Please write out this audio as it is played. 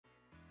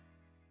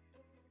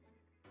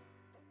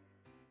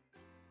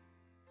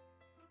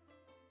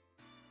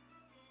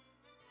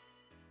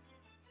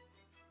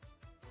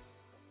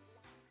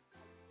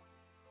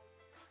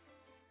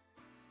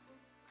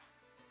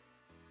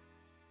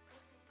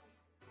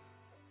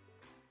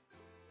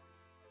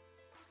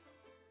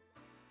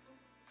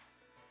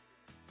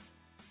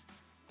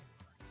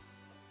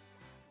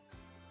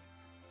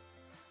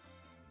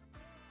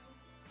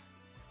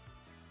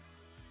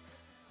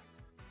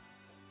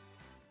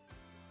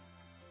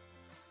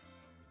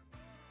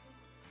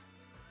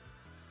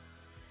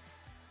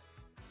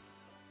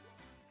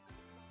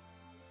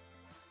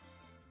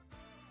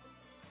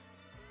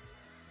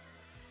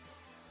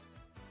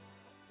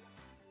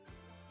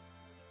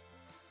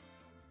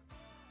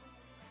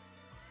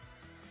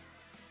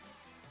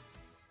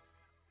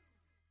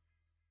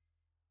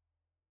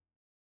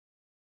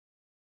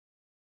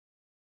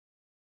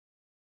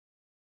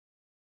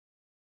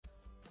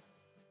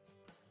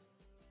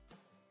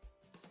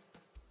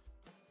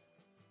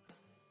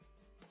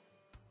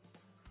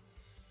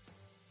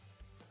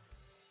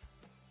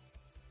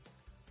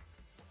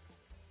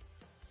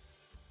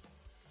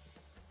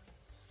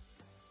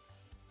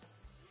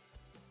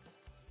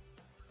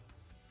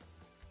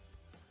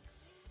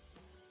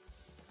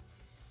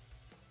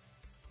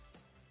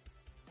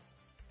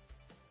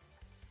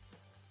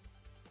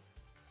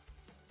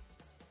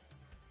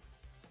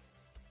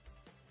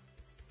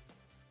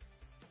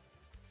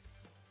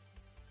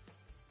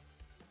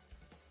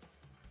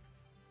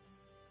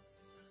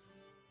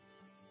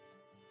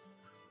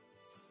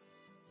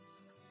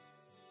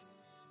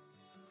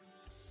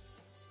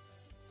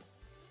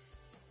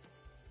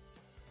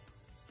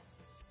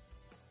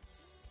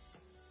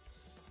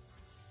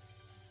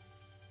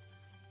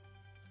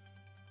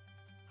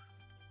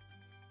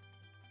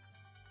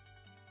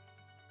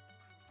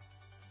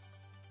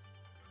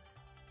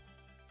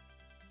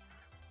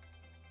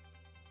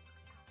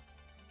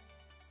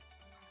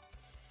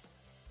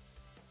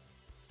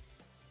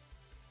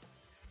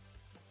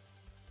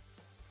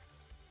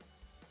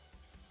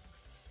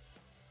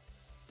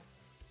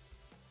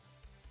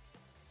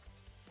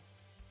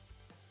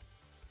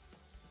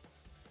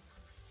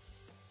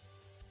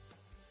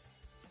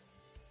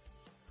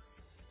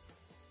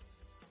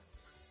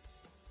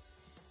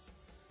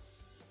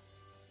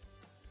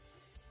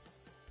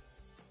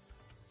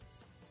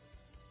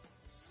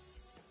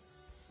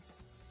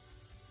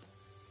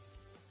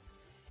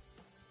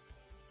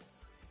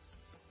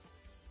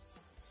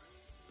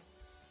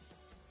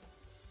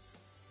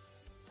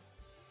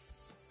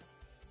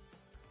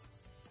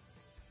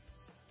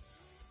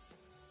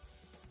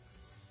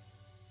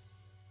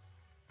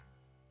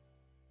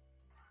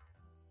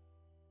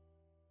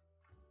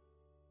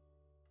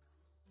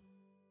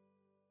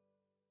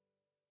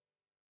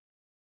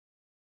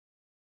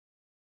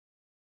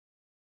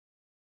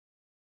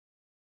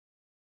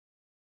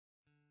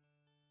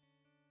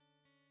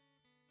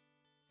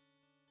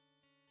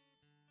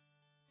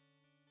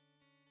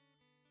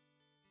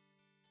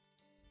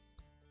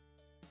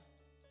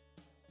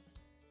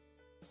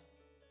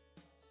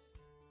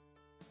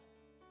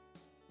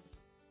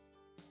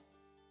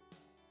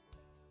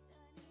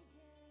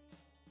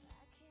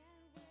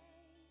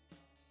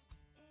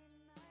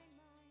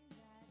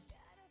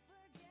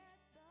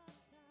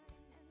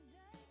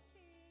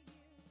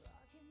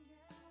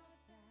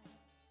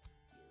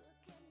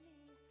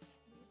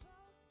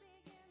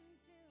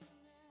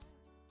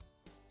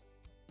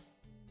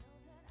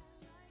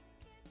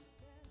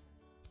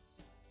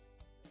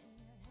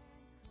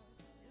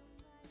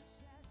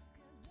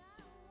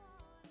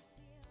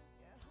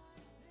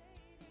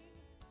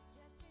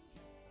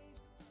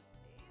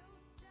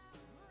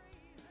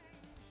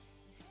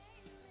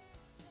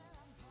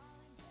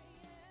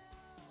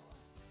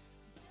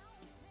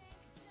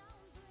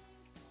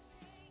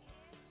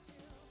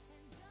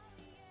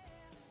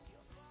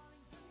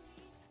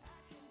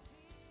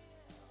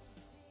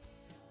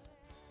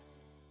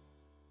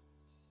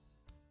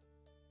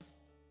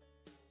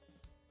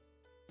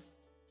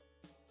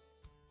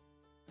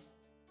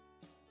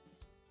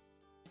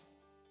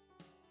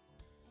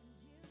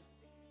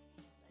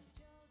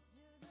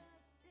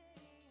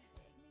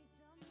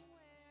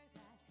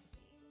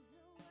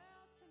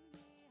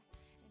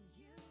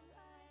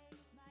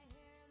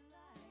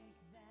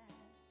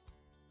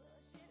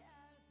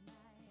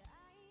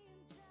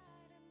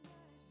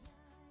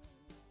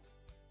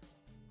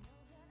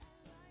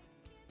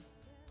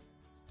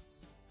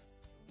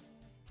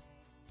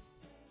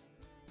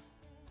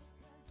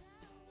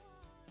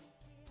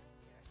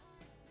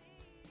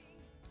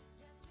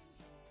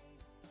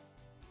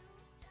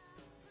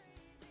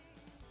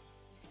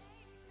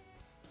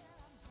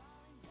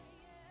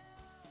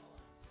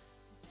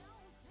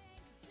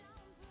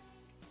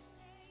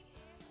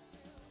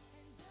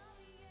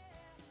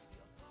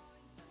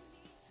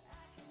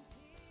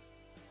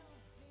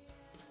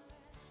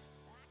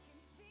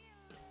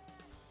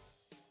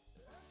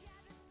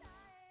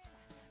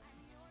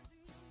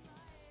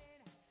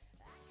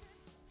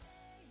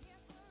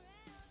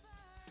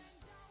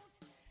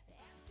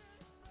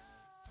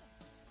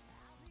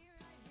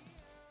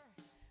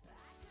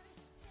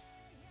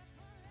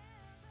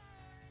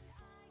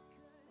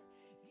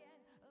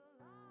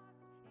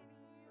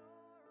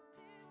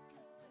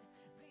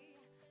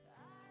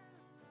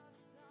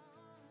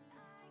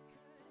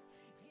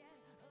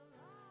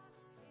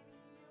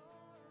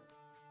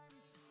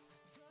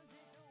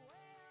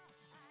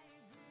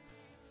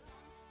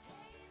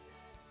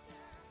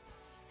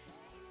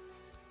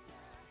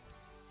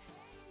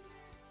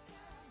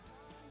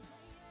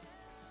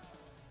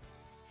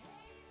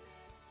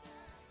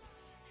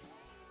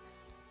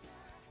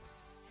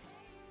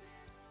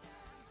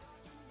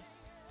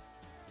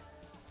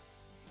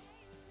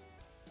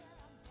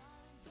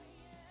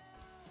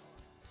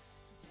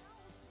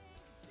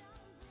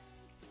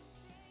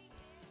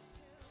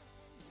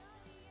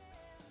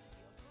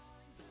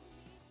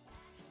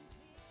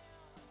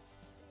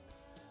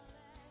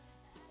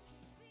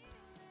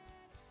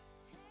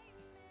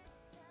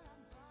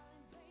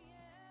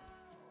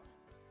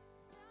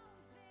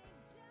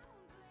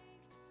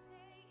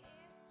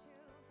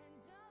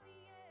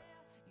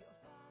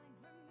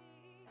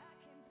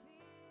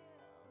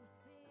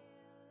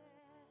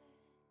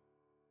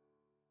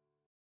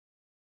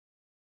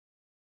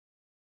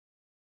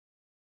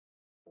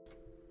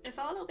It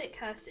felt a little bit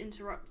cursed to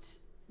interrupt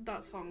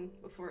that song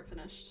before it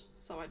finished,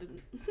 so I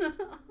didn't.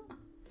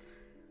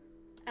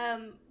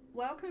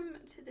 Welcome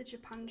to the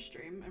Japan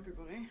stream,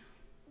 everybody.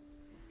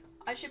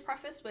 I should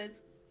preface with,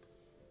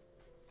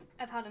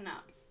 I've had a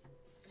nap,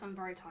 so I'm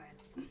very tired.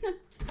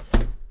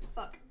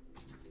 Fuck.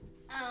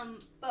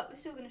 But we're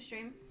still gonna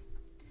stream.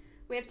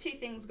 We have two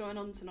things going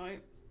on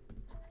tonight.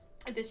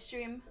 This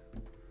stream,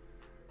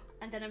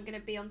 and then I'm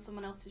gonna be on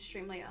someone else's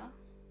stream later.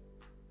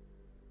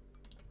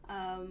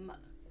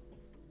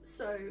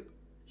 So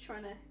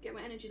trying to get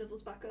my energy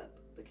levels back up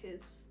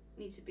because I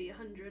need to be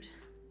 100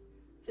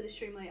 for the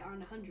stream later and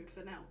 100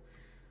 for now.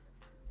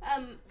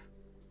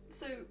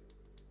 So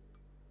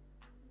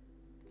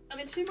I'm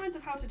in two minds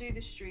of how to do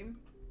this stream.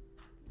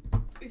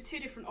 We have two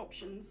different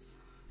options.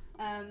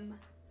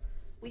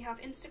 We have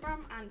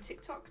Instagram and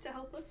TikTok to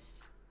help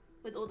us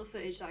with all the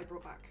footage that I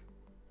brought back.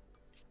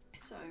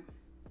 So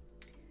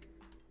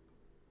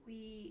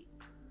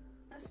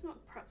let's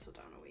knock pretzel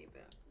down a wee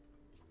bit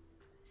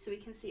so we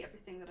can see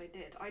everything that I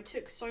did. I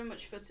took so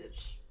much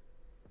footage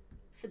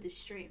for this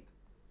stream,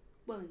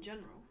 well, in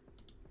general,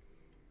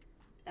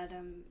 that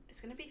it's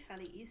gonna be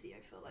fairly easy, I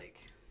feel like,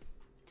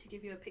 to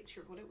give you a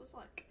picture of what it was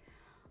like.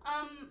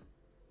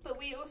 But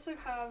we also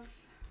have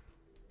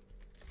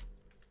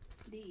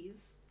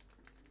these,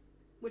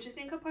 which I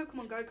think are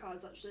Pokemon Go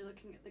cards, actually,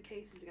 looking at the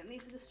cases again.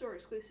 These are the store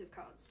exclusive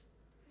cards.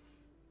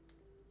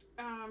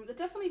 They're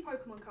definitely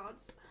Pokemon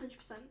cards,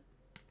 100%.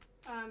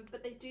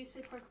 But they do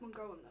say Pokemon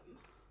Go on them.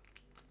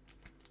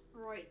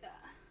 Right there.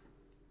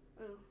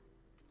 Oh,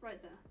 right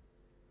there.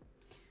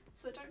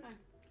 So I don't know.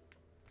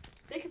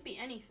 They could be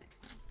anything.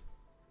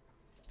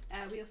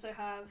 We also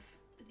have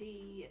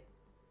the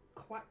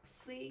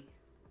Quaxley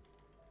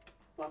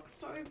box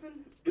to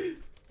open.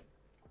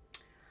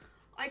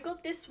 I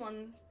got this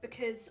one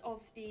because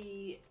of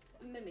the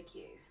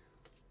Mimikyu.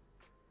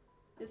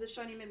 There's a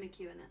shiny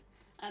Mimikyu in it.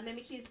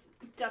 Mimikyu's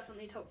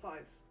definitely top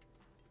 5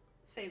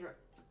 favourite.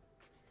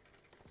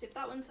 So we have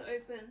that one to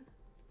open.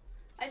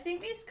 I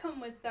think these come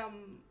with,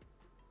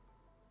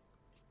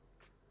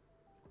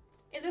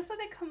 it looks like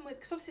they come with,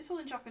 because obviously it's all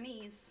in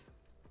Japanese.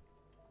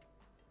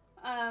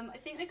 I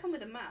think they come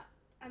with a map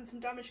and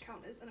some damage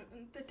counters, and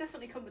they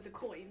definitely come with the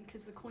coin,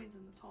 because the coin's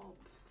in the top.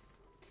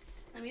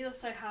 And we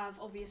also have,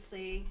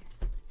 obviously,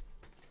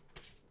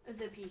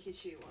 the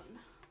Pikachu one.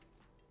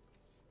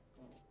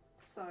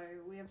 So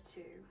we have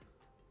 2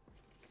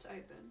 to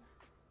open.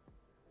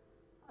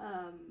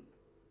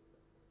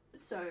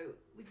 So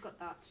we've got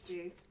that to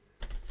do.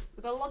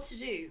 We've got a lot to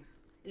do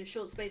in a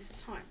short space of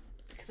time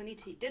because I need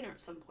to eat dinner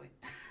at some point.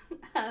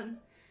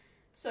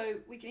 So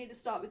we can either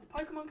start with the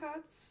Pokemon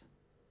cards.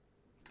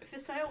 For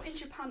sale in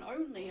Japan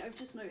only, I've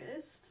just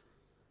noticed.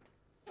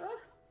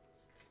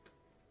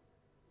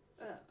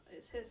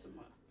 It's here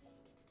somewhere.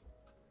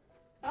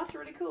 That's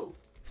really cool.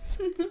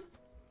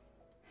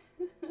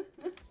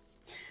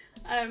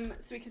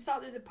 So we can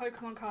start with the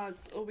Pokemon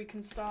cards, or we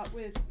can start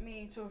with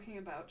me talking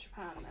about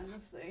Japan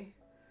endlessly.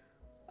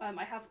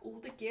 I have all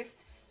the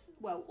gifts,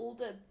 well, all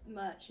the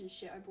merch and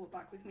shit I brought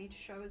back with me to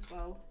show as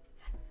well,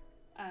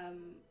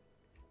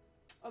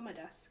 on my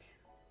desk.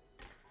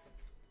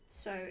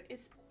 So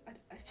it's, I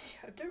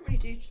don't really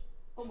do,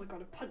 oh my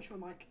god, I punched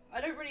my mic. I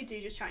don't really do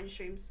just chatting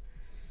streams.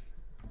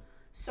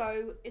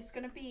 So it's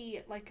gonna be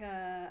like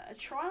a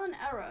trial and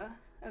error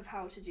of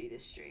how to do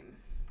this stream.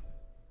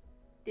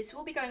 This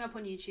will be going up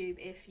on YouTube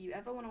if you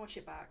ever want to watch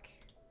it back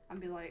and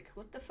be like,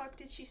 what the fuck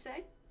did she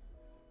say?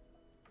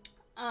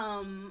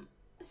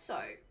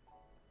 So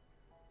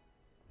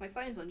my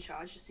phone's on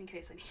charge just in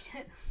case I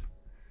need it.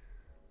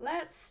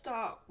 Let's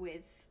start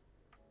with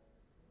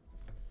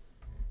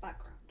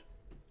background.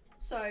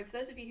 So for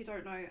those of you who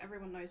don't know,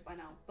 everyone knows by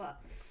now,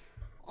 but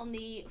on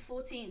the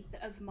 14th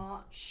of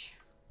March,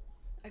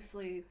 I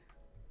flew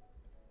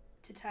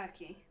to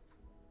Turkey,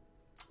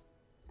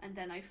 and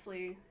then I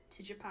flew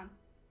to Japan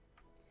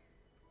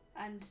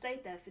and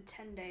stayed there for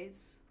 10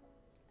 days,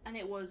 and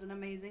it was an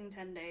amazing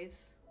 10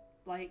 days.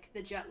 Like,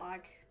 the jet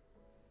lag,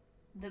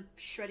 the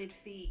shredded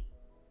feet,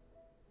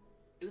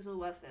 it was all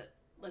worth it.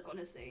 Like,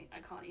 honestly, I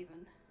can't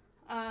even.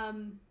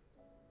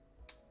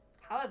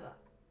 However,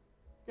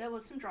 there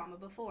was some drama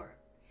before it.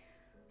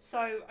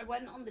 So I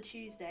went on the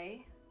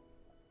Tuesday,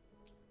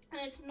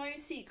 and it's no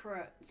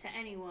secret to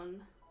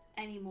anyone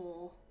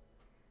anymore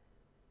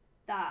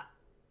that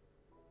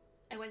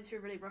I went through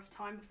a really rough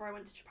time before I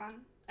went to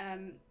Japan.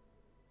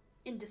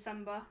 In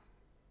December,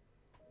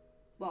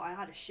 well, I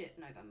had a shit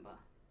November,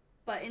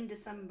 but in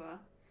December,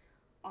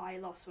 I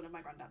lost one of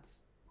my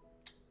granddads.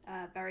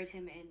 Buried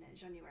him in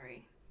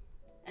January,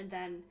 and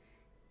then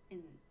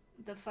in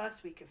the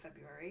first week of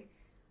February,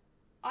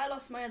 I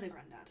lost my other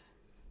granddad,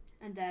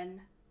 and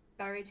then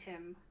buried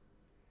him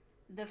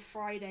the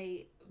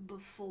Friday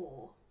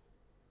before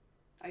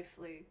I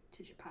flew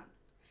to Japan.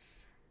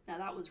 Now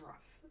that was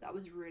rough. That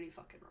was really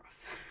fucking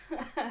rough.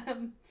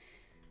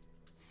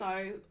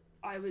 So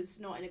I was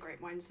not in a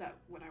great mindset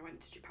when I went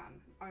to Japan.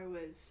 I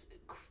was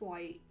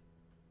quite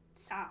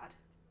sad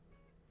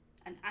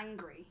and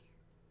angry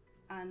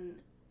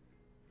and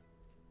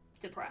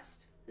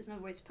depressed. There's no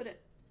way to put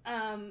it.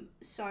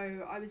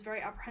 So I was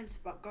very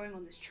apprehensive about going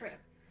on this trip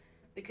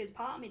because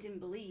part of me didn't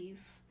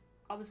believe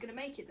I was going to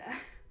make it there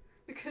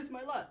because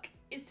my luck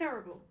is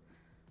terrible.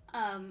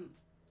 And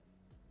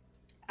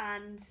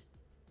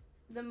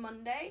the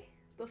Monday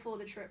before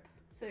the trip,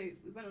 so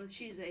we went on the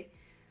Tuesday,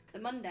 the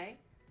Monday,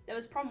 there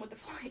was a problem with the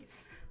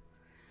flights.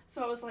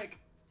 So I was like,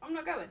 I'm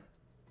not going.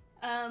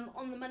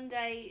 On the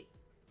Monday,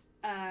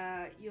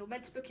 you're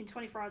meant to book in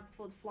 24 hours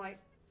before the flight.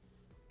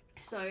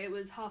 So it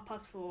was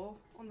 4:30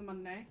 on the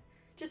Monday,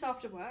 just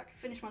after work,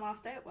 finished my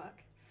last day at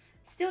work.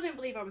 Still didn't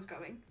believe I was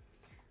going.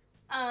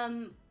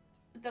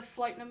 The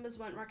flight numbers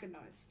weren't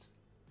recognised.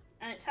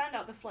 And it turned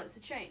out the flights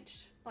had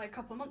changed, like a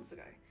couple of months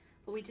ago.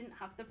 But we didn't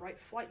have the right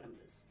flight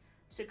numbers.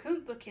 So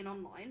couldn't book in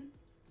online,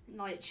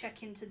 like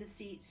check into the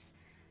seats,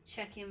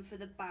 check in for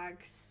the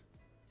bags.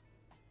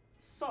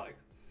 So,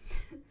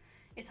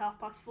 it's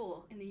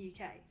 4:30 in the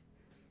UK.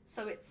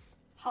 So it's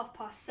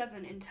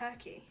 7:30 in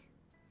Turkey.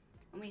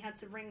 And we had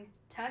to ring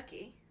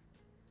Turkey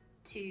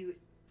to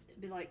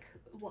be like,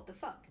 what the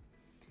fuck?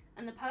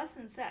 And the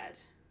person said,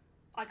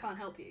 I can't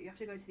help you. You have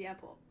to go to the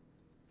airport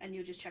and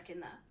you'll just check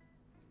in there.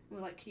 And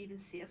we're like, can you even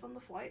see us on the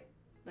flight?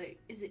 Like,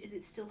 is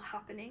it still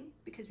happening?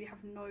 Because we have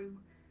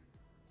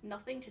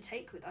nothing to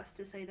take with us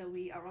to say that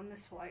we are on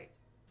this flight.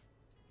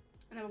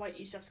 And they were like,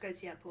 you just have to go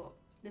to the airport.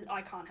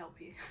 I can't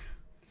help you.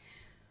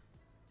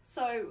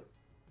 So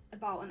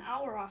about an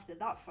hour after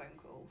that phone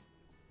call,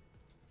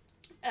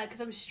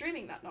 because I was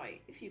streaming that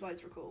night, if you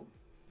guys recall,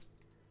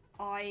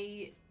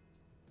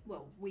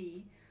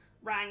 we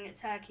rang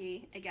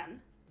Turkey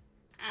again,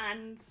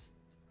 and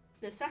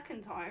the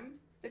second time,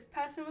 the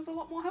person was a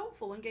lot more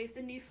helpful and gave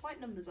the new flight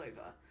numbers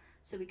over,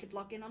 so we could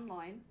log in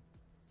online,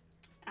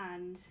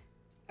 and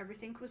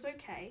everything was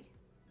okay.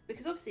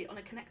 Because obviously on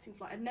a connecting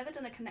flight, I'd never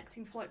done a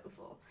connecting flight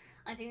before.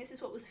 I think this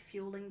is what was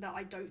fueling that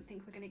I don't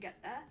think we're going to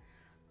get there,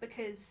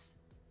 because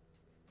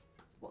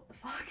what the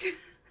fuck?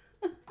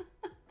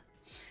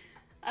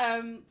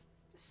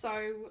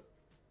 So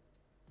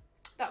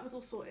that was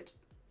all sorted.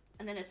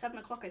 And then at 7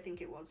 o'clock, I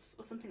think it was,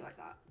 or something like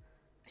that,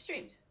 I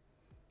streamed.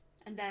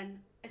 And then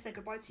I said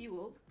goodbye to you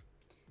all.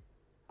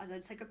 As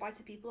I'd say goodbye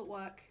to people at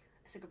work.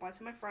 I said goodbye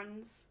to my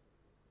friends.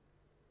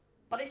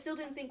 But I still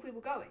didn't think we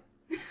were going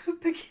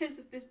because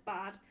of this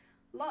bad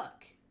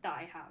luck that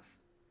I have,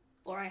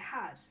 or I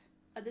had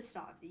at the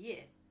start of the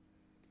year.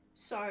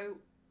 So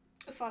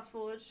fast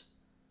forward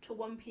to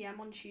 1 PM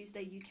on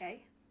Tuesday UK.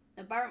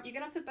 Now you're going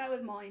to have to bear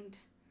with mind,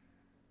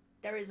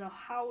 there is a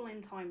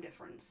howling time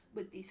difference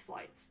with these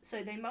flights,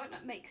 so they might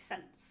not make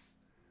sense,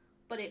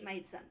 but it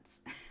made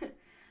sense.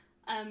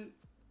 And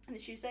the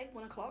Tuesday,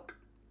 1 o'clock,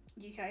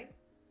 UK.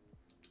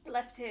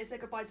 Left here,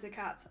 said goodbye to the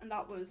cats, and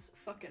that was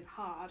fucking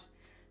hard.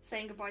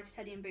 Saying goodbye to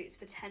Teddy and Boots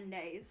for 10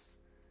 days.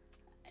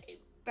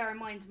 Bear in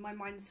mind, my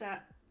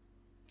mindset,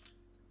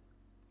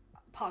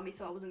 part of me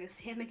thought I wasn't going to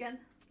see him again.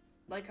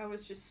 Like, I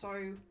was just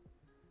so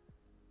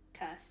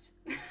cursed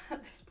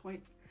at this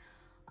point.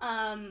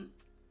 And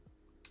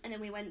then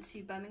we went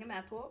to Birmingham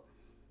Airport,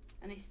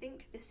 and I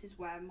think this is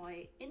where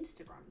my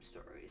Instagram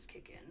stories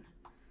kick in.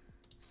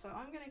 So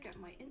I'm gonna get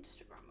my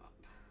Instagram up.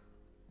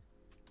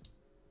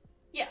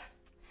 Yeah,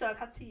 so I've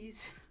had to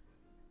use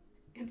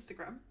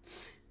Instagram.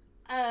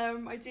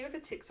 I do have a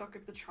TikTok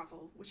of the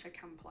travel, which I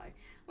can play.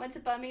 Went to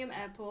Birmingham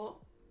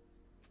Airport,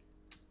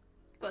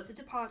 got to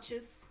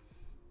departures,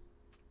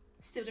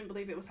 still didn't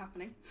believe it was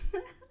happening.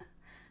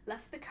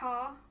 Left the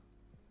car,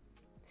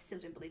 still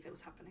didn't believe it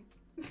was happening.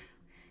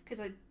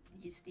 Because I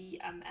used the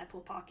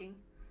airport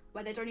parking,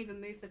 where they don't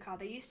even move the car.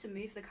 They used to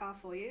move the car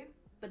for you,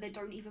 but they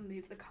don't even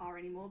move the car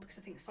anymore because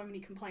I think so many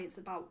complaints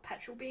about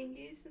petrol being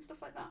used and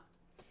stuff like that.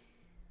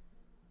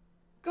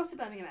 Got to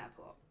Birmingham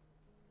Airport.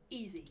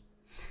 Easy.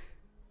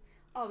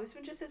 Oh, this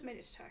one just says made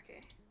it to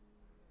Turkey.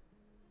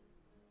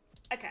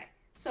 Okay,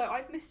 so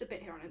I've missed a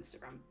bit here on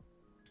Instagram.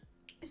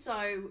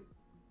 So,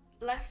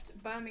 left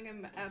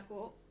Birmingham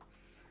Airport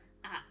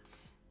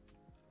at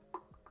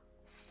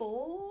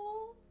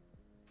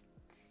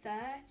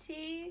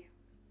 4:30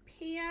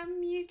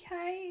 PM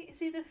UK.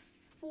 It's either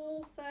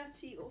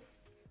 4:30 or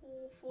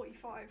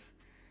 4:45.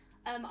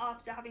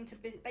 After having to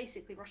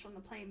basically rush on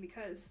the plane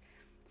because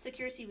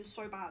security was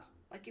so bad.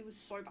 Like, it was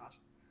so bad.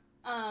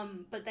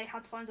 But they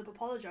had signs up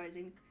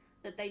apologising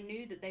that they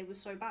knew that they were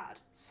so bad.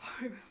 So,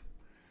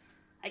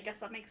 I guess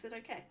that makes it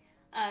okay.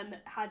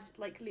 Had,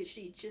 like,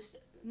 literally just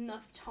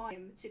enough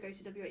time to go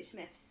to WH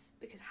Smith's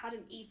because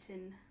hadn't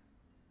eaten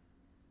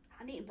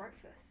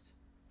breakfast.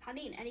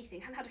 Hadn't eaten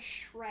anything. Hadn't had a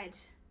shred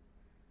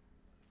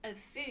of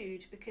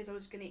food because I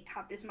was going to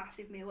have this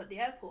massive meal at the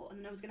airport and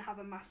then I was going to have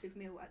a massive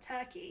meal at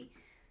Turkey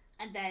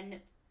and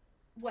then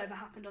whatever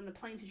happened on the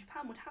plane to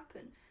Japan would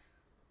happen.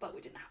 But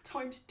we didn't have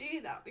time to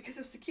do that because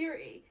of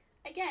security.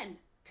 Again,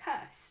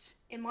 cursed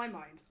in my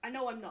mind. I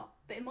know I'm not,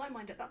 but in my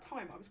mind at that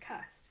time I was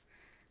cursed.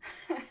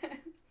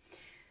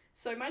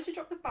 So I managed to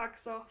drop the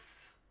bags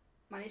off,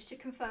 managed to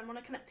confirm on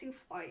a connecting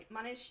flight,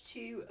 managed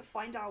to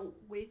find out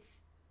with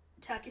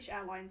Turkish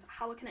Airlines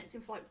how a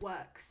connecting flight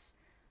works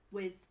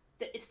with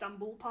the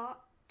Istanbul part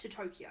to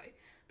Tokyo,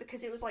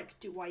 because it was like,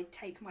 do I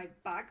take my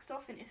bags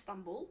off in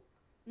Istanbul?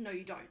 No,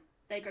 you don't.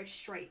 They go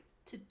straight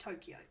to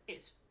Tokyo.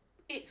 It's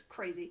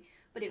crazy,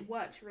 but it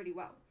worked really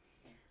well.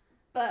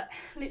 But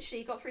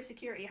literally got through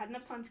security, had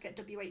enough time to get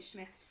WH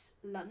Smith's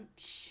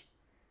lunch,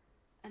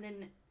 and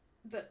then,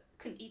 but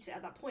couldn't eat it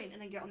at that point,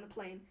 and then get on the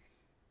plane,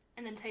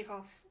 and then take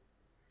off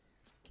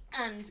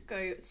and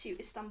go to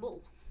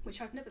Istanbul,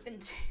 which I've never been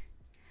to.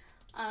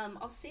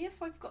 I'll see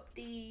if I've got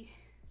the,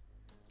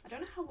 I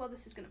don't know how well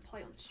this is going to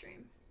play on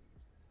stream.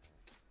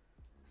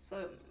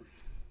 So,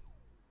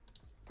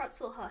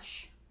 Pretzel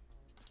Hush.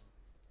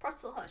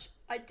 Pretzel Hush.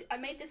 I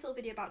made this little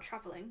video about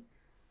travelling.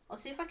 I'll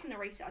see if I can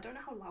narrate it. I don't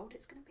know how loud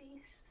it's going to be.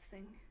 This is the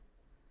thing.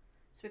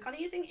 So we're kind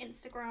of using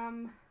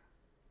Instagram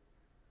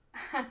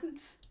and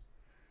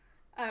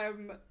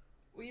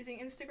we're using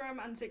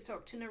Instagram and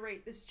TikTok to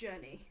narrate this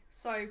journey.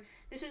 So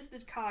this is the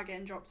car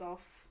getting dropped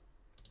off.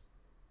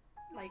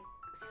 Like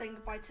saying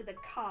goodbye to the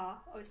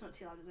car. Oh, it's not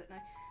too loud, is it? No.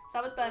 So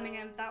that was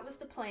Birmingham. That was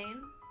the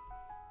plane.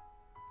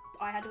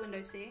 I had a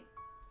window seat.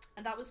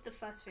 And that was the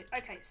first fit.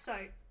 Okay, so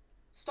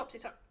stop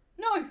TikTok.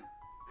 No!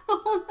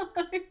 Oh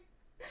no!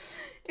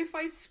 If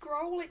I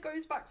scroll, it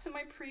goes back to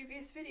my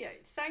previous video.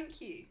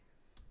 Thank you.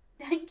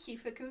 Thank you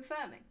for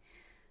confirming.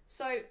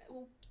 So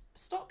we'll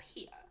stop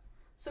here.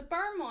 So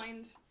bear in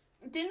mind,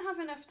 didn't have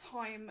enough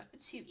time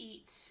to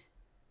eat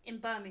in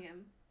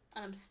Birmingham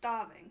and I'm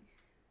starving.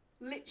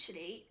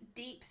 Literally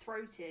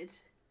deep-throated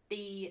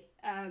the,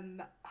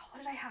 what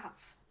did I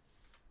have?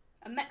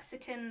 A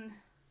Mexican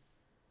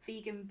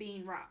vegan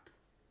bean wrap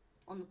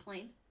on the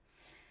plane.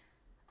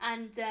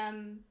 And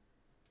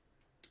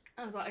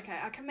I was like, okay,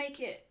 I can make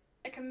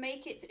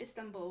it to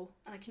Istanbul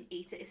and I can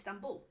eat at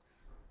Istanbul.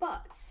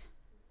 But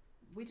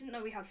we didn't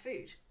know we had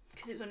food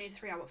because it was only a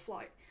 3-hour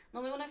flight.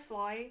 Normally when I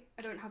fly,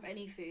 I don't have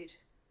any food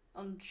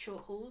on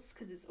short hauls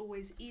because it's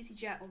always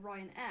EasyJet or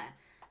Ryanair.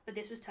 But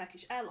this was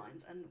Turkish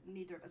Airlines and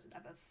neither of us had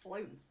ever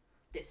flown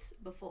this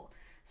before.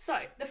 So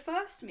the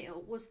first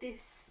meal was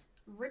this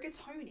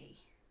rigatoni.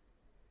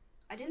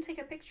 I didn't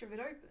take a picture of it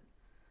open,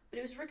 but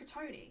it was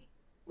rigatoni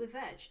with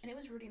veg and it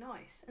was really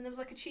nice. And there was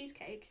like a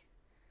cheesecake.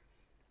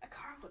 I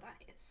can't remember what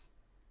that is.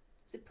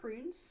 Was it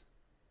prunes?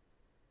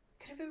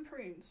 Could have been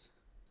prunes.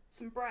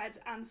 Some bread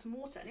and some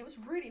water, and it was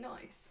really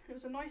nice. It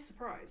was a nice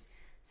surprise.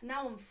 So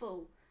now I'm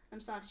full. I'm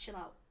starting to chill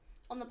out.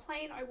 On the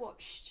plane, I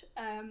watched.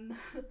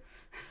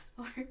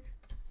 Sorry,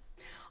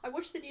 I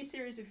watched the new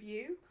series of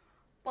You,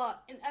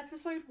 but in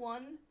episode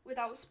 1,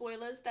 without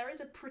spoilers, there is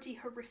a pretty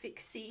horrific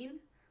scene,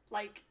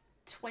 like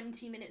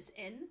 20 minutes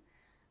in,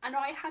 and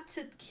I had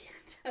to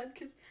turn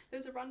because there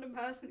was a random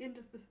person at the end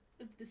of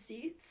the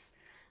seats.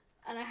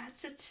 And I had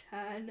to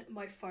turn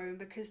my phone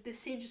because this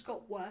scene just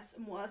got worse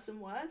and worse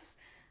and worse.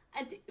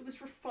 And it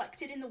was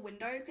reflected in the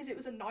window because it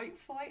was a night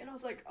flight. And I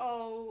was like,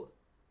 oh,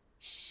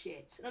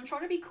 shit. And I'm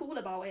trying to be cool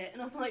about it.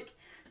 And I'm like,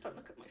 don't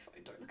look at my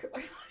phone, don't look at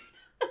my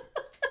phone.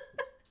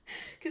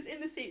 Because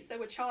in the seats there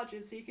were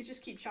chargers, so you could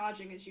just keep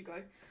charging as you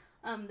go.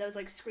 There was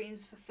like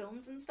screens for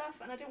films and stuff.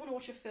 And I didn't want to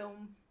watch a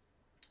film.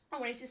 I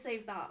wanted to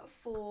save that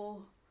for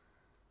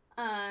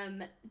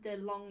the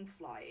long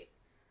flight.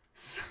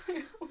 So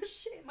I was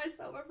shitting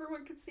myself.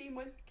 Everyone could see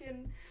my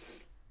fucking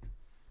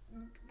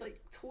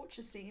like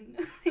torture scene.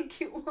 I think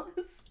it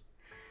was.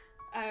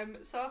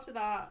 So after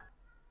that,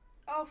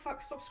 oh fuck!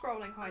 Stop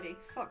scrolling, Heidi.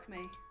 Fuck me.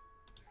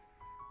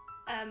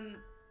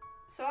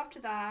 So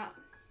after that,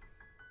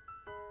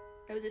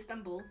 there was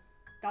Istanbul.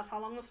 That's how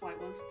long the flight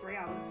was. 3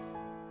 hours.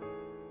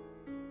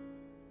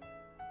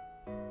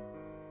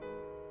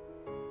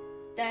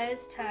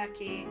 There's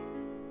Turkey.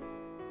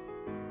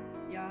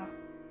 Yeah.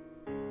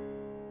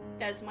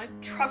 There's my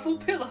travel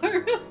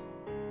pillow.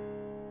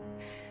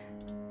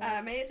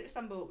 Maybe it's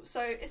Istanbul.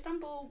 So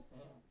Istanbul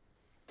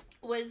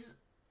was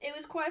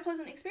quite a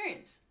pleasant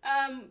experience.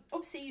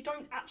 Obviously you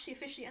don't actually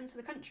officially enter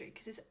the country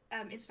because it's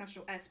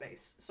international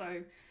airspace,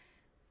 so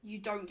you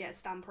don't get a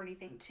stamp or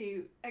anything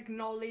to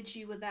acknowledge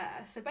you were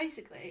there. So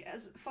basically,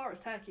 as far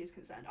as Turkey is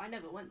concerned, I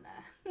never went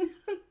there.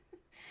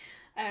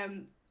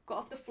 Got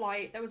off the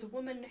flight. There was a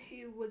woman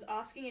who was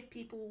asking if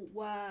people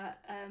were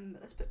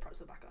let's put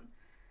pretzel back on.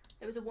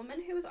 There was a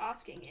woman who was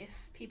asking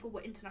if people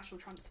were international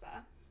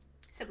transfer.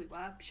 Said we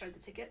were, showed the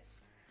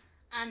tickets,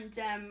 and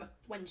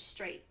went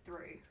straight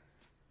through.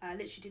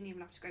 Literally didn't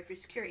even have to go through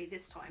security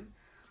this time.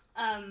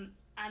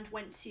 And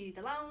went to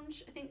the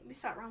lounge. I think we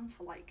sat around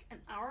for like an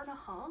hour and a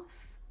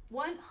half.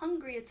 Weren't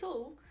hungry at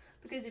all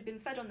because we'd been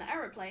fed on the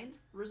aeroplane.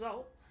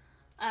 Result.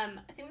 I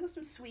think we got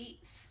some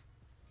sweets.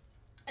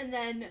 And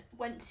then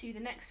went to the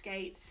next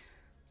gate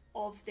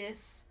of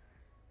this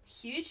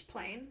huge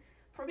plane.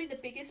 Probably the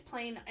biggest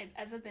plane I've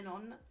ever been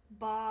on,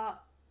 bar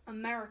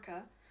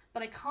America.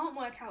 But I can't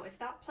work out if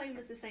that plane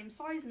was the same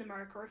size in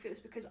America or if it was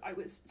because I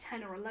was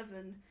 10 or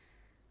 11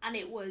 and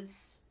it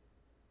was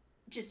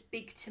just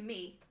big to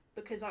me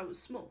because I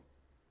was small.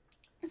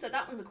 So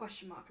that was a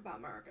question mark about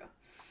America.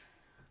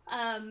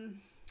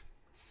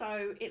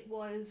 So it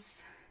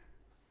was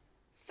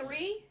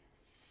three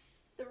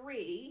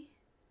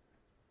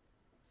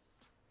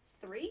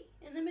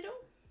in the middle?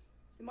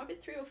 It might be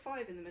 3 or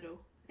 5 in the middle.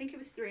 I think it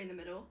was 3 in the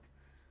middle.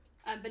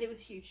 But it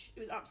was huge. It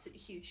was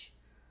absolutely huge.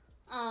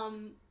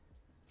 And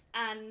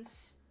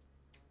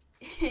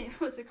it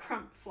was a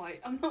cramped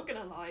flight. I'm not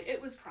gonna lie,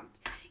 it was cramped.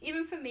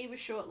 Even for me with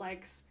short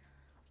legs,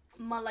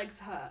 my legs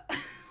hurt.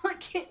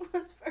 Like, it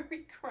was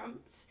very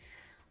cramped.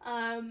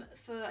 I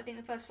think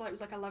the first flight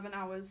was like 11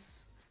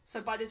 hours. So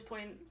by this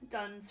point,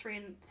 done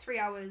 3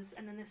 hours,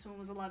 and then this one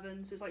was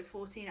 11, so it's like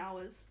 14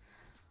 hours.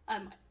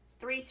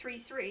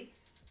 333.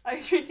 Oh,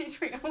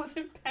 333. I was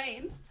in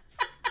pain.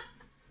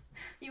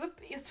 You're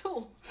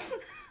tall.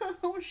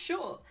 I was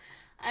short.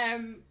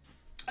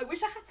 I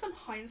wish I had some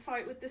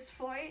hindsight with this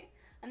flight,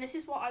 and this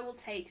is what I will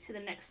take to the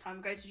next time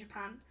I go to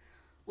Japan,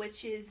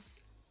 which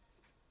is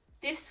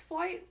this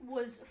flight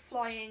was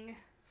flying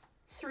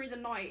through the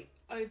night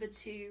over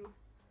to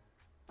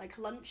like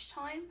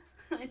lunchtime.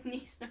 It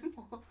needs no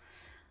more.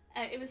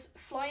 It was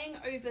flying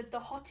over the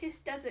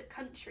hottest desert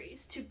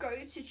countries to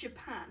go to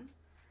Japan,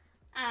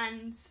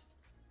 and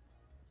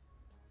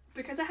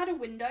because I had a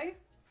window,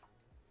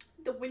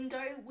 the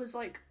window was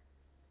like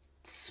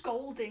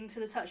scalding to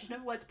the touch. There's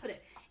no word to put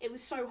it. It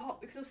was so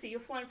hot because obviously you're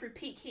flying through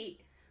peak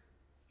heat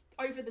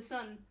over the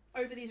sun,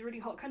 over these really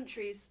hot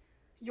countries.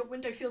 Your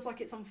window feels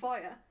like it's on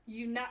fire.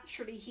 You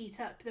naturally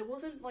heat up. There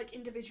wasn't like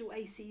individual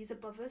ACs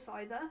above us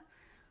either.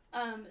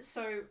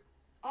 So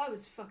I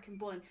was fucking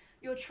boiling.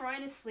 You're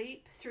trying to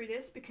sleep through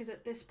this because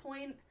at this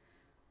point,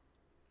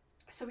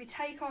 so we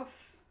take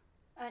off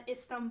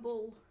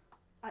Istanbul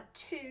at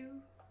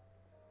 2,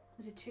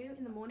 was it 2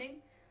 in the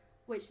morning?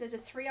 Which there's a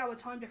 3-hour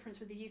time difference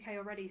with the UK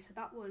already, so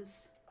that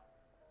was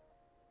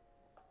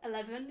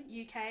 11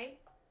 UK.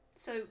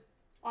 So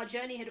our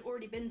journey had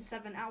already been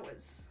 7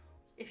 hours.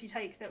 If you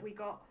take that we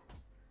got,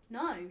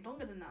 no,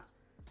 longer than that.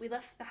 We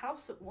left the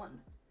house at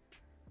 1.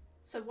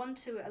 So 1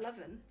 to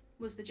 11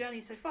 was the journey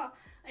so far.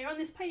 And you're on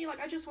this plane, you're like,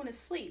 I just want to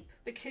sleep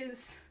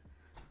because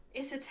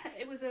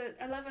it was a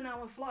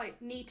 11-hour flight,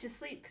 need to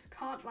sleep because I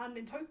can't land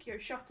in Tokyo,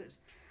 shuttered.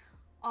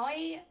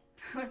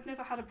 I've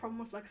never had a problem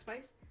with leg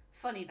space.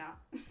 Funny that.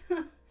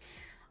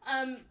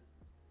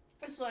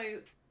 So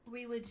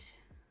we would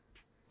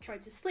try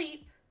to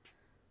sleep,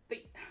 but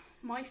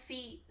my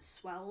feet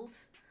swelled,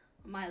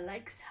 my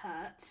legs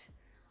hurt,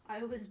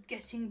 I was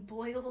getting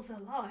boiled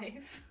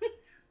alive.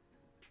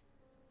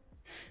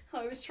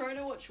 I was trying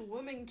to watch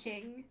Woman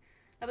King.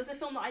 That was a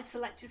film that I'd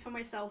selected for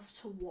myself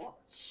to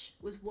watch,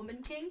 was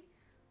Woman King.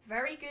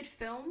 Very good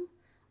film.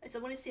 So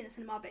I wanted to see it in the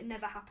cinema, but it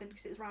never happened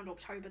because it was around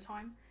October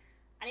time.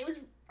 And it was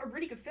a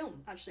really good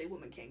film, actually,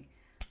 Woman King.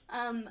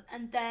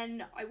 And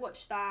then I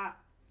watched that.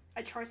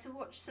 I tried to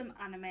watch some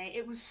anime.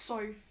 It was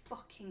so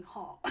fucking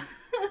hot.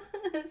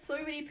 There's so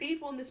many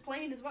people on this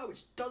plane as well,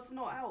 which does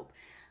not help.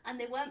 And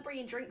they weren't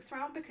bringing drinks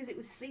around because it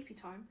was sleepy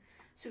time.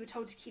 So we were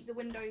told to keep the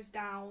windows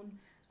down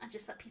and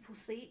just let people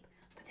sleep.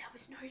 But there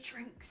was no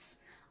drinks.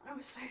 And I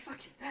was so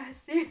fucking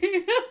thirsty.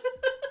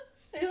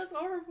 It was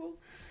horrible.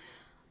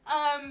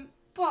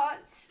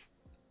 But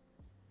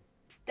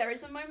there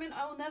is a moment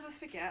I will never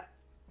forget,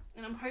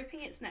 and I'm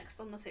hoping it's next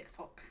on the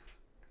TikTok.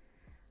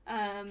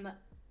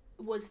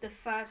 Was the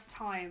first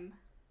time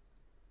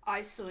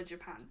I saw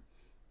Japan.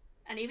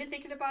 And even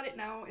thinking about it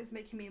now is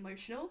making me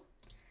emotional.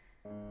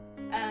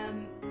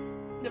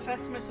 The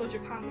first time I saw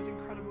Japan was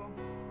incredible.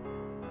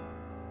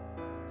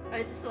 Oh,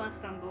 this is still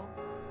Istanbul.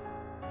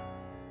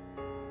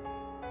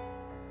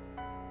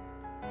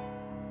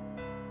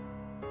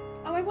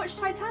 Oh, I watched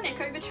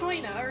Titanic over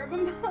China, I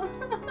remember.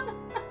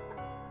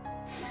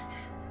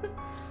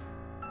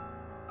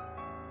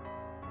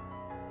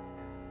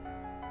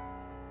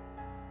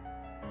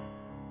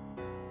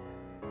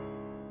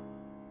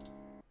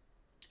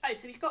 Oh,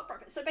 so we've got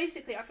breakfast. So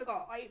basically, I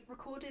forgot. I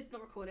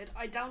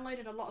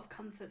downloaded a lot of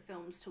comfort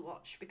films to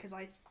watch because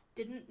I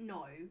didn't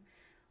know,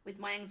 with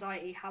my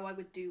anxiety, how I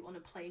would do on a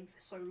plane for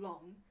so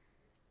long,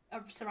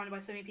 surrounded by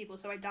so many people.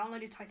 So I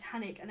downloaded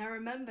Titanic, and I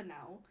remember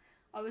now,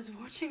 I was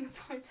watching the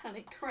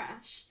Titanic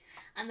crash,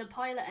 and the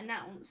pilot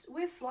announced,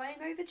 "We're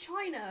flying over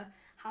China.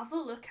 Have a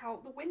look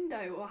out the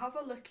window, or have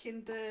a look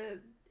in the.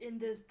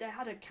 They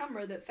had a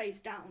camera that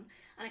faced down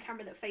and a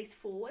camera that faced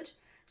forward.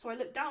 So I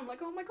looked down,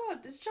 like, oh my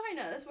god, there's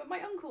China. That's where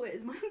my uncle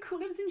is. My uncle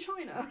lives in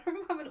China." I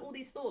remember having all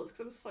these thoughts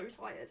because I was so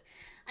tired.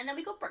 And then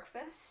we got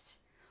breakfast.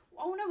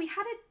 Oh no, we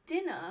had a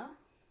dinner.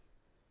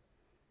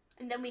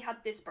 And then we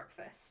had this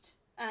breakfast.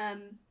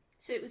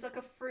 So it was like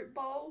a fruit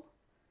bowl,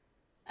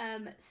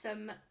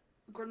 some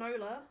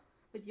granola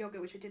with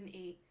yogurt, which I didn't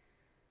eat,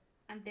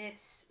 and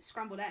this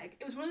scrambled egg.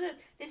 This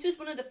was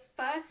one of the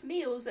first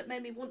meals that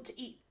made me want to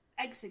eat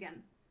eggs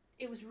again.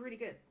 It was really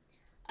good.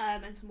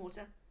 And some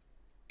water.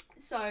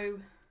 So,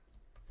 I'm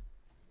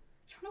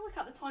trying to work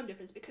out the time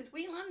difference because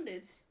we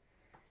landed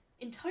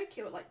in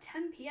Tokyo at like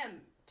 10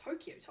 PM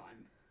Tokyo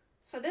time.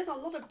 So there's a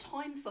lot of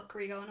time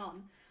fuckery going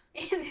on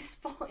in this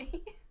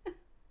flight.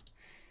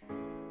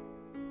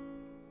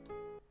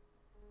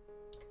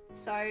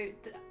 So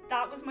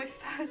that was my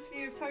first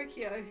view of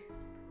Tokyo,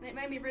 and it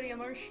made me really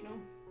emotional.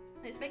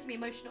 And it's making me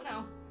emotional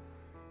now.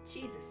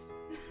 Jesus.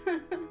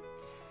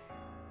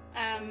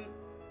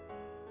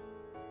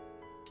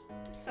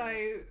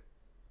 So,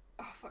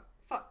 oh fuck.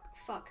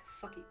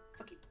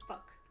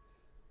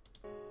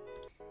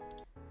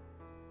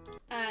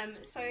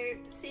 So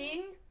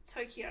seeing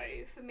Tokyo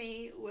for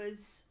me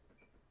was,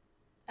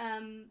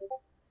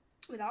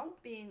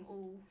 without being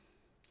all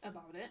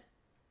about it,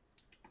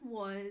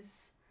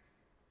 was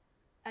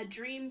a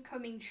dream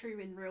coming true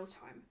in real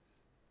time.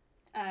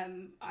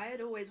 I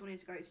had always wanted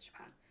to go to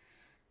Japan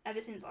ever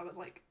since I was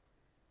like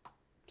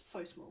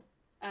so small,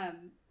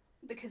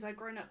 because I'd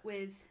grown up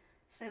with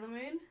Sailor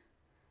Moon,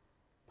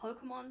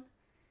 Pokemon,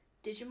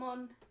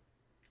 Digimon,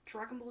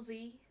 Dragon Ball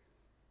Z,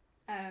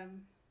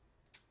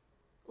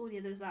 all the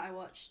others that I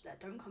watched that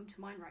don't come to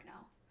mind right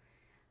now.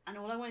 And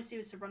all I wanted to do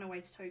was to run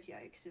away to Tokyo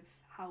because of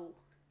how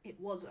it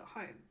was at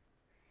home.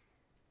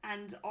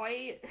 And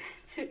I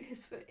took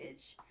this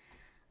footage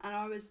and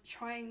I was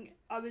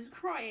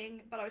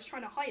crying, but I was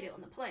trying to hide it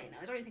on the plane.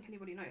 I don't think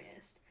anybody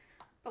noticed.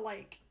 But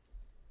like,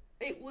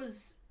 it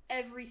was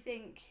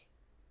everything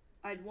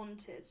I'd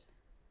wanted.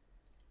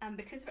 And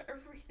because of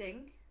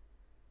everything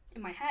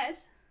in my head,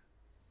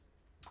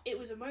 it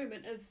was a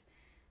moment of,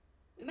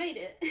 we made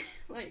it.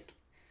 Like,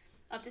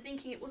 after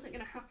thinking it wasn't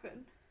going to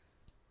happen,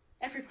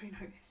 everybody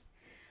noticed,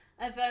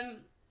 of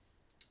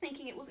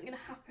thinking it wasn't going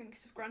to happen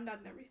because of Grandad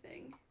and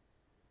everything,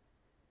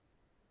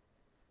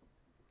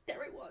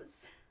 there it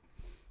was.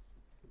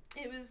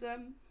 It was,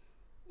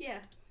 yeah.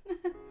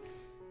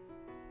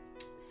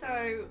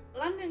 So,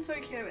 landed in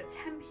Tokyo at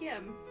 10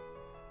 p.m.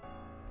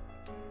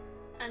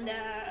 And,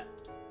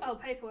 oh,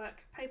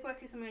 paperwork.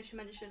 Paperwork is something I should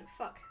mention.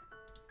 Fuck.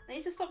 I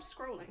need to stop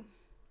scrolling.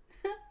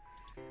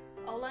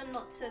 I'll learn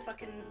not to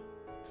fucking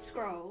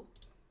scroll.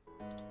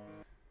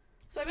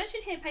 So I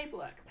mentioned here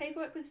paperwork.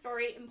 Paperwork was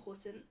very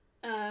important.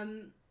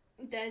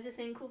 There's a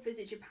thing called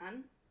Visit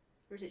Japan,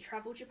 or is it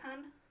Travel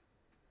Japan?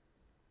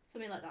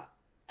 Something like that.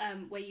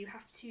 Where you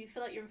have to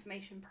fill out your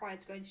information prior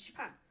to going to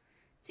Japan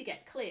to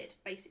get cleared,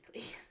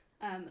 basically.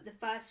 The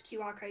first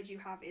QR code you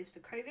have is for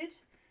COVID.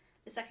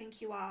 The second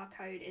QR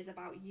code is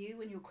about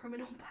you and your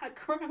criminal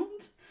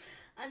background.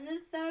 And the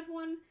third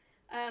one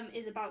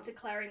is about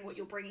declaring what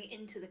you're bringing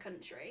into the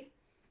country.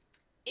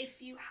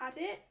 If you had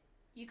it,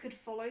 you could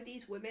follow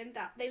these women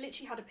that they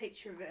literally had a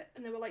picture of it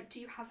and they were like, do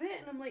you have it?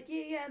 And I'm like,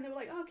 yeah. And they were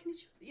like, oh, can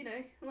you know,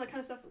 and that kind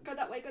of stuff. Go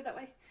that way.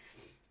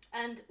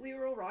 And we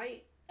were all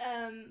right.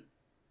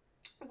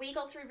 We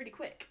got through really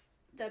quick.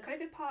 The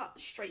COVID part,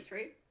 straight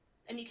through.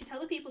 And you could tell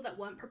the people that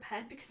weren't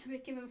prepared because they were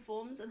given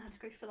forms and had to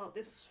go fill out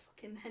this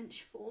fucking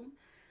hench form.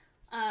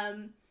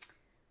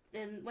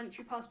 Then went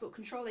through passport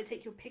control. They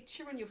take your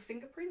picture and your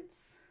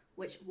fingerprints,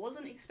 which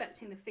wasn't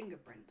expecting the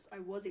fingerprints. I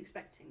was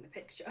expecting the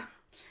picture.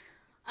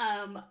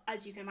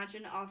 As you can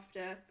imagine,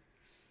 after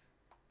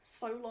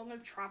so long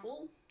of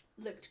travel,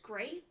 looked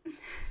great.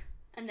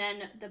 And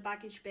then the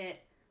baggage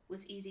bit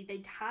was easy.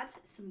 They'd had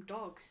some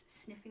dogs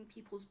sniffing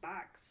people's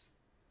bags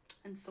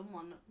and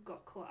someone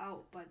got caught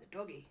out by the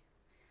doggy.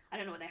 I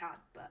don't know what they had,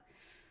 but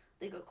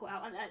they got caught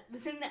out. And it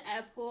was in the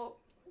airport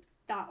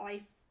that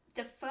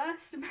the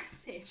first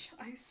message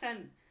I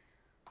sent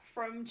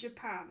from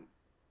Japan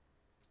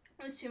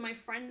was to my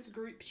friend's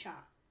group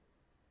chat.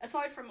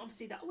 Aside from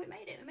obviously that, oh, we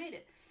made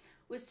it,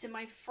 was to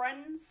my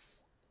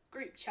friend's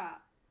group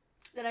chat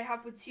that I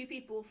have with two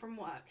people from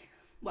work.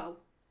 Well,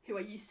 who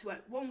I used to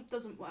work. One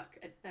doesn't work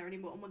there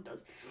anymore and one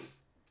does.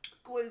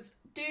 Was,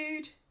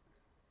 dude,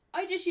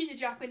 I just used a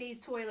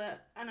Japanese toilet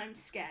and I'm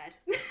scared.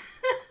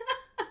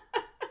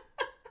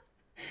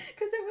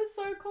 Because it was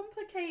so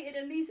complicated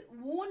and these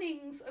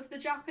warnings of the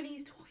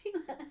Japanese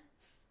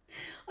toilets.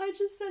 I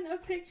just sent a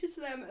picture to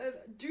them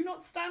of, do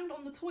not stand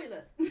on the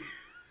toilet.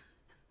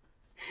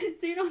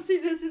 Do not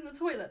do this in the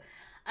toilet.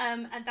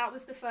 And that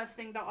was the first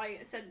thing that I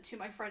sent to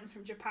my friends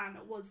from Japan,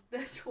 was the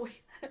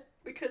toilet,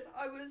 because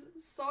I was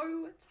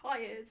so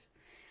tired.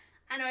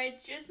 And I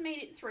just made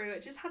it through. I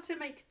just had to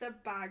make the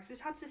bags,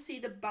 just had to see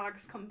the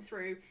bags come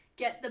through,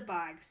 get the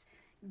bags,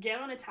 get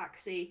on a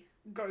taxi,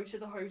 go to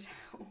the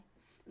hotel.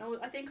 And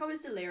I think I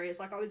was delirious,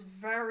 like I was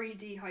very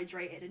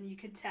dehydrated, and you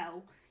could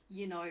tell,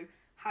 you know,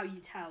 how you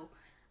tell.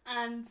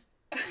 And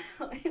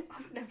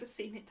I've never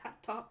seen it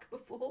that dark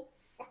before.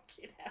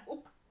 Fucking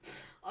hell.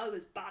 I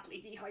was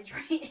badly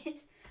dehydrated.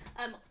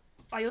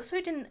 I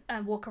also didn't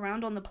walk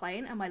around on the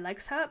plane and my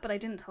legs hurt, but I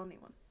didn't tell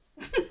anyone.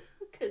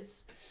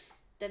 Because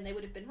then they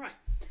would have been right.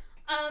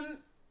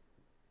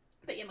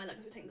 But yeah, my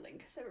legs were tingling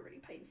because they were really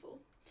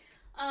painful.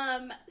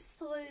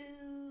 So,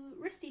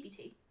 wrist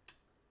DBT.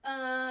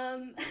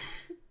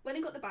 Went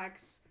and got the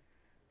bags.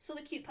 Saw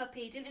the cute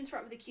puppy. Didn't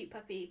interact with the cute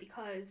puppy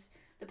because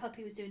the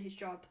puppy was doing his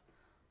job.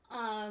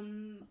 I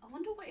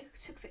wonder what I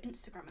took for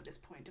Instagram at this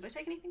point. Did I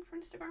take anything for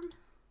Instagram?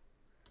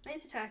 Made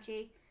it to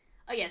Turkey.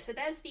 Oh yeah, so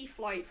there's the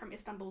flight from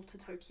Istanbul to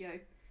Tokyo.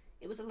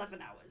 It was 11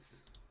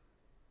 hours.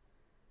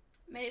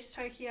 Made it to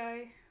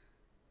Tokyo.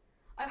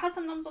 I had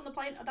some nums on the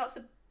plane. That's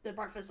the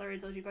breakfast I already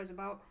told you guys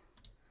about.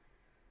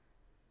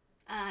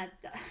 And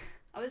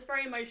I was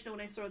very emotional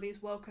when I saw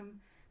these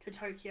welcome to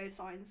Tokyo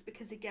signs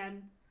because,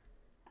 again,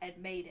 I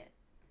had made it.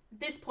 At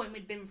this point,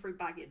 we'd been through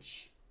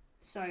baggage.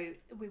 So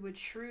we were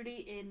truly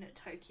in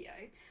Tokyo.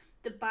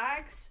 The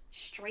bags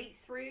straight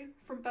through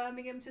from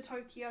Birmingham to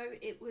Tokyo,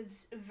 it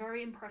was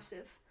very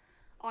impressive.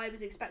 I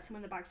was expecting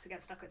one of the bags to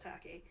get stuck at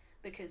Turkey.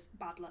 because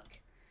bad luck.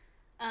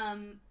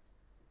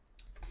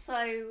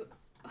 So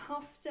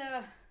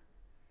after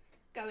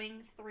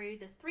going through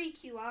the 3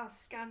 QR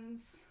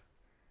scans,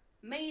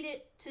 made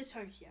it to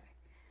Tokyo.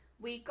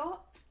 We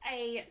got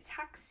a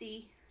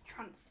taxi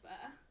transfer,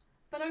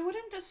 but I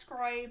wouldn't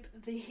describe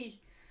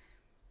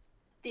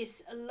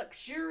this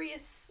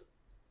luxurious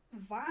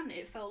van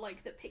it felt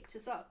like that picked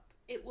us up.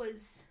 It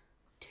was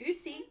 2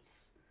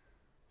 seats,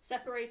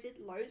 separated,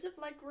 loads of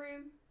leg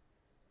room,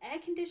 air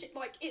conditioned.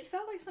 Like, it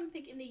felt like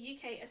something in the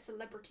UK a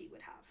celebrity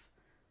would have.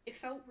 It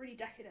felt really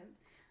decadent.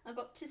 I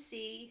got to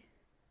see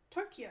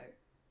Tokyo.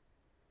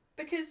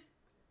 Because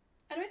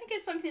I don't think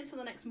it sunk in until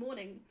the next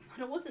morning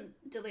when I wasn't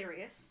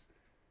delirious,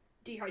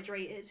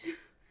 dehydrated,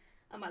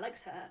 and my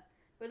legs hurt.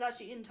 It was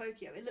actually in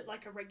Tokyo. It looked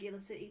like a regular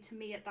city to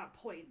me at that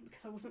point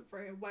because I wasn't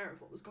very aware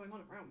of what was going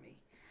on around me.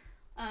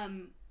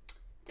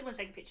 Didn't want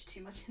to take a picture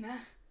too much in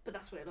there, but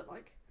that's what it looked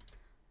like.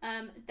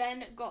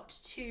 Then got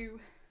to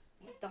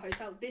the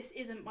hotel. This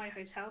isn't my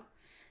hotel.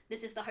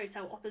 This is the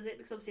hotel opposite,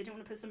 because obviously I didn't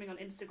want to put something on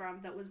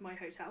Instagram that was my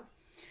hotel.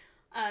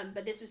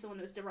 But this was the one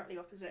that was directly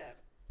opposite.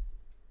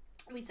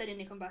 We stayed in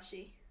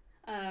Nikonbashi,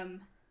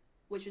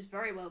 which was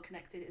very well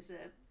connected. It's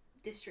a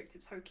district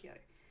of Tokyo.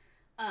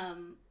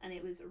 And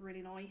it was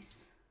really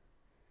nice.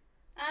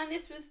 And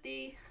this was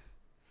the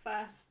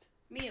first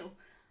meal.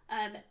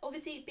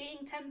 Obviously,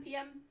 being 10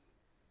 p.m.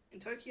 in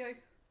Tokyo,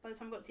 by the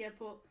time we got to the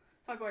airport,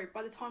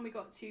 by the time we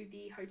got to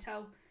the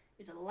hotel, it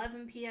was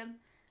 11 p.m.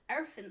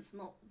 Everything's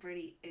not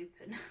really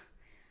open.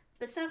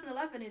 But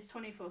 7-Eleven is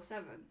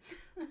 24/7.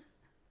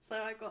 So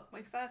I got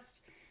my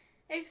first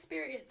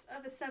experience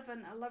of a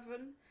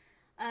 7-Eleven.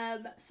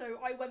 So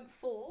I went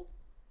for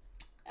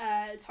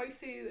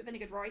tofu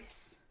vinegared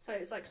rice. So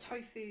it's like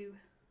tofu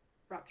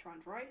wrapped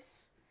around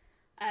rice.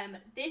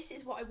 This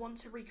is what I want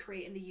to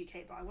recreate in the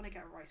UK, but I want to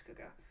get a rice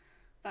cooker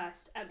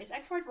first. It's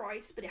egg fried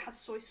rice, but it has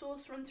soy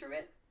sauce run through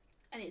it,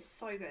 and it's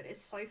so good.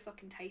 It's so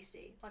fucking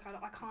tasty. Like,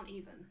 I can't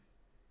even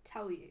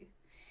tell you.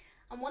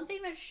 And one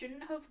thing that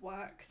shouldn't have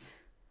worked,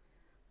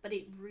 but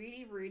it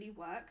really, really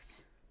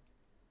worked,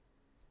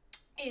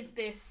 is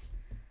this.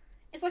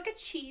 It's like a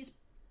cheese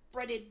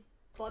breaded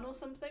bun or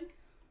something.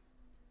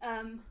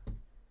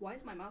 Why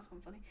is my mouse gone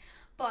funny?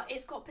 But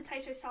it's got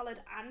potato salad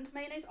and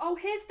mayonnaise. Oh,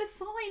 here's the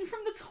sign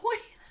from the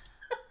toilet.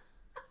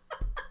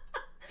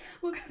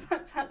 We'll go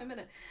back to that in a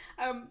minute.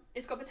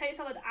 It's got potato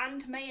salad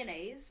and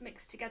mayonnaise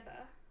mixed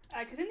together.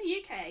 Because in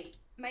the UK,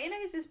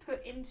 mayonnaise is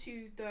put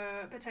into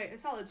the potato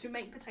salad to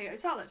make potato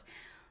salad.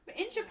 But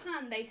in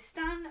Japan, they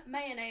stan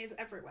mayonnaise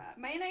everywhere.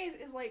 Mayonnaise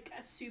is like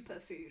a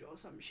superfood or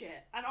some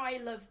shit. And I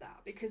love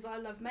that because I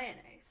love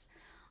mayonnaise.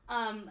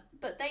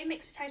 But they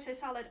mix potato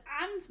salad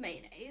and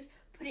mayonnaise,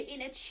 put it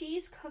in a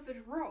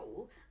cheese-covered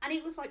roll, and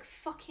it was like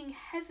fucking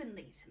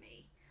heavenly to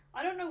me.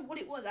 I don't know what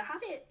it was. I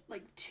had it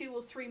like 2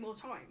 or 3 more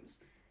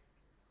times.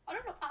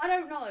 I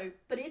don't know,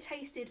 but it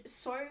tasted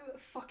so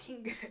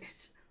fucking good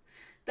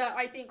that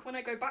I think when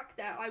I go back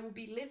there, I will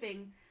be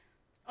living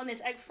on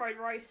this egg fried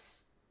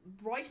rice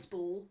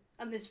ball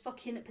and this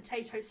fucking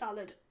potato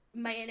salad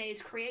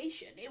mayonnaise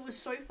creation. It was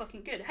so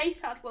fucking good. Hey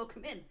Thad,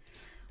 welcome in.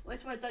 Well,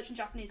 that's why Dutch and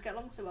Japanese get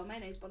along so well,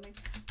 mayonnaise bonding.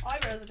 I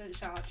realised I didn't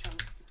shout out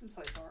chunks. I'm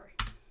so sorry.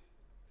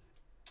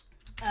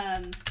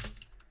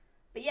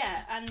 But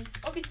yeah, and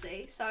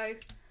obviously, so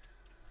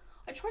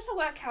I tried to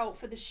work out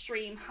for the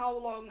stream how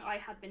long I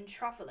had been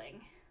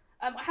travelling.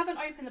 I haven't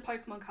opened the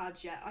Pokemon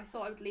cards yet. I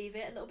thought I would leave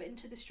it a little bit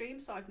into the stream,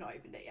 so I've not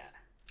opened it yet.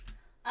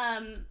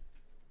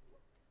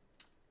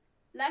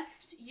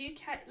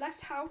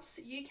 Left house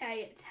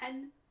UK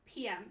 10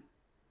 p.m.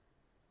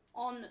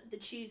 on the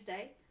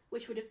Tuesday,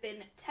 which would have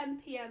been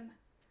 10 p.m.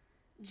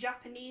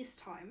 Japanese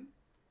time.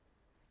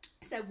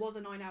 So there was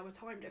a 9-hour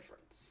time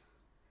difference.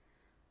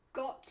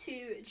 Got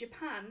to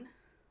Japan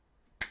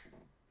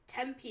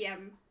 10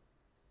 p.m.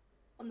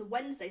 on the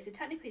Wednesday, so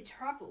technically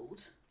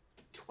travelled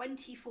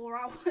 24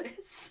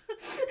 hours.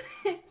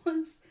 It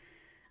was,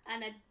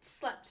 and I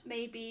slept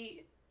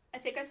I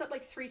think I slept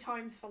like 3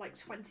 times for like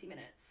 20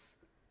 minutes.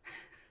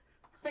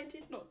 I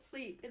did not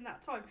sleep in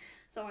that time.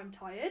 So I'm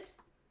tired,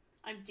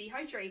 I'm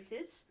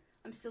dehydrated,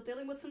 I'm still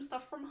dealing with some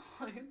stuff from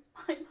home,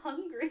 I'm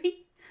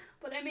hungry,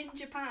 but I'm in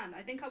Japan.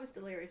 I think I was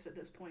delirious at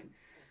this point.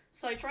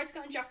 So I tried to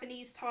get on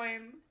Japanese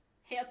time,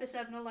 hit up a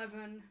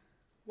 7-Eleven,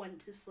 went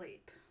to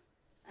sleep.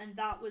 And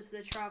that was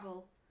the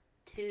travel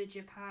to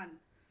Japan.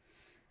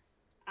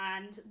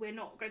 And we're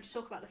not going to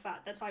talk about the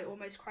fact that I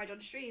almost cried on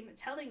stream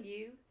telling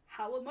you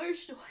how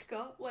emotional I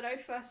got when I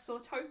first saw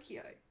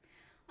Tokyo.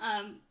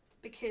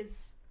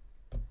 Because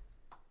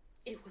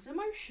it was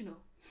emotional.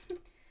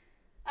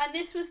 And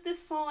this was the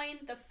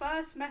sign, the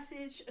first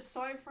message,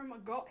 aside from I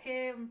got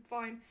here, I'm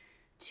fine,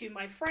 to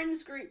my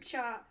friends group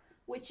chat,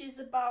 which is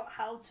about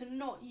how to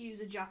not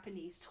use a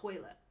Japanese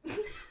toilet.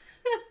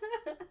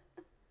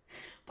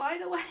 By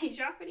the way,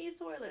 Japanese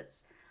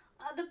toilets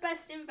are the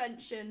best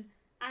invention,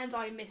 and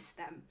I miss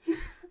them.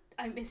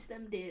 I miss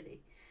them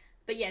dearly.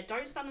 But yeah,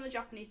 don't stand on the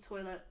Japanese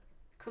toilet.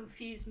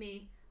 Confuse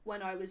me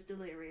when I was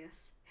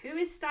delirious. Who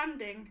is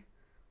standing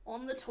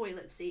on the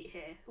toilet seat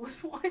here? Was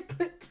what I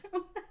put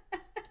down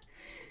there.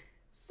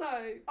 So So,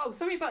 oh,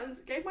 sorry buttons,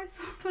 gave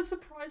myself a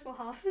surprise while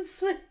half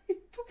asleep.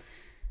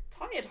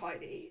 Tired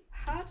Heidi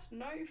had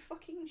no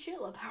fucking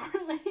chill,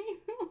 apparently.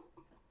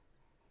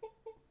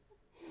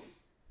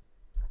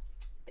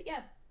 But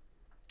yeah,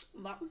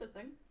 that was a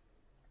thing.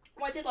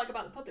 What I did like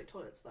about the public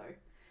toilets, though,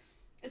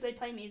 is they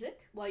play music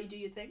while you do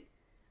your thing.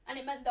 And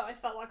it meant that I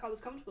felt like I was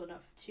comfortable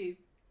enough to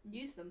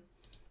use them.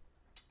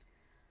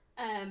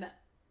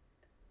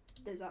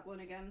 There's that one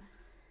again.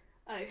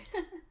 Oh.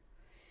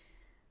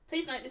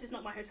 Please note, this is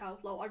not my hotel.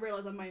 Lol, I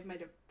realise I may have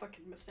made a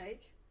fucking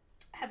mistake.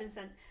 Heaven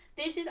sent.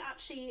 This is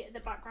actually the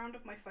background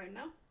of my phone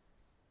now.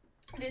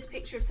 This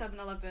picture of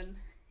 7-Eleven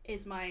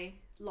is my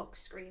lock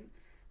screen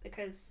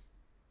because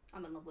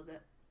I'm in love with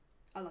it.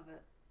 I love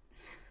it.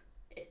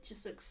 It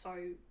just looks so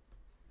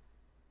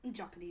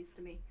Japanese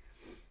to me.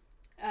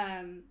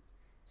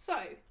 So,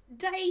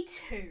 day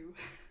 2.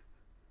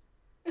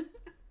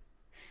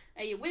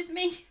 Are you with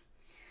me?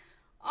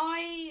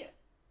 I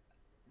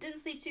didn't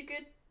sleep too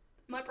good.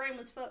 My brain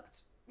was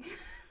fucked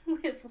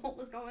with what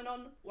was going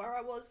on, where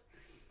I was,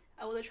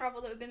 all the travel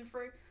that we've been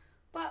through.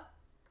 But,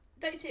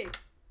 day 2.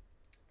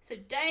 So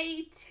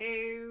day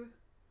 2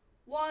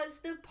 was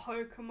the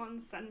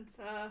Pokemon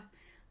Center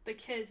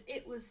because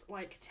it was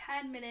like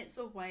 10 minutes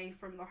away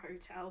from the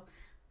hotel.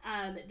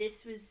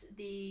 This was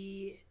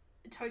the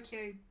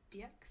Tokyo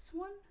DX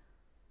one?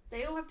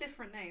 They all have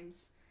different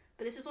names,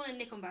 but this was one in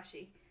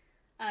Nikonbashi.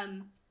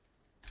 And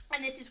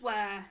this is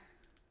where...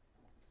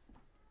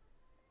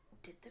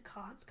 Did the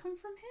cards come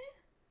from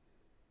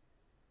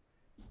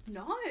here?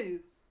 No,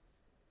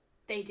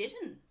 they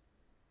didn't.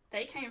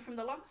 They came from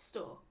the last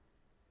store.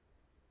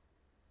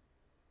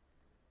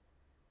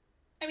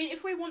 I mean,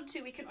 if we want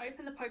to, we can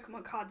open the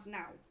Pokemon cards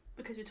now,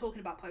 because we're talking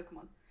about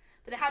Pokemon.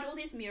 But they had all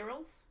these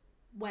murals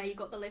where you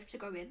got the lift to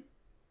go in.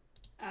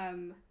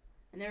 And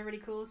they're really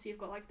cool. So you've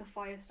got like the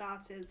fire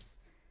starters.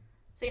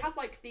 So you have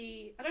like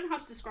the, I don't know how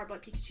to describe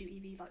like Pikachu,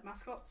 Eevee, like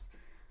mascots.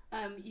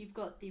 You've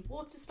got the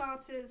water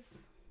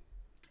starters,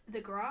 the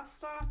grass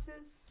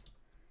starters,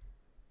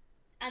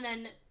 and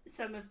then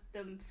some of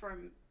them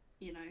from,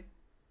 you know,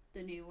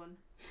 the new one.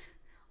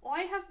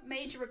 I have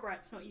major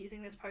regrets not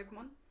using this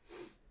Pokemon.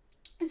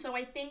 So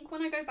I think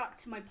when I go back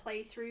to my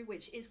playthrough,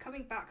 which is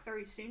coming back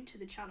very soon to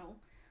the channel,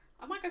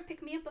 I might go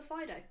pick me up a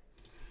Fido.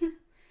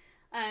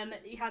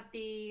 You had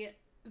the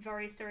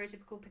very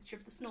stereotypical picture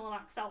of the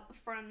Snorlax out the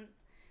front,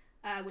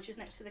 which was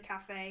next to the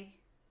cafe,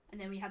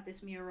 and then we had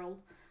this mural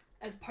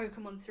of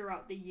Pokemon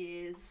throughout the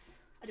years.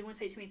 I didn't want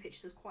to take too many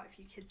pictures, there's quite a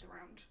few kids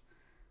around.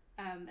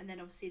 And then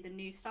obviously the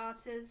new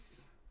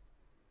starters,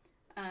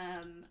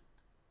 and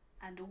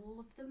all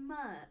of the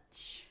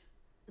merch.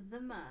 The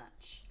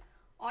merch.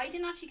 I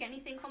didn't actually get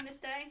anything on this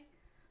day,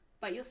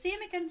 but you'll see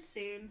him again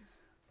soon.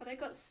 But I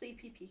got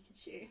Sleepy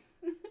Pikachu.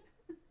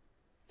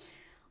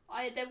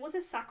 There was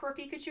a Sakura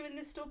Pikachu in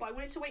this store, but I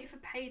wanted to wait for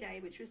payday,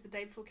 which was the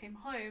day before I came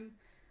home,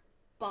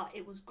 but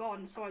it was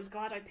gone, so I was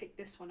glad I picked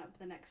this one up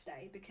the next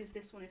day, because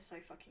this one is so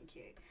fucking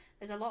cute.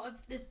 There's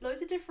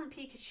loads of different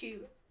Pikachu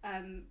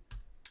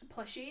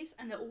plushies,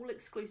 and they're all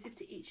exclusive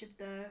to each of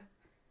the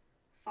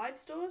 5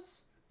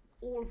 stores,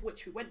 all of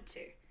which we went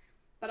to.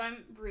 But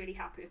I'm really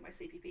happy with my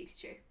Sleepy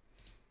Pikachu.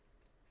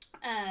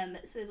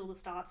 So there's all the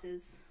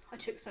starters. I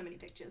took so many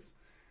pictures.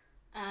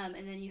 And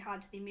then you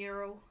had the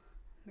mural,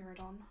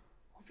 Miradon,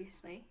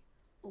 obviously,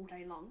 all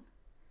day long.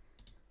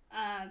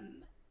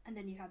 And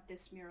then you had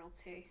this mural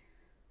too,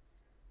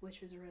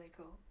 which was really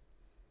cool.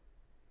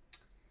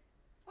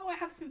 Oh, I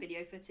have some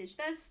video footage.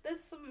 There's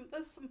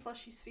some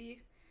plushies for you.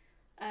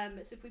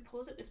 So if we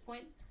pause at this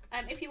point,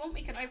 if you want,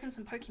 we can open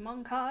some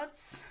Pokemon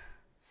cards.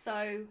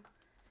 So,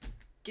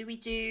 do we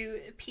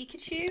do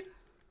Pikachu,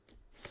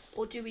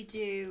 or do we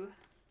do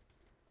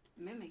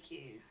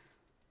Mimikyu?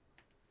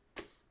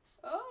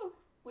 Oh,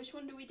 which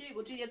one do we do?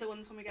 We'll do the other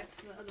ones when we get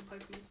to the other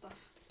Pokemon stuff.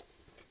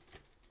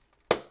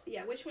 But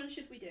yeah, which one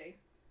should we do?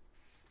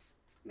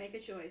 Make a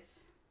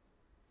choice.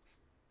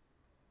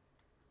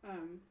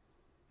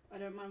 I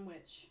don't mind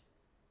which.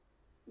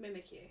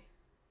 Mimikyu.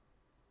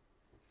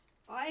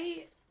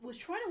 I was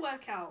trying to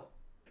work out.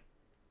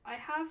 I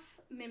have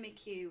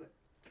Mimikyu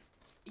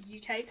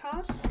UK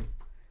card,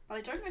 but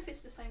I don't know if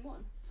it's the same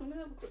one. So I'm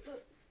gonna have a quick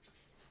look.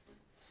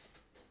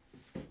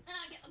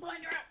 Get the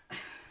binder out.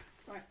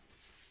 Right.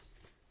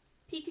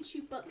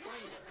 Pikachu butt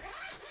binder.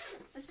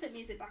 Let's put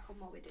music back on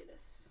while we do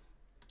this.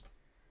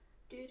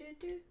 Do do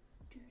do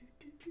do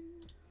do do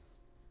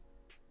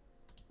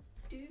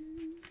do.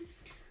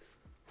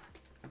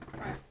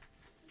 Right.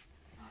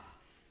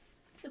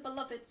 The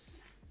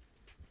beloveds.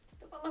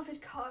 The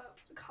beloved card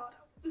out.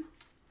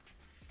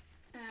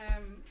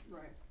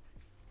 Right.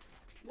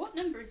 What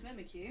number is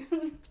Mimikyu?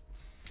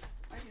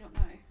 I do not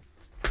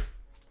know.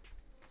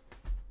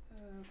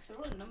 Because they're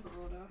all in number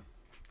order.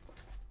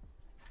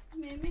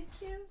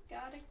 Mimikyu,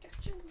 gotta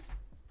get you.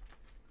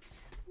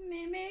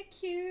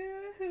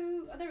 Mimikyu,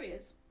 who? Oh, there he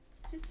is.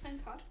 Is it the same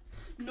card?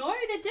 No,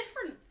 they're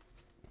different.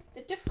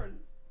 They're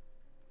different.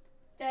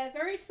 They're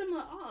very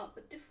similar art,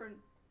 but different.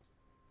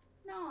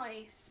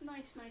 Nice,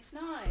 nice, nice,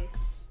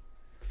 nice.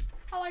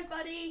 Hello,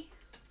 buddy.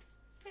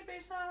 Hey,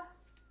 Boosa.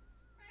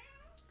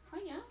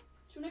 Hiya. Do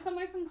you want to come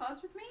open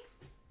cards with me?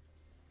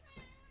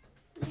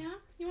 Yeah?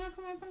 You want to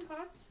come open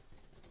cards?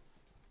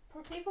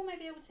 People may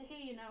be able to hear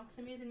you now because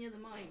I'm using the other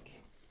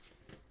mic.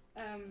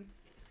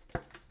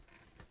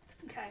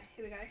 Okay,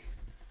 here we go.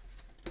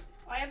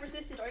 I have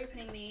resisted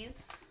opening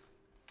these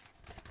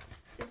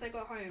since I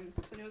got home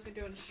because I knew I was going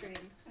to do it on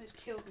stream, and it's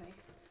killed me.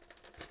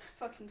 It's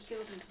fucking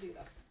killed me to do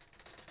that.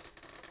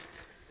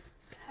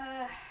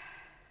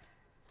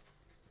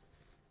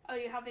 Oh,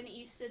 you having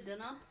Easter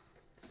dinner?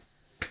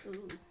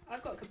 Ooh,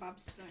 I've got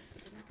kebabs tonight for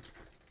dinner.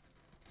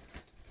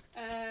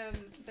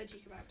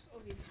 Veggie kebabs,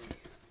 obviously.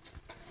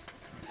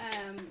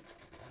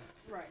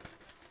 Right.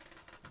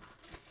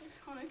 I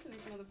can't open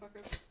these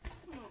motherfuckers.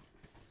 Oh,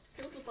 it's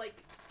sealed with like...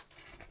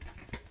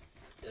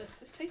 Ugh,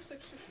 this tape's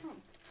like so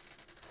strong.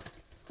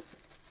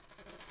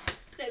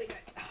 There we go.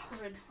 Oh,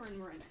 we're in.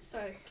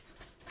 So,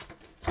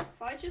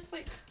 if I just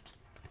like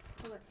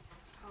pull it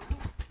out.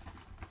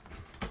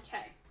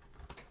 Okay.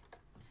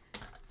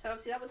 So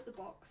obviously that was the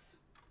box.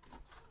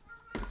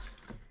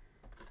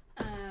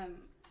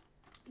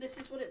 This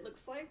is what it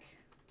looks like.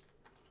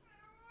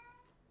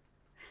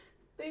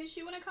 Boosh,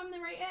 you want to come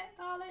narrate it,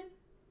 darling?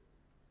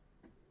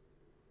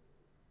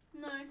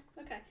 No?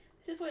 Okay.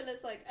 This is what it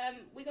looks like.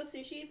 We got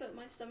sushi, but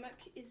my stomach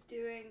is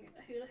doing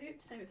a hula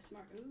hoop. Same with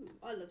smart. Ooh,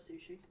 I love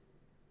sushi.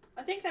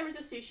 I think there is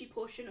a sushi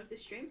portion of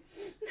this stream.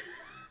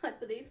 I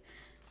believe.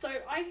 So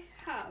I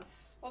have,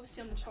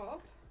 obviously on the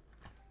top.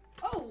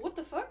 Oh, what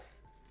the fuck?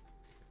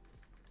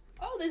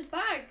 Oh, there's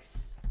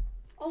bags.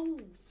 Oh,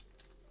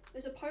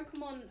 there's a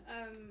Pokemon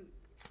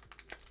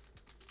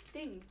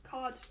thing,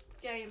 card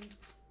game,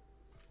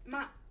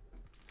 map,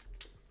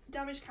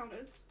 damage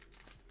counters.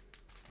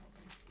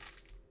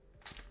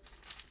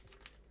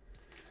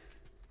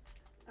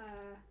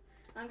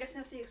 I'm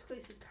guessing that's the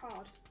exclusive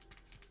card.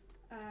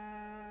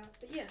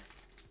 But yeah,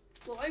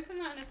 we'll open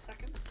that in a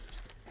second.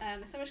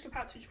 There's so much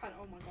compared to Japan.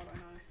 Oh my god, I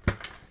know.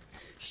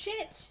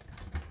 Shit!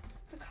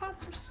 The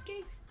cards are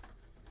escaping.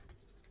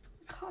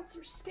 The cards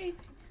are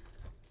escaping.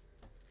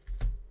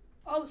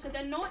 Oh, so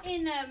they're not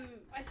in,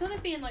 I thought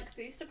they'd be in like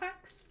booster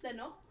packs. They're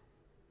not.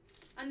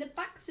 And the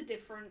backs are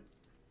different,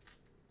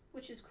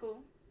 which is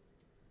cool.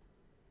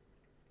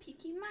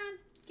 Peaky man,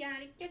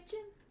 gotta get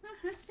you.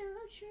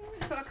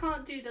 So I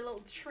can't do the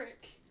little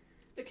trick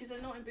because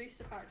they're not in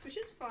booster packs, which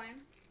is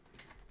fine.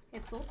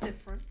 It's all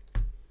different.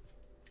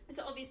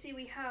 So obviously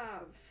we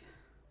have,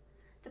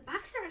 the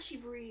backs are actually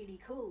really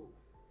cool.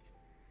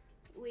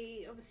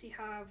 We obviously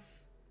have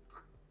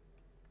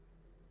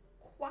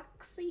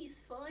Quaxly's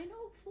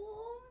final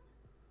form.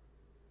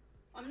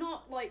 I'm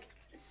not like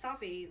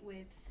savvy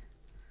with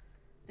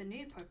the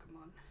new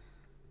Pokemon.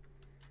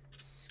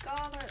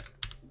 Scarlet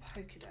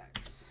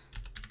Pokedex.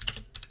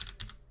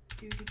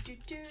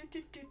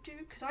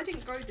 Because I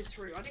didn't go this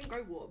route. I didn't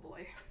go Water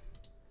Boy.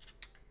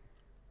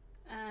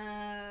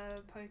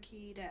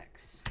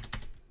 Pokédex.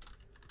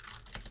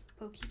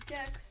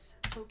 Pokédex.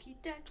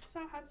 Pokédex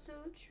are hot so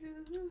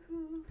true.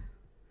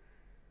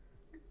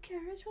 Your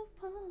courage will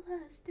pull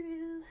us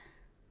through.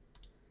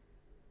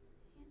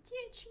 You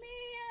teach me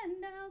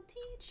and I'll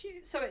teach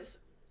you. So it's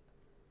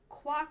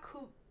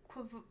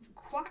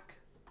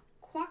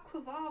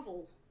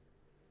Quackquavarvel.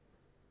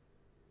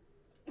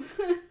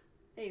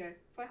 There you go.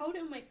 If I hold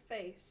it on my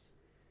face,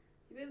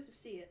 you'll be able to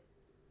see it.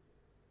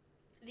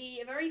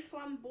 The very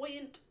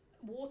flamboyant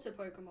water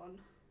Pokemon.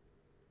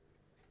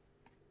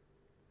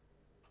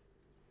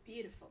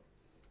 Beautiful.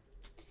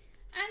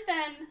 And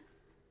then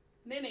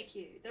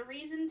Mimikyu. The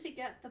reason to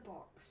get the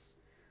box.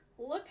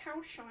 Look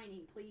how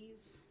shiny,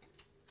 please.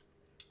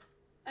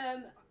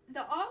 The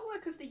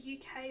artwork of the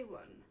UK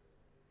one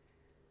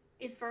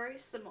is very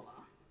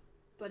similar,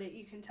 but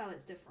you can tell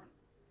it's different.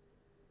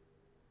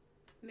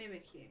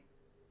 Mimikyu.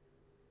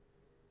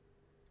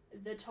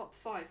 The top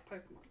 5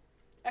 Pokemon.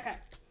 Okay,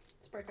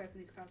 let's break open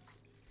these cards.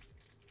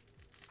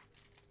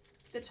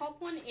 The top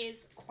one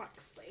is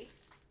Quaxly.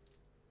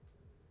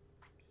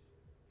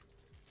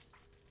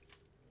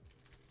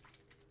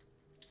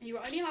 You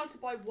are only allowed to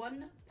buy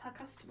 1 per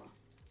customer,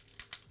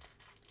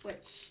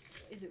 which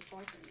is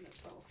exciting in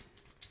itself.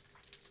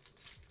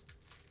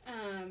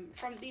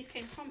 These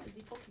came from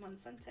the Pokemon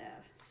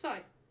Center.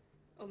 So,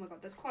 oh my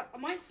god, there's quite. I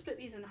might split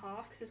these in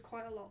half because there's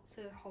quite a lot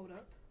to hold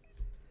up.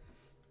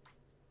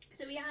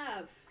 So we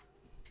have.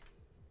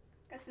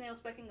 Guessing they all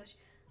spoke English.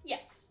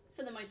 Yes,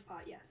 for the most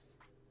part, yes.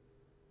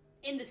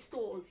 In the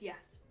stores,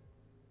 yes.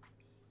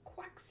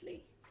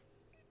 Quaxly.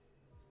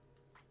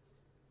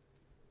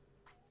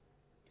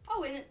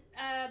 Oh, in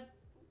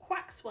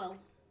Quaxwell.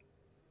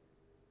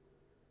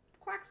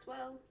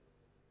 Quaxwell.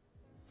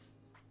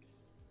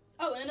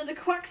 Oh, and another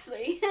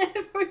Quaxly.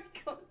 I've already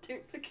got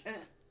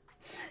duplicate.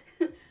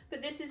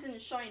 But this isn't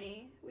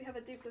shiny. We have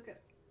a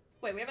duplicate.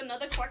 Wait, we have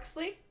another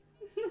Quaxly?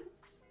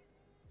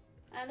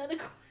 Another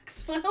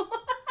Quaxwell.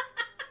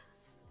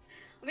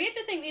 I'm beginning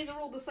to think these are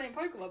all the same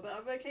Pokemon, but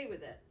I'm okay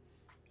with it.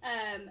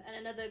 And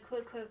another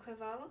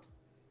Quaquaval.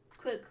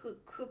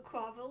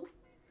 Quaquaval.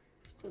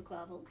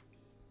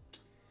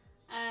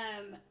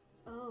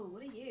 Oh,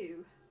 what are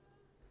you?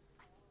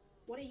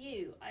 What are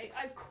you?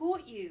 I've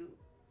caught you.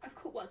 I've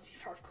caught, well, to be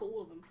fair, I've caught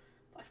all of them.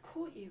 But I've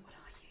caught you. What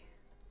are you?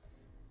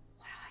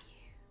 What are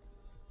you?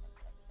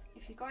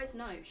 If you guys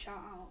know, shout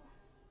out.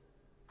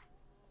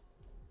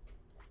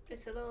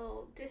 It's a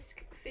little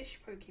disc fish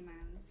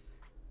Pokemons.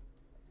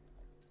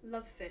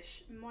 Love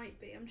fish. Might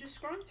be. I'm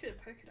just scrolling through the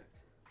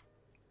Pokedex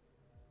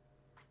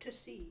to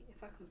see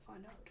if I can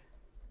find out.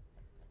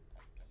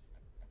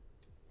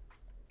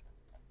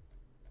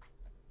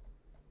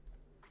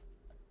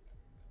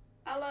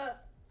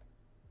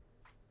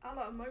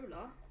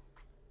 Alamola.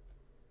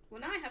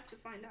 Well, now I have to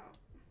find out.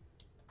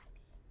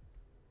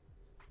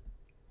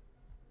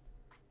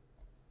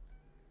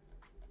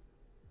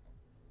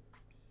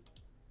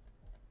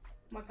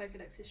 My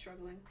Pokedex is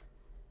struggling.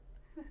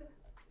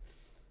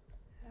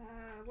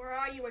 Where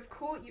are you? I've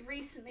caught you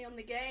recently on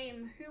the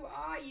game. Who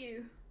are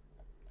you?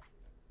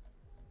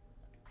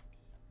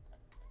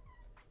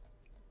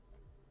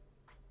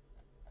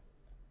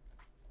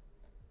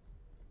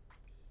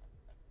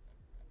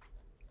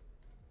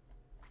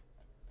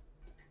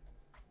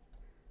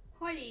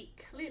 Heidi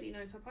clearly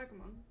knows her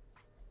Pokemon.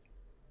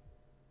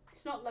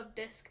 It's not Love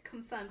Disc,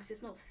 confirmed, because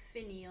it's not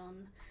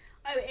Finneon.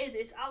 Oh, it is.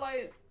 It's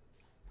Aloe.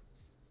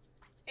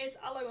 It's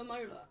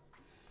Alomola.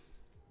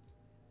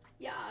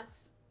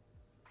 Yes.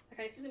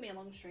 Okay, this is gonna be a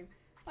long stream.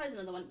 Oh, there's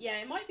another one. Yeah,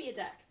 it might be a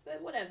deck,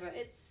 but whatever.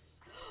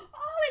 It's.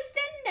 Oh, it's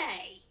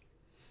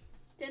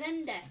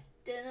Dende!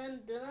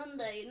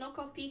 Dende. Knock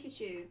off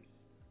Pikachu.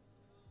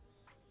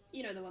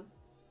 You know the one.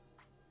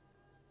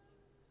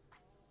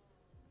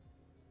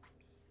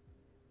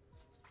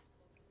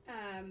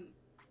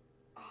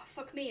 Oh,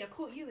 fuck me, I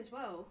caught you as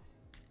well.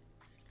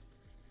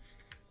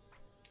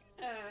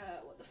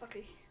 What the fuck are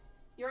you?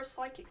 You're a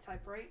psychic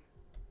type, right?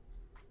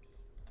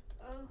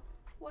 Oh,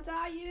 what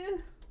are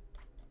you?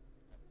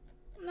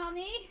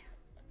 Nani?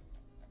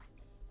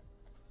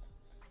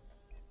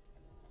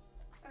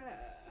 Can't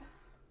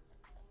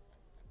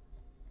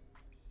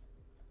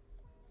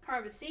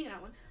remember seeing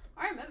that one.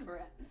 I remember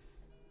it.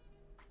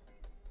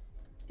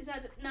 Is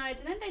that no?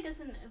 Denende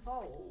doesn't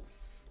evolve.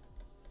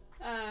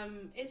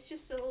 It's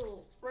just a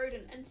little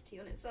rodent entity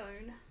on its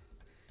own.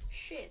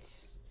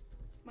 Shit.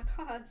 My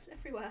cards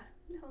everywhere.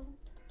 No.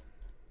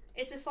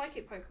 It's a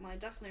psychic Pokemon. I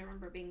definitely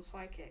remember it being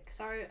psychic.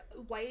 So I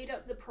weighed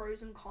up the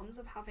pros and cons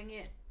of having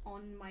it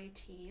on my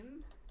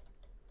team.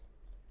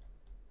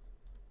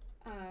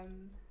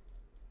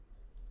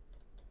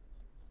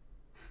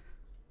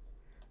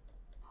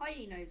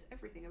 Heidi knows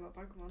everything about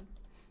Pokemon.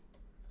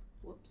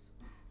 Whoops.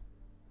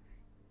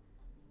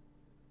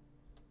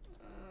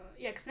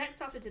 Yeah, because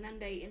next after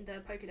Denende in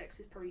the Pokedex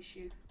is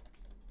Parisu.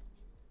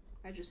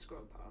 I just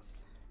scrolled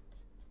past.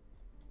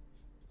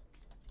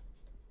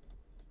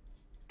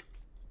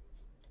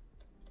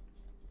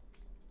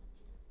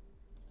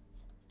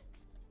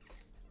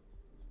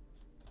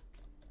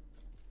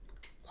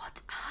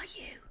 What are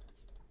you?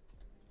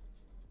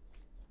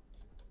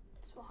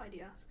 That's what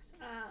Heidi asks.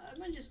 I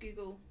might just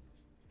Google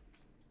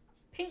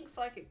pink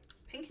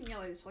and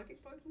yellow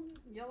psychic Pokemon.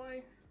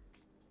 Yellow.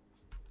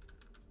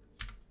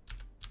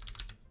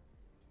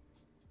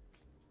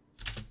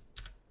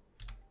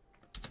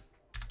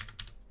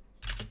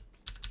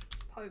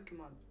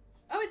 Pokemon.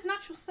 Oh, it's an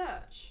actual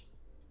search.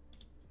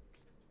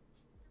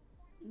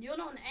 You're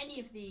not on any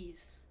of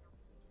these.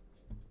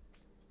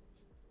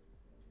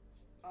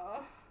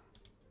 Oh.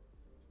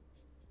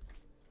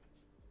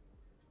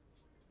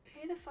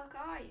 Who the fuck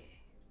are you?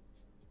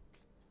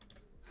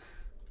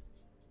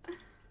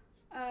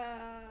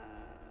 I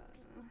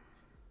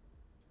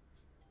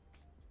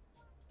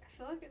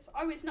feel like it's.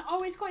 Oh, it's not.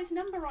 Oh, it's got its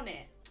number on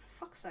it.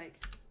 For fuck's sake.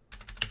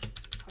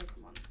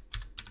 Pokemon.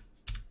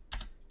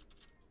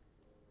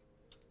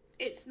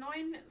 It's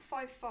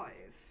 955.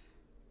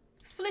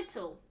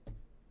 Flittle.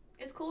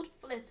 It's called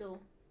Flittle.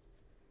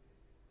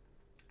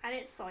 And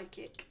it's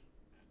psychic.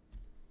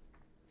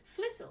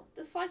 Flittle,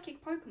 the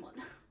psychic Pokemon.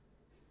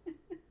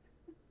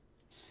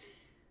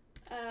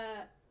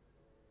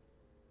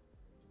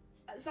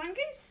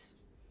 Zangoose?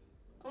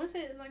 I want to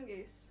say it's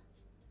Zangoose.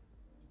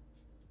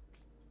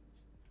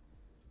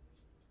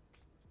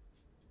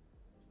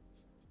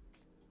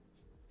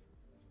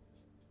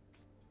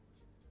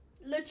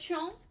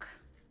 Lechonk.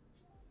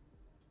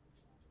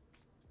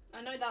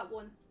 I know that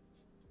one.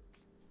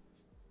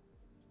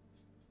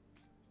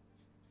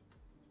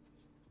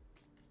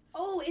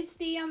 Oh, it's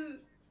the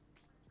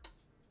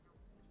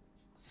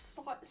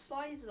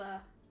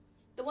Slizer.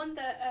 The one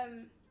that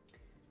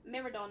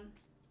Miradon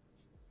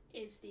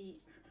is the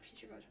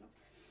future version of.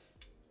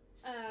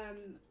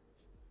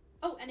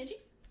 Oh, energy.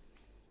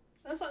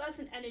 Looks like that's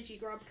an energy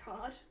grab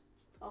card.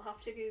 I'll have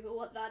to Google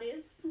what that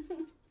is.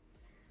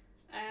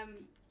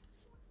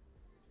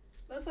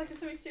 Looks like it's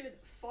something to do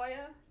with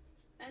fire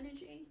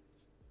energy.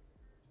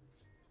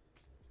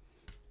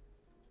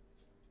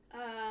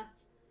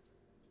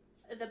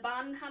 The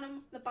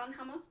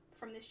Banhammer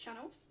from this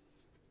channel.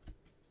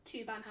 2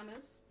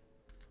 Banhammers.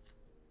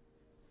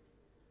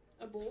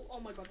 A ball. Oh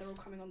my god, they're all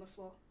coming on the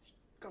floor.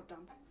 God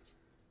damn.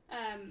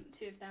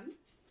 2 of them.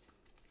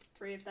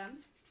 3 of them.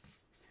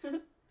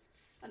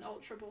 An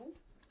Ultra Ball.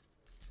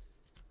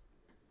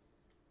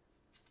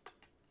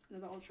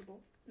 Another Ultra Ball.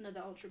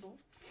 Another Ultra Ball.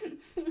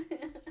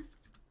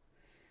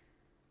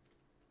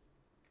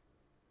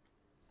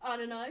 I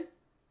don't know.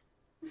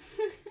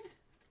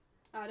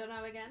 I don't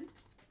know again.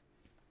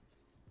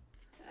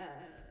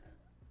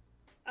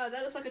 Oh,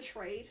 that was like a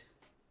trade.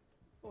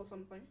 Or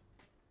something.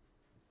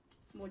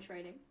 More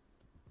trading.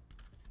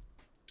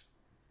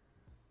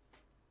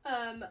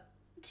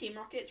 Team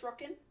Rocket's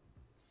rocking.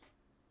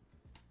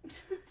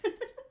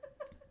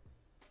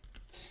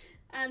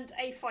 And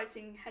a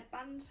fighting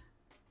headband.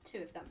 2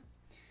 of them.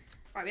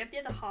 Right, we have the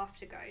other half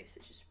to go,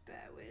 so just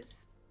bear with.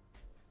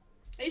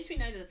 At least we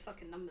know that the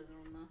fucking numbers are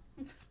on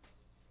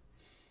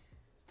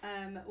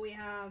there. We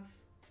have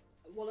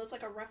what looks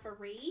like a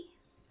referee.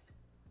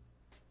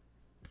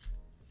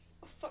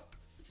 Oh,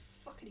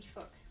 fuckity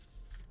fuck.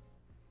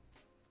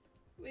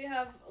 We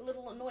have a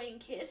little annoying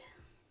kid.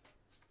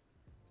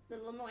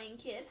 Little annoying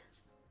kid.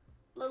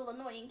 Little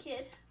annoying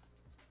kid.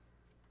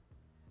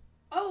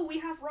 Oh, we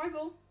have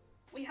rival.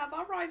 We have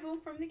our rival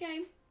from the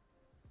game.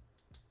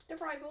 The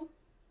rival.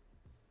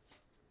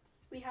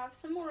 We have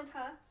some more of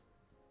her.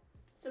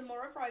 Some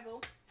more of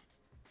rival.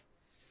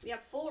 We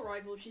have 4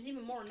 rivals. She's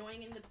even more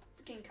annoying in the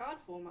freaking card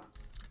format.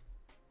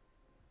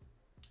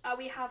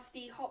 We have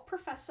the Hot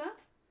Professor.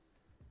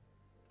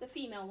 The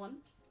female one.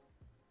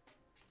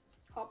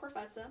 Hot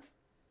Professor.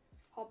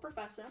 Hot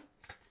Professor.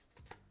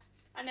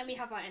 And then we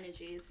have our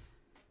energies.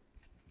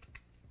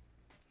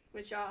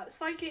 Which are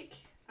Psychic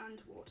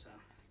and Water.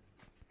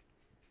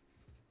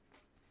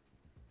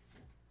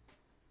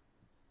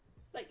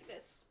 Like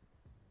this.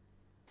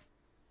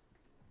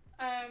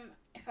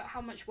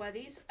 How much were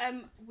these?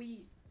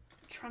 We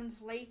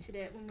translated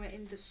it when we're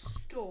in the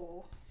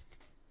store.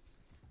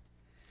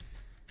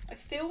 I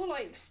feel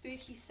like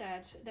Spooky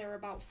said they're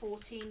about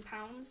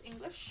 £14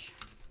 English,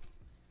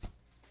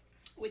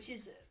 which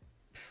is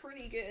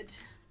pretty good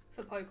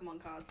for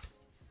Pokemon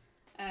cards.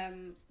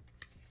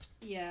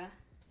 Yeah,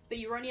 but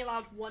you're only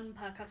allowed 1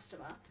 per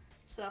customer,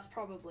 so that's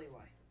probably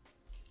why.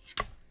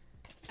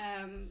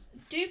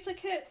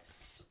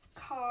 Duplicates,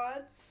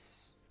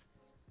 cards,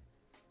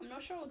 I'm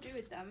not sure what I'll do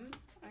with them.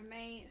 I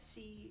may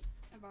see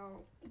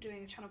about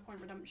doing a channel point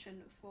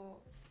redemption for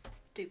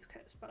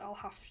duplicates, but I'll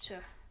have to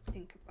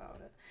think about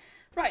it.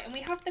 Right, and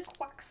we have the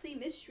Quaxly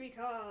mystery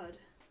card.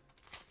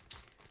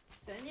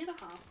 So in the other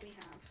half we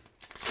have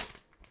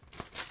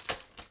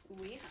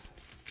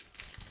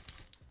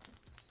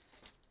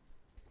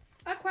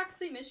a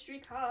Quaxly mystery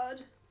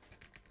card.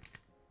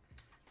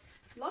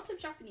 Lots of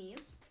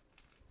Japanese.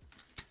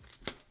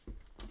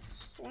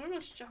 So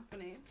much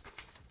Japanese.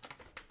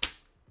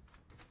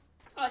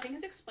 Oh, I think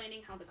it's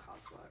explaining how the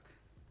cards work.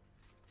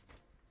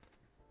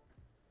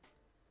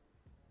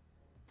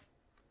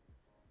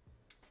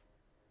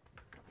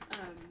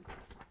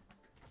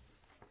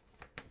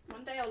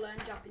 One day I'll learn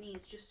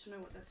Japanese just to know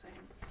what they're saying.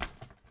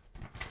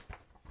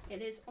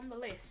 It is on the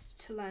list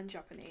to learn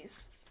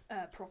Japanese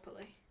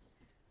properly.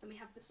 And we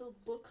have this little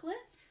booklet.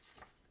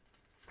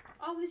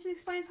 Oh, this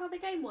explains how the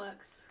game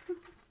works.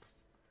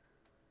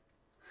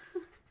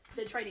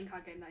 The trading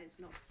card game, that is,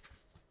 not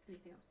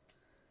anything else.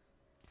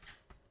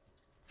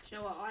 Do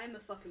you know what? I am a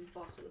fucking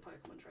boss at the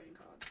Pokemon trading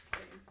card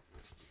game.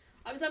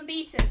 I was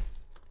unbeaten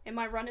in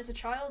my run as a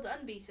child.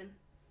 Unbeaten.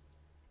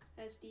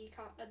 There's the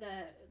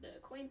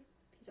coin.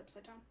 He's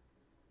upside down.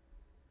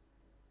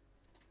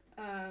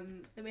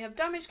 Then we have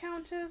damage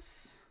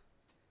counters.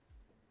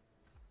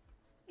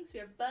 So we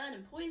have burn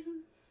and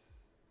poison.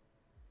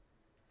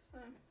 So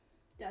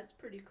that's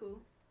pretty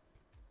cool.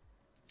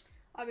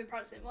 I've been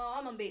practicing. Well,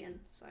 I'm unbeaten,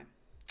 so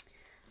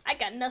I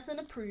got nothing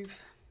to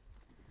prove.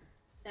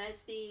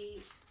 There's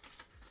the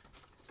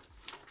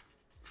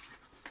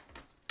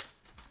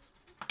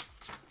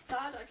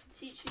Dad, I can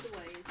teach you the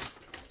ways.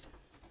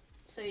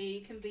 So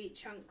you can beat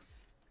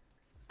Chunks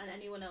and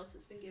anyone else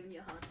that's been giving you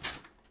a hard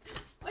time.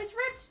 Oh, it's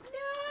ripped!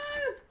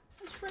 No!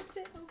 I just ripped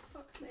it. Oh,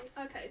 fuck me.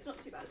 Okay, it's not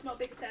too bad. It's not a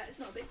big tear. It's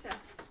not a big tear.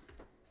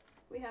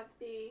 We have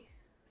the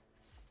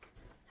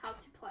how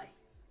to play.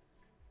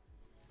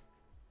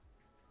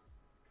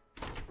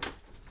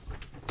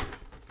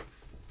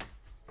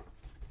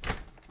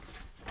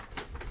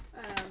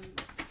 I'm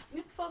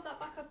going to fold that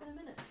back up in a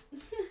minute.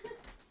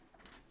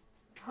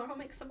 Or I'll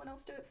make someone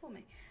else do it for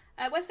me.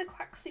 Where's the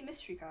Quaxly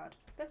mystery card?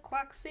 The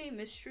Quaxly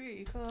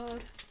mystery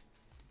card.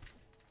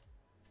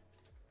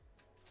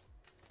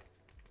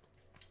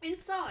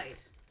 Inside,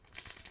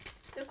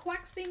 the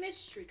Quaxly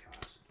mystery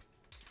card,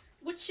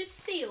 which is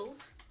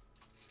sealed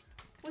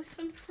with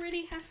some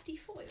pretty hefty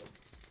foil.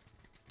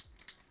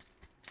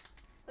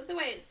 By the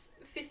way, it's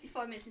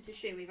 55 minutes into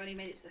stream. We've only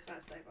made it to the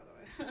first day, by the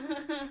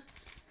way.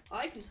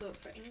 I can talk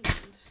for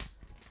England.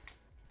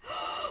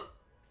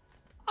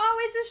 Oh,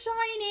 it's a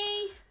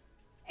shiny!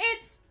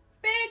 It's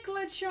Big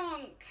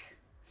LeChonk!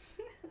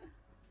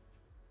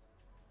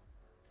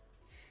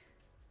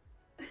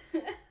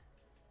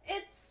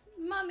 It's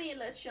Mummy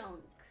LeChonk.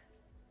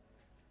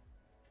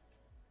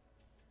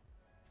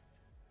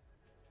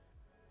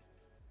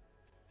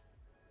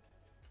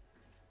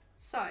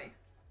 So,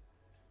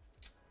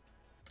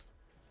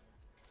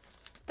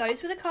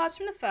 those were the cards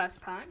from the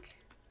first pack.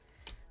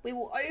 we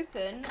will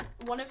open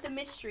one of the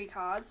mystery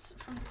cards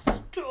from the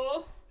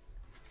store,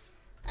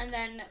 and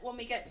then when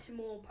we get to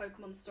more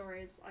Pokemon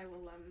stories,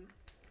 I'll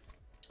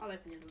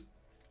open them.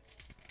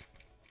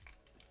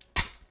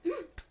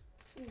 Ooh.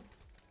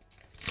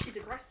 She's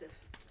aggressive.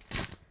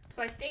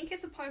 So I think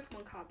it's a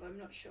Pokemon card, but I'm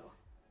not sure.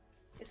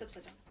 It's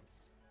upside down.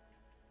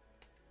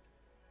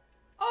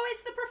 Oh,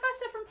 it's the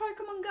professor from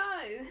Pokemon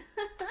Go!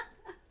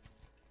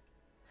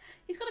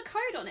 He's got a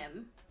code on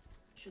him.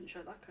 Shouldn't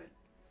show that code.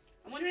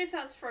 I'm wondering if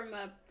that's from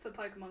for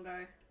Pokemon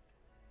Go.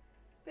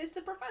 But it's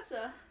the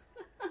professor.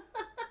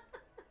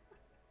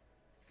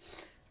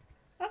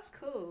 That's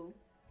cool.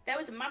 There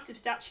was a massive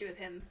statue of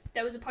him.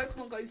 There was a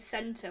Pokemon Go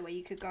center where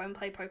you could go and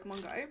play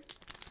Pokemon Go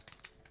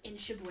in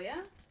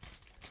Shibuya.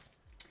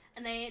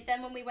 And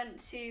then when we went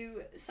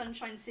to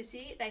Sunshine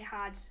City, they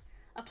had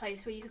a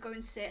place where you could go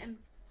and sit and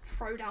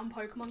throw down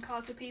Pokemon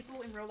cards with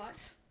people in real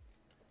life.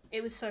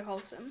 It was so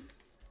wholesome.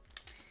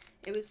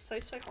 It was so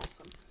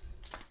wholesome.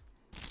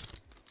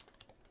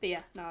 But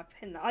yeah, no, I've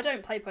pinned that. I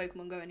don't play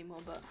Pokemon Go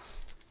anymore, but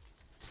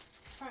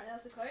apparently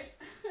that's the code.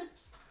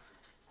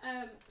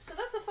 So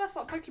that's the first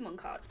lot of Pokemon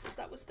cards.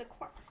 That was the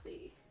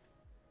Quaxley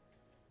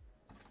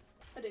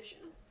edition.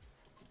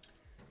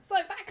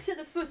 So back to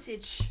the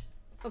footage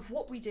of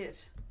what we did.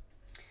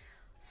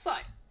 So,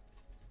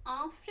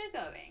 after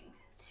going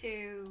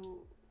to,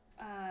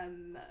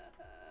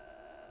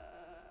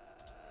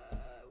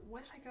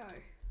 where did I go?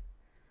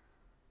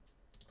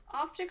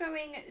 After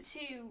going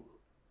to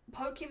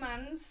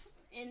Pokemon's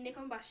in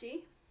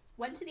Nikonbashi,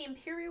 went to the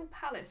Imperial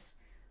Palace,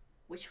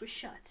 which was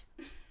shut.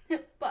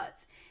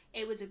 But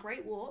it was a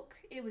great walk.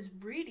 It was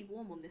really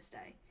warm on this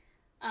day.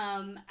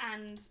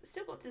 And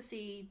still got to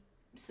see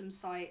some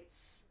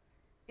sights.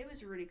 It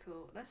was really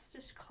cool. Let's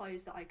just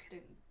close that I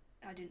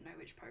didn't know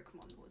which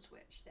Pokemon was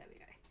which. There we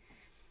go.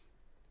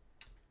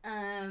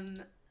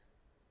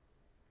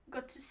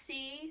 Got to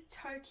see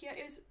Tokyo.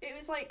 It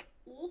was like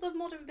all the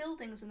modern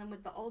buildings and then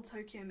with the old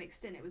Tokyo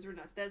mixed in. It was really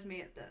nice. There's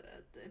me at the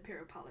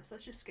Imperial Palace.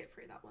 Let's just skip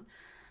through that one.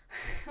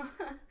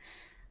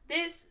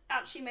 This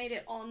actually made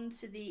it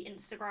onto the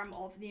Instagram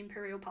of the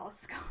Imperial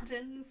Palace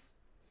Gardens.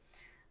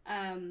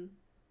 You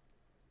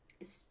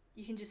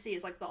can just see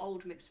it's like the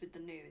old mixed with the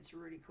new. It's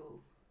really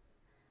cool.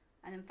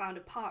 And then found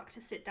a park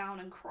to sit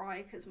down and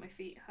cry because my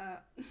feet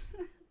hurt.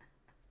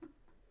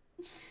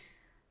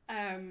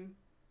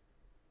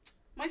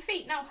 My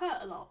feet now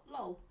hurt a lot,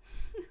 lol.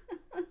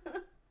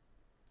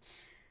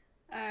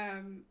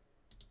 And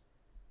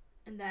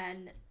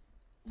then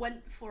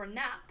went for a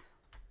nap,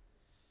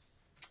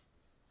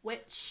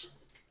 which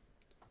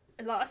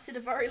lasted a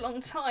very long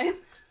time.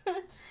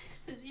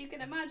 As you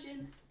can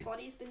imagine,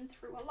 body's been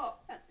through a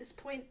lot at this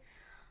point.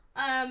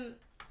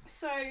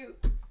 So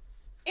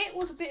it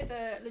was a bit of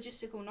a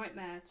logistical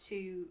nightmare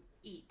to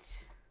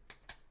eat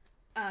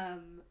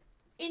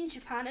in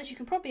Japan, as you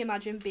can probably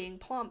imagine, being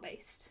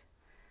plant-based.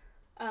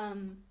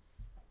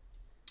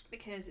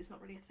 Because it's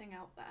not really a thing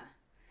out there.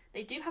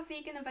 They do have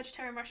vegan and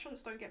vegetarian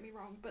restaurants, don't get me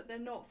wrong, but they're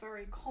not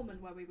very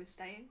common where we were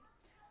staying.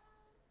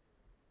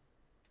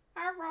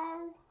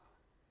 Arrow!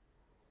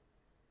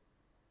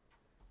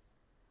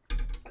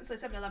 So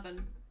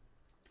 7-Eleven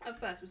at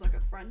first was like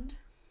a friend.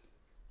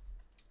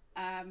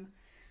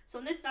 So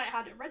on this night I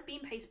had red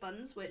bean paste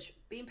buns, which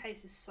bean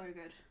paste is so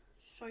good.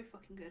 So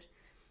fucking good.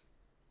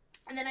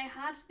 And then I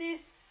had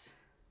this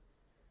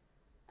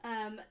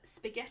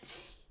spaghetti.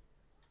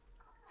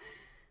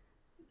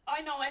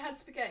 I know I had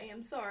spaghetti,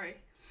 I'm sorry.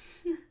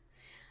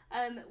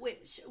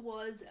 Which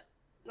was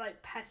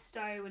like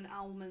pesto and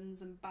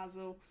almonds and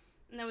basil.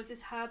 And there was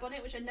this herb on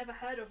it, which I'd never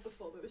heard of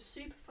before, but it was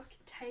super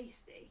fucking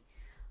tasty.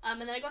 And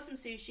then I got some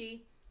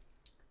sushi,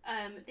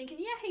 thinking,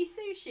 yeah, hey,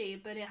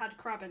 sushi, but it had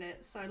crab in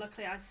it. So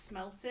luckily I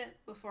smelt it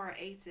before I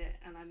ate it,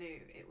 and I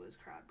knew it was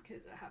crab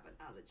because I have an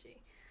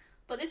allergy.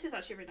 But this was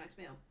actually a very nice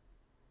meal.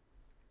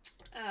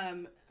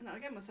 And that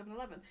again was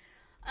 7-Eleven.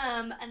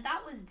 And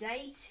that was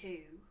day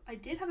 2. I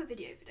did have a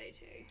video for day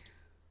 2,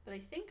 but I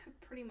think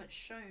I've pretty much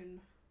shown.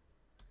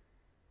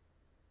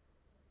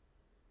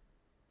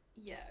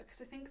 Yeah,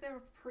 because I think they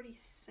were pretty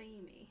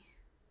samey.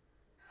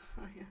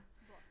 Oh yeah.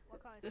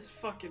 What kind this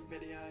fucking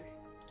video.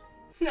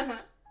 No.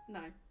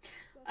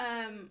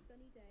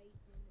 Sunny day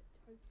in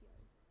Tokyo.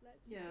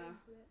 Let's just go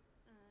into it.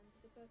 And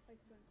the first place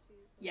we went to.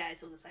 Yeah,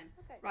 it's all the same.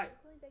 Okay, right.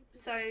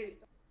 So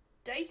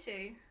day 2.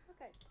 Okay.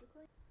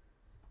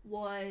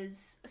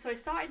 Was so I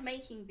started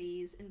making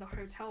these in the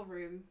hotel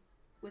room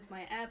with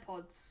my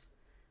AirPods,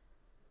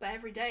 but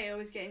every day I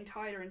was getting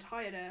tireder and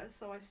tireder,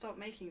 so I stopped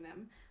making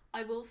them.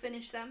 I will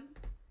finish them.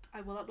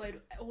 I will upload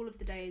all of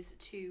the days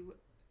to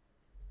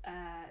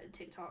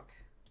TikTok.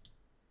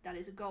 That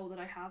is a goal that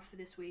I have for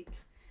this week,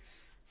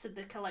 so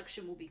the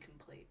collection will be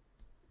complete.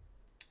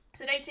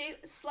 So day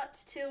 2,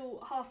 slept till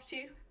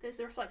 2:30. There's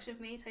the reflection of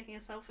me taking a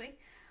selfie.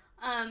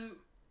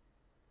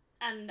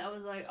 And I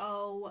was like,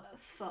 oh,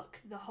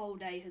 fuck, the whole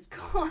day has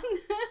gone.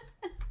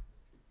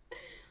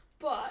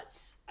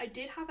 But I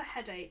did have a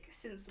headache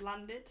since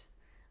landed,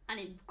 and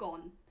it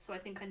gone, so I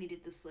think I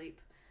needed the sleep.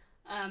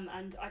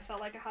 And I felt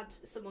like I had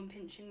someone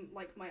pinching,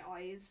 like, my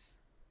eyes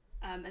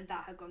and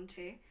that had gone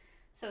too.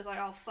 So I was like,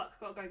 oh fuck,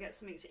 gotta go get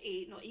something to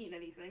eat, not eating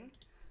anything.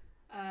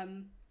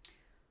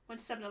 Went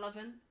to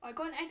 7-Eleven. I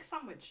got an egg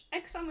sandwich.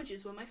 Egg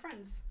sandwiches were my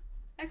friends.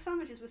 Egg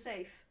sandwiches were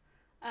safe.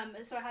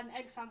 So I had an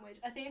egg sandwich.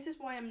 I think this is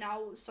why I'm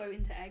now so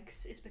into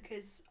eggs, is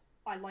because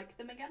I like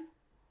them again.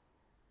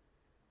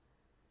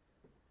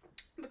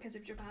 Because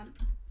of Japan.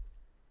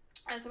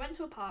 So I went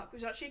to a park,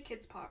 which was actually a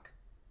kids' park,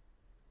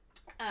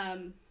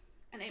 and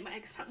ate my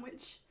egg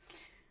sandwich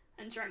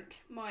and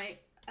drank my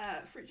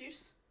fruit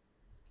juice.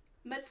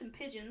 Met some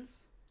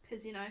pigeons,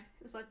 because, you know,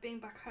 it was like being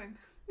back home.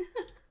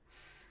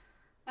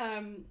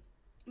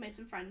 Made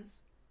some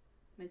friends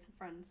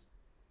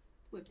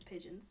with the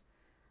pigeons.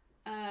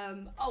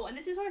 Oh, and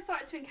this is where I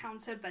started to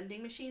encounter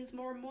vending machines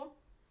more and more.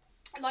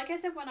 Like I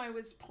said when I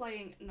was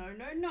playing, no.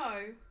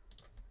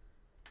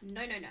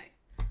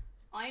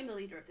 I am the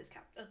leader of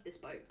this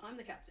boat. I'm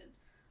the captain.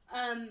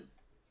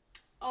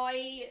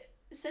 I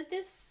said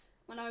this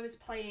when I was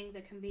playing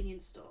the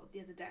convenience store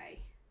the other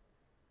day.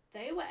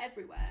 They were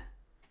everywhere,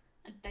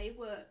 and they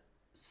were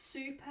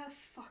super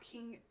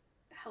fucking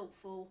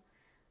helpful,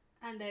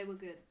 and they were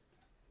good.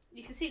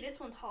 You can see this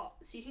one's hot,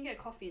 so you can get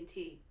coffee and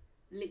tea,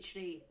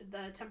 literally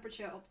the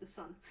temperature of the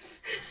sun.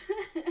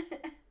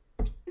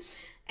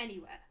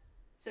 Anywhere.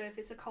 So if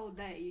it's a cold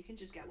day, you can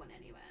just get one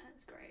anywhere.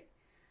 It's great.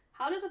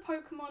 How does a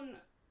Pokemon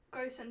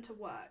Go Center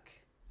work?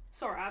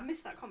 Sorry, I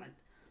missed that comment.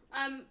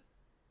 I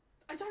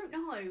don't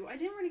know. I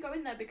didn't really go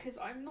in there because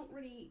I'm not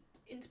really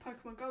into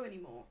Pokemon Go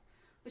anymore,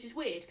 which is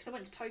weird because I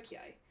went to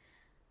Tokyo,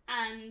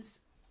 and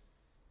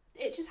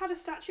it just had a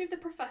statue of the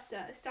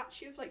professor, a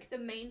statue of like the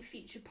main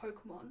featured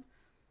Pokemon,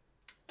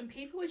 and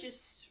people were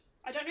just,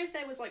 I don't know if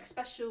there was like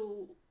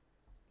special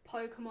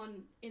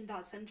Pokemon in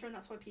that center and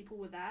that's why people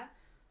were there,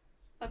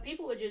 but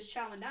people were just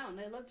chowing down.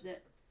 They loved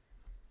it.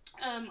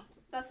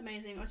 That's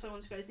amazing. I so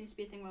want to go. This needs to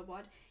be a thing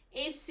worldwide.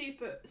 It is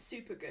super,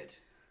 super good.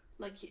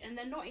 Like, and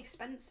they're not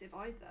expensive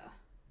either.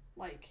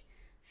 Like,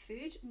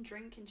 food and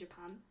drink in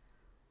Japan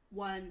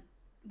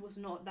was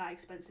not that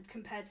expensive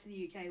compared to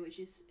the UK, which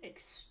is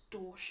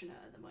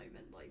extortionate at the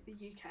moment. Like, the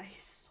UK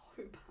is so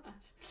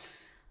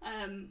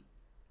bad.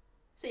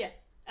 So yeah,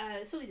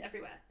 saw these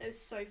everywhere. They were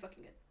so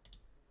fucking good.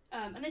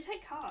 And they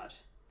take card.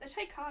 They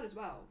take card as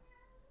well.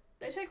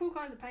 They take all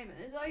kinds of payment.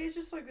 It's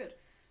just so good.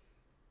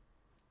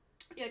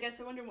 Yeah, I guess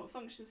I'm wondering what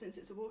functions since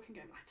it's a walking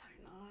game. I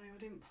don't know. I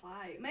didn't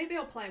play. Maybe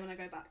I'll play when I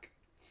go back.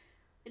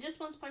 It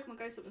just wants Pokemon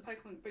Go Stop, the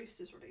Pokemon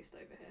Boosters released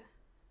over here.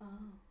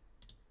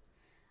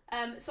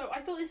 Oh. So I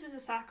thought this was a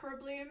Sakura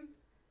bloom.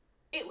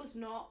 It was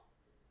not,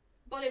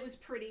 but it was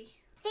pretty.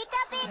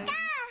 So,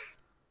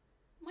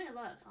 my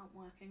alerts aren't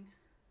working.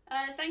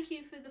 Thank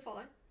you for the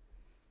follow.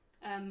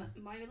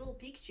 My little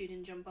Pikachu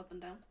didn't jump up and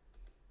down.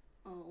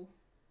 Oh.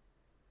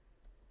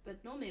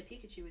 But normally a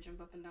Pikachu would jump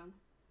up and down.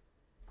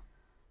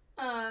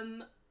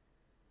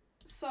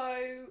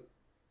 So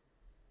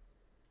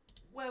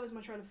where was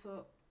my train of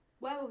thought?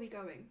 Where were we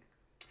going?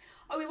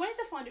 Oh, we wanted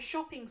to find a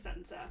shopping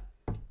centre.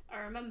 I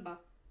remember.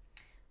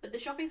 But the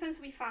shopping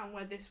centre we found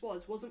where this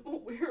wasn't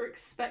what we were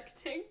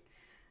expecting.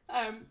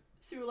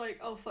 So we were like,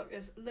 oh fuck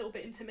this, a little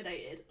bit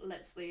intimidated,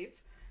 let's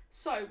leave.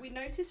 So we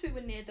noticed we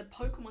were near the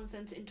Pokemon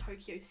Center in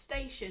Tokyo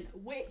Station,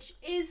 which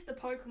is the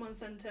Pokemon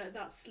Center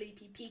that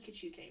Sleepy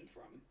Pikachu came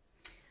from.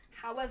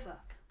 However,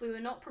 we were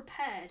not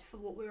prepared for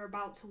what we were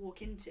about to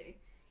walk into.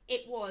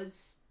 It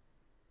was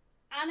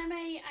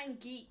anime and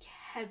geek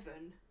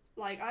heaven.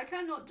 Like, I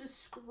cannot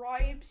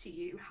describe to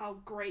you how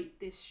great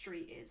this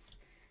street is.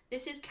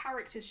 This is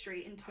Character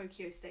Street in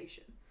Tokyo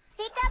Station.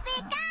 Pika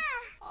Pika!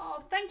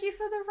 Oh, thank you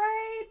for the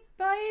raid,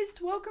 Based.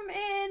 Welcome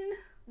in.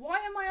 Why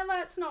are my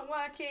alerts not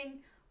working?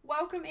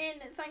 Welcome in.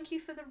 Thank you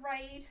for the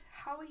raid.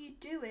 How are you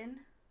doing?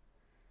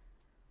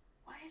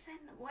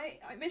 Wait,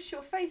 I missed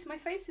your face. My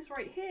face is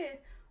right here.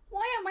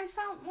 Why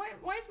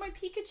is my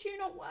Pikachu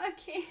not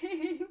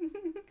working?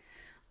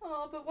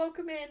 Oh, but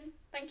welcome in.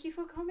 Thank you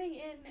for coming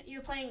in.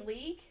 You're playing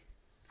League?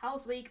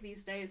 How's League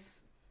these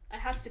days? I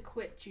had to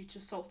quit due to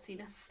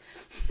saltiness.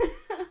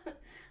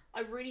 I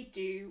really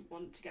do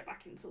want to get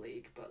back into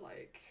League, but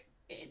like,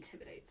 it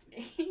intimidates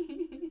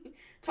me.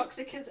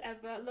 Toxic as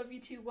ever. Love you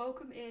too.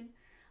 Welcome in.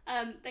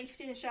 Thank you for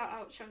doing a shout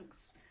out,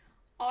 Chunks.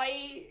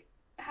 I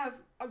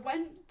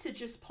went to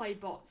just play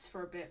bots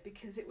for a bit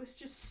because it was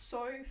just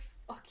so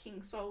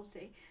fucking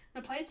salty.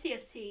 And I played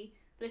TFT,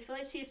 but I feel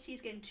like TFT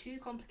is getting too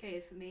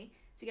complicated for me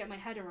to get my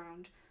head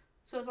around.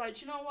 So I was like,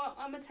 do you know what?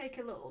 I'm gonna take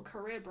a little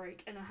career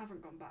break, and I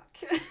haven't gone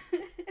back.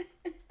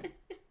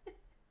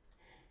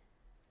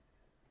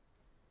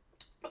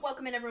 But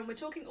welcome in, everyone. We're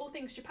talking all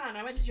things Japan.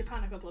 I went to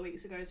Japan a couple of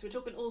weeks ago, so we're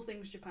talking all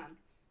things Japan.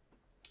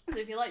 So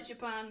if you like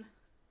Japan,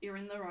 you're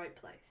in the right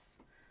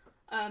place.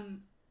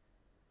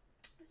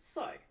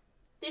 So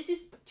this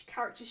is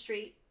Character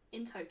Street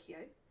in Tokyo.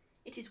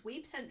 It is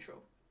Weeb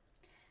Central.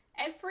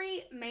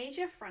 Every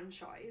major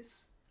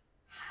franchise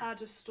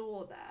had a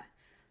store there.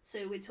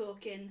 So we're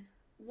talking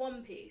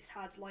One Piece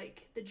had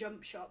like the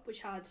Jump Shop,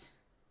 which had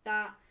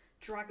that,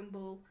 Dragon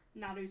Ball,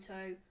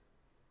 Naruto,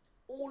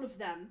 all of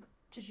them.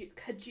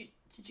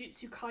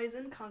 Jujutsu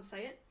Kaisen, can't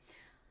say it.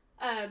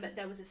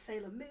 There was a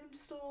Sailor Moon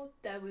store,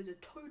 there was a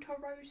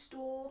Totoro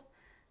store,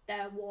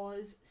 there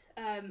was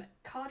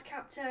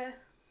Cardcaptor,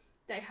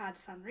 they had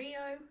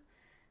Sanrio,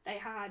 they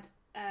had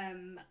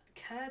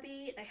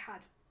Kirby, they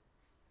had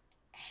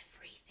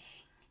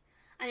everything.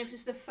 And it was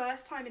just the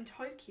first time in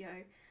Tokyo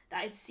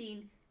that I'd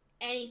seen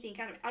anything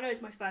anime. I know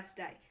it's my first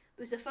day, but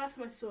it was the first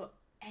time I saw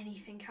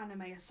anything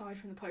anime aside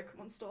from the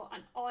Pokemon store,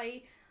 and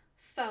I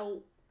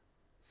felt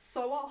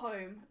so at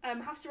home.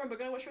 Have to remember, I'm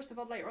gonna watch the rest of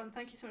the VOD later on.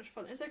 Thank you so much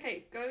for fun. It's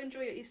okay, go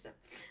enjoy your Easter.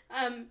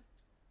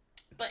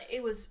 But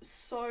it was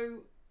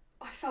so,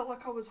 I felt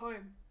like I was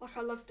home. Like,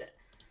 I loved it.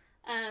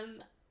 I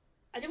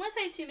didn't want to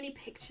take too many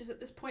pictures at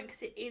this point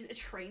because it is a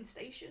train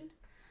station.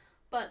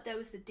 But there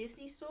was the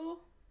Disney store.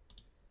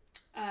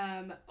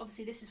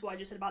 Obviously this is what I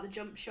just said about the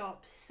jump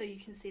shop, so you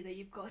can see that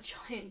you've got a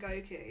giant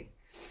Goku.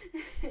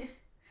 You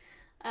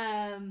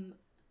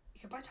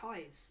could buy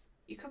ties.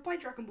 You could buy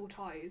Dragon Ball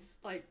ties.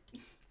 Like,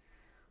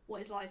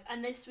 what is life?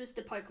 And this was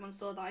the Pokemon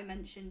store that I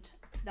mentioned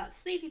that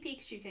Sleepy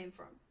Pikachu came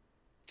from.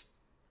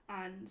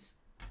 And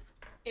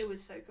it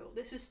was so cool.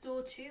 This was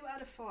store 2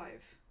 out of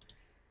 5.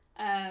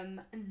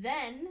 And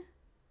then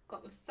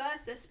got my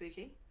first, they're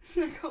spooky.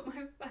 I got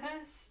my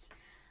first,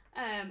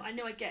 I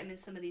know I'd get him in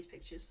some of these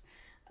pictures.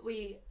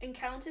 We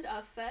encountered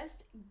our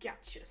first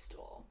gacha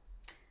store.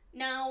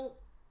 Now,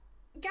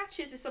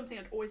 gachas is something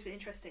I'd always been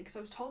interested in because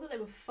I was told that they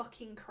were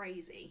fucking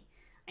crazy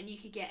and you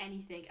could get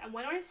anything. And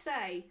when I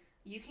say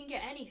you can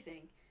get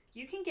anything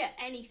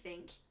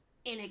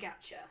in a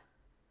gacha.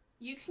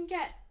 You can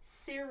get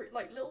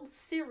like little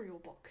cereal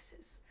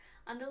boxes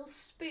and little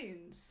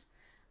spoons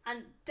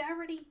and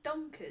Dairy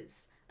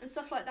Dunkers and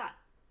stuff like that.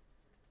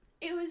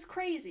 It was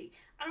crazy.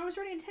 And I was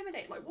really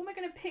intimidated. Like, what am I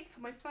going to pick for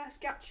my first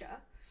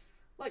gacha?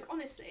 Like,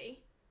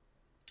 honestly,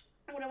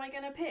 what am I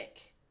going to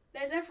pick?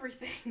 There's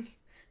everything.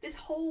 This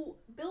whole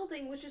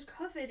building was just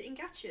covered in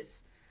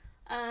gachas.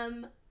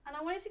 And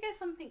I wanted to get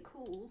something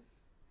cool.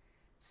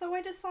 So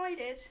I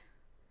decided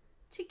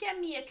to get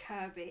me a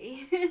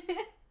Kirby.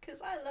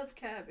 Because I love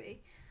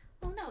Kirby.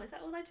 Oh no, is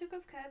that all I took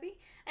of Kirby?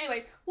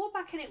 Anyway, walked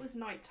back and it was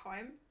night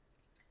time.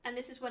 And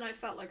this is when I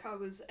felt like I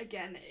was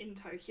again in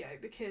Tokyo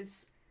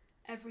because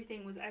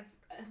everything was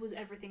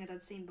everything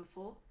I'd seen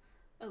before.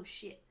 Oh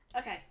shit.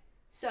 Okay,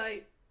 so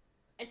I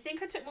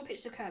think I took more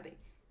pictures of Kirby.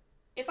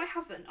 If I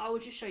haven't, I will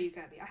just show you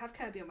Kirby. I have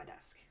Kirby on my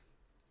desk.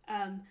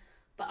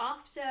 But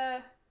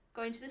after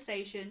going to the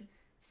station,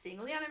 seeing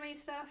all the anime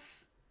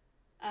stuff,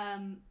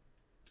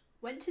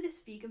 went to this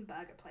vegan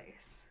burger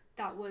place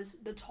that was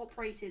the top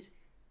rated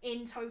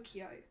in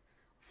Tokyo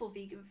for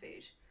vegan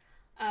food.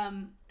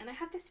 And I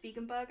had this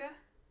vegan burger.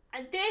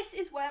 And this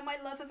is where my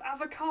love of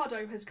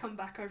avocado has come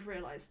back, I've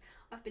realised.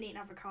 I've been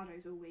eating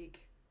avocados all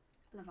week.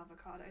 I love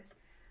avocados.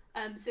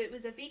 So it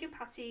was a vegan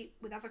patty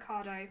with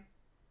avocado.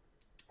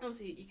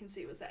 Obviously, you can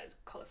see it was there. It's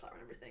cauliflower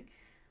and everything.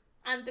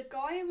 And the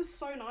guy was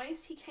so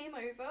nice. He came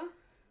over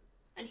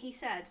and he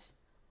said,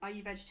 "Are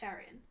you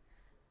vegetarian?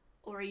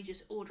 Or are you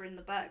just ordering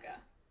the burger?"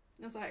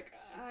 And I was like,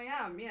 "I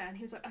am, yeah." And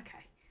he was like,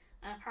 "Okay."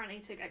 And apparently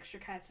he took extra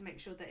care to make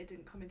sure that it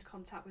didn't come into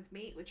contact with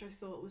meat, which I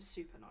thought was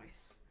super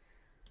nice.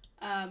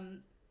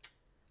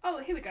 Oh,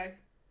 here we go.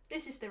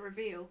 This is the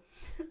reveal.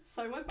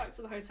 So I went back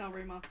to the hotel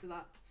room after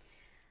that.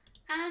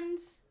 And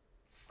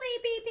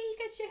Sleepy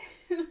Pikachu!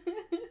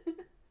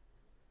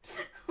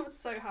 I was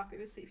so happy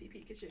with Sleepy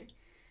Pikachu.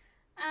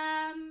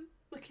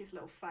 Look at his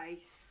little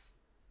face.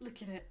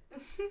 Look at it.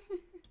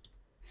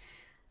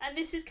 And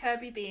this is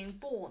Kirby being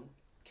born.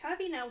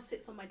 Kirby now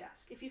sits on my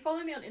desk. If you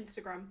follow me on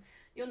Instagram,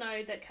 you'll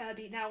know that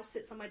Kirby now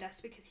sits on my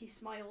desk because he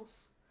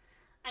smiles.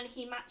 And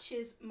he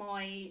matches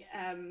my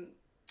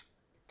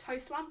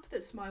toast lamp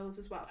that smiles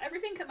as well.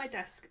 Everything at my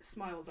desk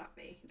smiles at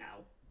me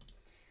now.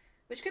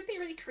 Which could be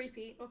really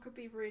creepy or could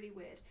be really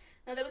weird.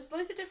 Now there was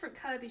loads of different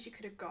Kirbys you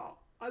could have got.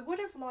 I would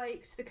have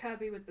liked the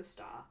Kirby with the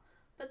star.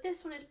 But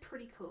this one is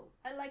pretty cool.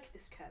 I like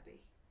this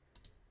Kirby.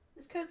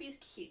 This Kirby is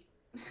cute.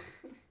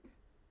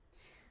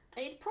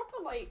 And he's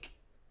proper like,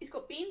 he's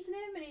got beans in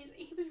him and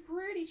he was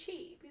really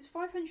cheap. He was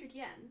 500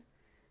 yen.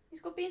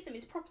 He's got beans in him,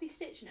 he's properly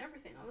stitched and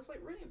everything. I was like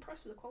really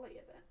impressed with the quality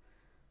of it.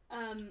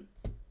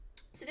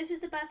 So this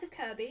was the birth of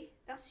Kirby.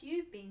 That's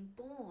you being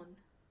born.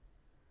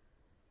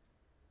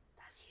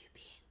 That's you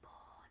being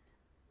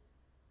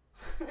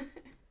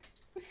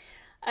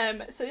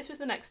born. So this was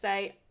the next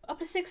day.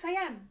 Up at 6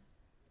 a.m.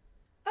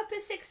 Up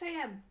at 6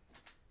 a.m.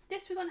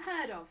 This was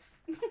unheard of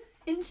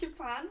in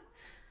Japan.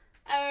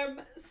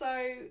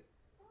 So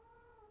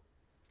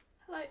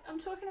like, I'm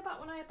talking about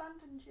when I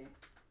abandoned you.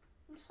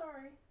 I'm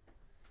sorry.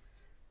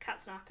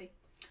 Cat's nappy.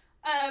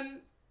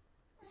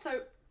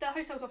 So the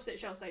hotel was opposite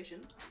Shell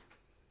Station.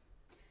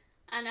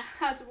 And I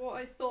had what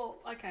I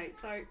thought, okay,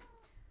 so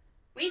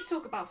we need to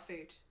talk about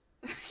food.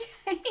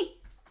 Okay.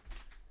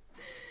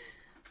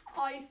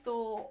 I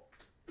thought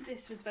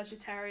this was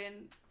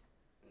vegetarian.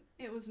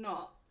 It was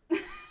not.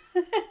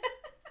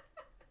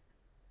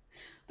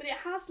 But it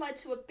has led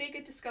to a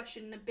bigger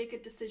discussion and a bigger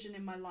decision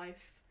in my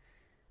life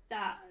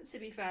that, to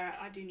be fair,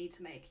 I do need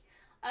to make.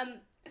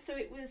 So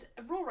it was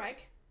a raw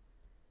egg.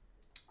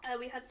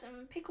 We had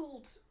some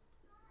pickled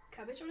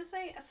cabbage, I want to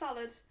say, a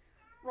salad,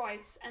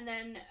 rice, and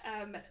then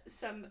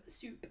some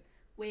soup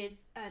with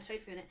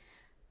tofu in it.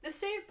 The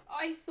soup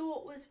I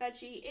thought was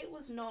veggie. It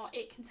was not.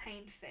 It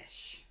contained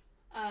fish,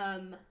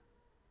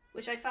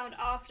 which I found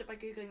after by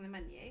googling the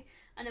menu.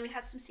 And then we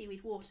had some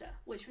seaweed water,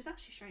 which was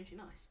actually strangely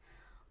nice.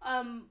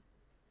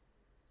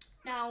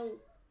 Now,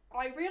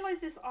 I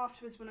realised this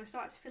afterwards when I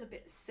started to feel a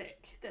bit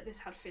sick that this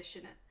had fish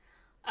in it.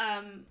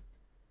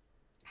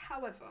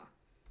 However,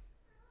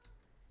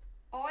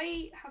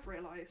 I have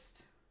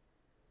realised,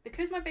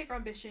 because my bigger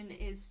ambition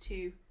is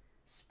to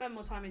spend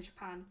more time in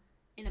Japan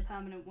in a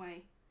permanent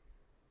way,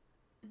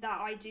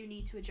 that I do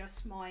need to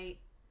adjust my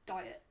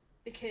diet,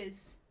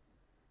 because,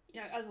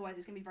 you know, otherwise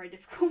it's going to be very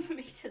difficult for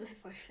me to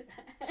live over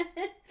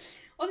there.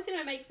 Obviously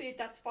when I make food,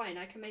 that's fine,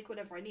 I can make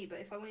whatever I need, but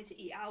if I wanted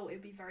to eat out, it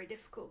would be very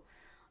difficult.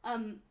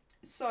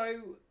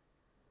 So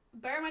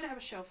bear in mind I have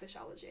a shellfish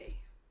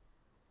allergy.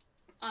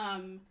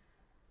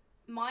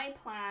 My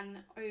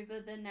plan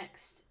over the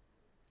next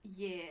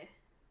year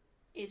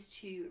is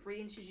to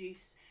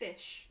reintroduce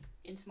fish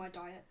into my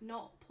diet,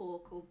 not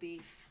pork or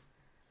beef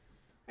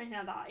or anything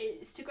like that.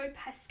 It's to go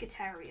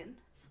pescatarian,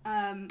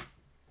 and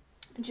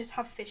just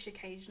have fish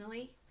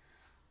occasionally.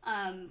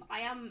 I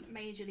am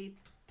majorly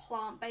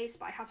plant-based,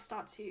 but I have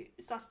started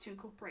to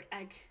incorporate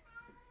egg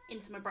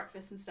into my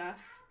breakfast and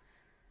stuff.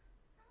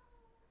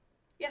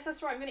 Yes,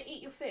 that's right, I'm going to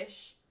eat your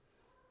fish.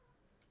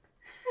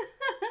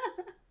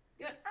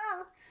 You went,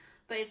 arr!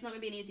 But it's not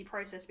going to be an easy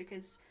process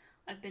because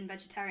I've been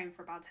vegetarian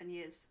for about 10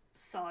 years.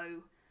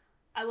 So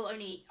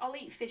I'll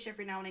eat fish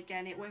every now and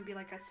again. It won't be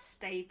like a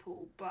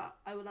staple, but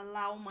I will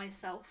allow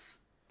myself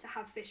to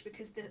have fish,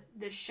 because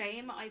the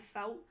shame I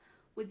felt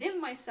within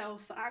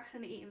myself for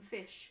accidentally eating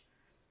fish,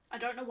 I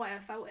don't know why I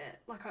felt it.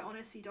 Like, I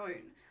honestly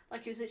don't.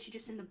 Like, it was literally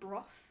just in the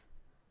broth.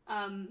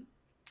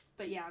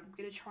 But yeah, I'm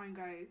going to try and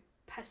go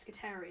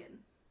pescatarian.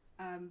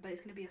 But it's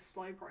going to be a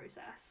slow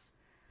process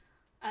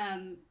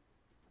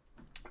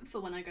for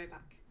when I go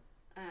back.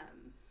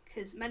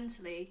 Because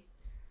mentally,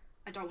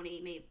 I don't want to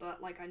eat meat, but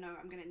like I know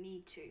I'm going to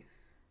need to.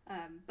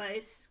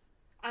 But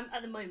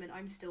at the moment,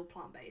 I'm still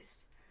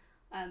plant-based.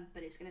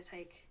 But it's going to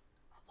take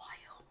a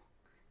while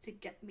to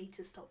get me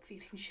to stop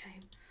feeling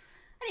shame.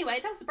 Anyway,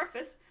 that was the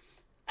breakfast.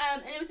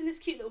 And it was in this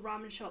cute little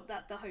ramen shop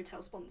that the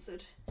hotel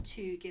sponsored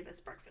to give us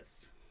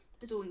breakfast.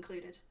 It's all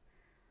included.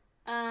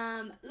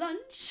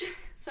 Lunch.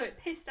 So it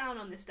pissed down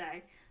on this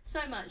day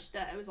so much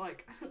that I was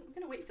like, I'm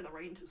going to wait for the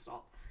rain to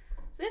stop.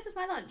 So this was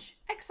my lunch.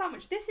 Egg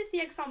sandwich. This is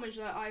the egg sandwich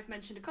that I've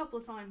mentioned a couple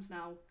of times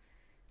now.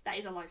 That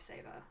is a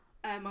lifesaver.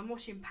 I'm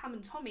watching Pam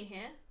and Tommy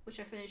here, which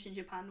I finished in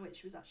Japan,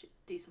 which was actually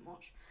a decent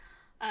watch.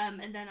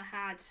 And then I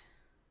had,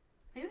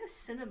 maybe the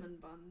cinnamon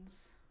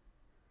buns.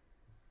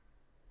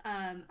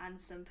 And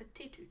some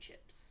potato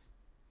chips.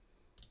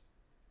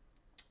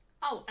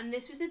 Oh, and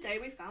this was the day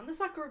we found the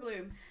sakura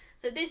bloom.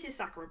 So this is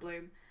sakura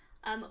bloom.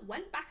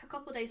 Went back a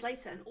couple of days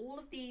later and all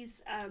of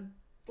these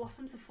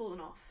blossoms have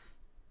fallen off.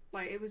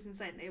 Like, it was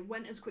insane. It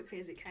went as quickly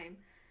as it came.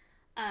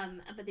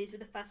 But these were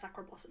the first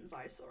sakura blossoms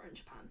I saw in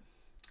Japan.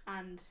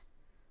 And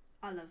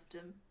I loved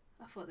them.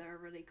 I thought they were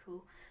really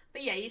cool.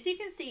 But yeah, as you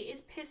can see,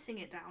 it's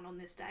pissing it down on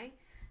this day.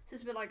 So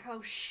it's a bit like,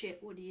 oh shit,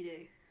 what do you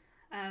do?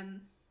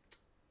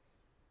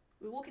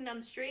 We're walking down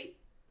the street,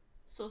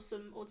 saw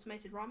some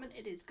automated ramen.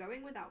 It is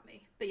going without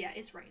me. But yeah,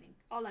 it's raining.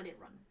 I'll let it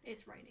run.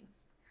 It's raining.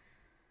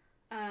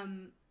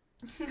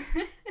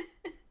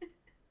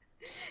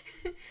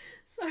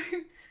 So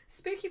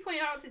Spooky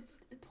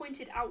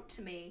pointed out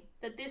to me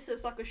that this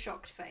looks like a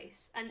shocked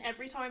face, and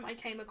every time I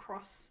came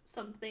across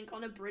something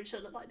on a bridge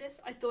that looked like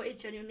this, I thought it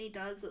genuinely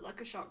does look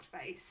like a shocked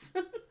face.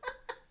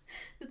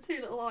 The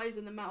two little eyes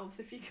in the mouth,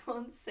 if you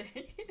can't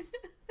see.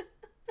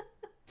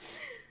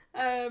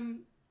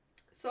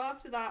 So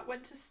after that,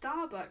 went to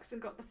Starbucks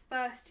and got the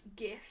first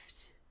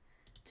gift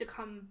to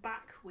come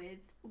back with,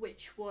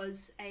 which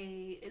was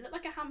it looked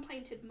like a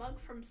hand-painted mug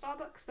from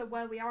Starbucks, the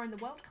Where We Are in the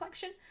World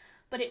collection,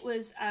 but it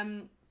was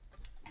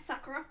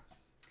sakura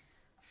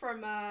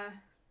from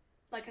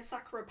like a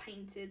sakura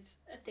painted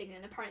thing,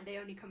 and apparently they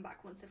only come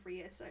back once every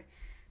year, so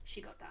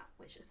she got that,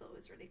 which I thought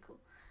was really cool.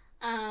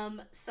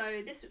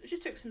 So this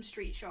just took some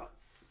street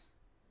shots.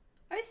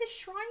 Oh, this is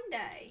Shrine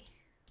Day.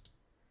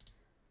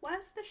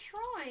 Where's the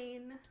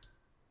shrine?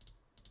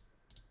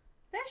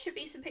 There should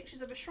be some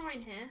pictures of a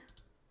shrine here.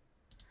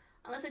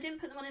 Unless I didn't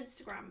put them on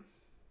Instagram.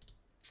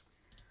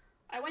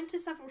 I went to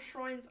several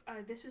shrines.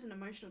 Oh, this was an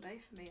emotional day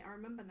for me. I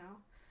remember now.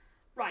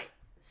 Right,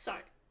 so.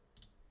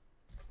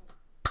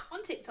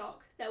 On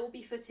TikTok, there will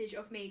be footage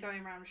of me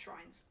going around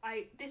shrines.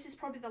 This is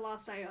probably the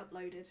last day I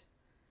uploaded.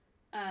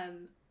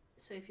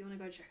 So if you want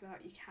to go check it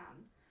out, you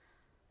can.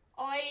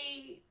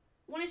 I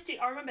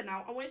remember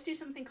now, I wanted to do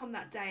something on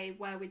that day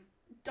where we'd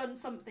done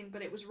something,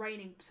 but it was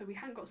raining, so we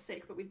hadn't got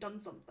sick, but we'd done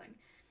something.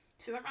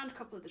 So we went around a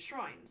couple of the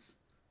shrines.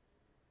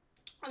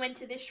 I went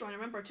to this shrine. I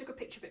remember I took a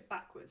picture of it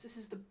backwards. This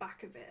is the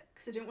back of it,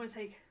 because I didn't want to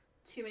take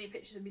too many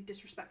pictures and be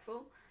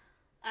disrespectful.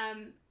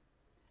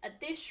 At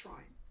this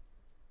shrine,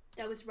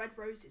 there was red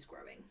roses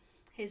growing.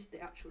 Here's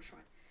the actual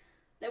shrine.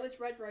 There was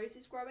red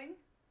roses growing,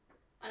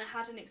 and I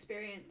had an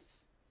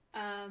experience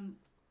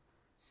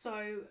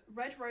So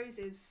red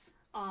roses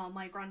are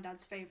my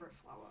granddad's favourite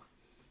flower,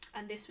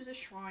 and this was a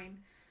shrine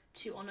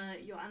to honour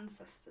your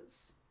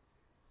ancestors.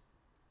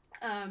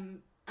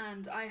 And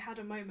I had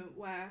a moment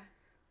where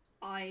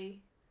I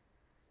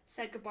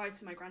said goodbye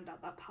to my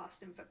granddad that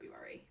passed in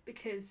February,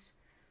 because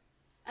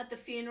at the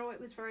funeral it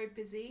was very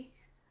busy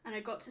and I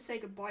got to say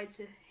goodbye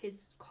to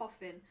his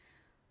coffin,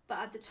 but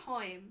at the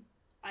time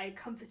I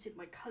comforted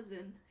my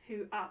cousin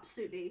who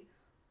absolutely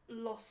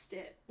lost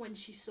it when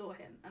she saw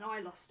him, and I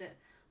lost it,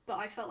 but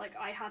I felt like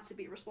I had to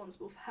be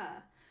responsible for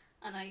her,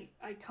 and I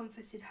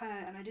comforted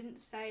her, and I didn't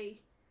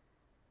say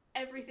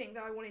everything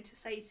that I wanted to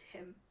say to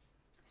him.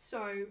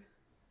 So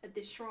at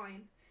this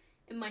shrine,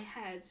 in my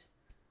head,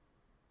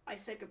 I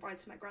said goodbye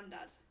to my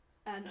granddad,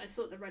 and I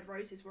thought the red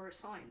roses were a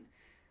sign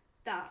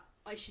that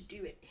I should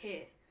do it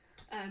here.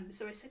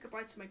 So I said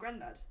goodbye to my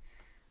granddad,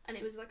 and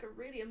it was like a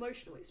really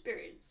emotional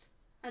experience,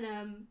 and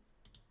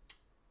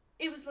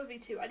it was lovely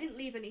too. I didn't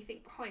leave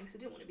anything behind because I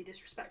didn't want to be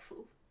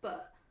disrespectful,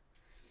 but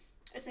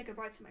I said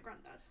goodbye to my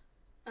granddad.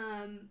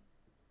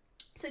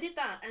 So I did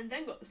that and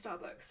then got the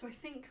Starbucks. So I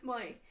think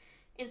my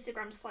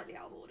Instagram's slightly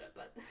out of order,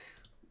 but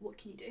what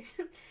can you do?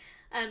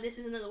 This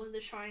was another one of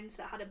the shrines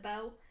that had a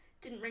bell.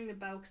 Didn't ring the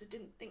bell because I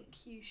didn't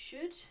think you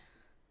should,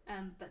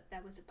 but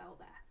there was a bell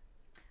there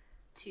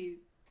to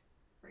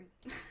ring.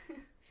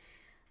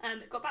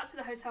 Got back to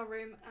the hotel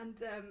room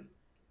and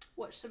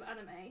watched some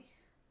anime,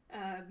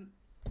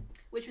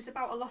 which was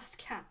about a lost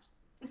cat.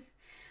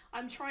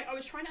 I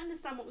was trying to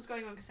understand what was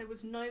going on because there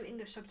was no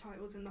English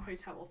subtitles in the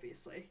hotel,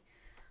 obviously,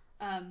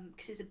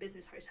 because it's a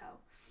business hotel.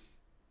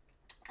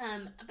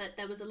 But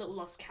there was a little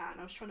lost cat,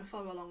 and I was trying to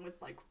follow along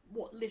with like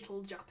what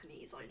little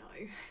Japanese I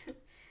know.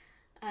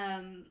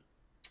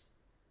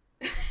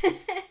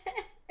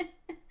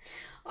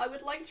 I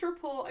would like to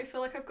report I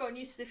feel like I've gotten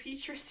used to the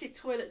futuristic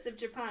toilets of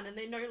Japan and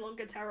they no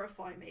longer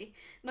terrify me.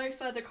 No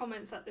further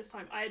comments at this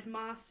time. I had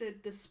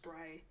mastered the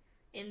spray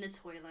in the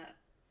toilet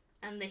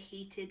and the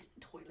heated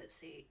toilet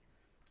seat.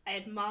 I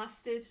had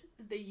mastered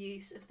the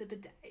use of the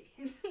bidet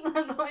and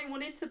I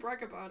wanted to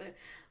brag about it,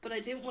 but I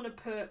didn't want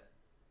to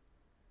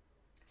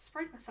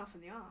sprayed myself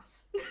in the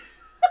arse.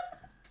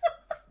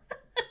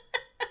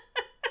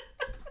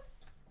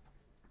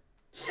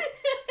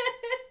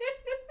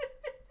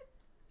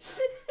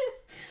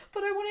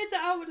 But I wanted to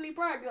outwardly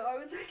brag that I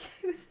was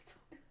okay with the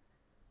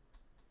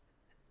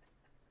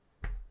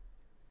toilet.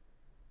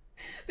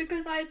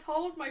 Because I had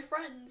told my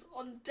friends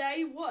on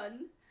day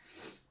one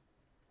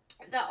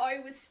that I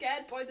was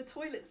scared by the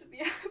toilets at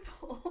the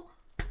airport.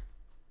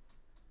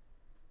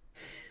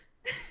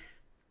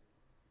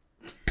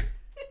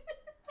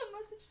 I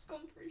must have just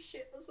gone for a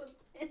shit or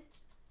something.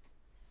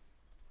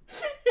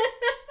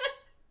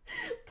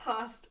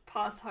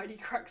 Past Heidi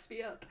cracks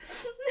me up.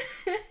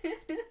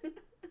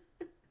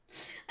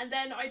 And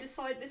then I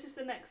decide this is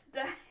the next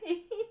day.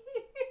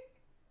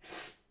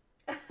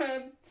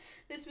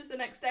 This was the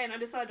next day and I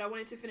decided I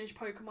wanted to finish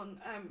Pokemon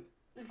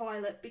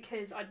Violet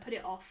because I'd put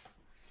it off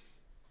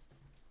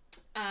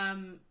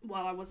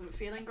while I wasn't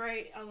feeling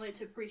great. I wanted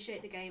to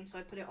appreciate the game, so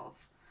I put it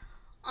off.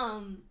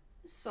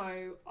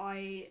 So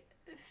I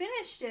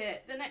finished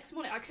it the next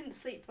morning. I couldn't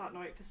sleep that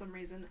night for some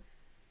reason,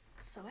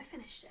 so I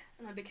finished it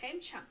and I became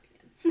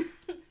champion.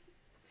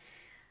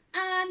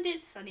 And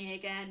it's sunny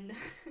again.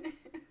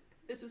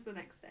 This was the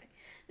next day.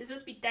 This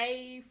must be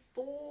day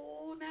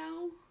 4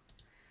 now.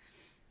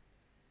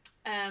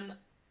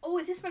 Oh,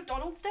 is this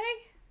McDonald's day?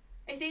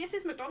 I think this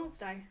is McDonald's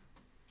day.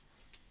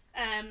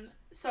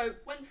 So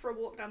went for a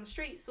walk down the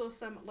street, saw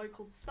some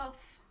local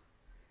stuff.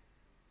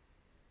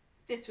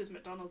 This was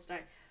McDonald's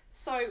day.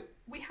 So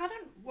we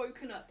hadn't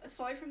woken up,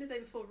 aside from the day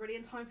before, really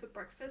in time for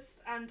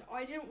breakfast, and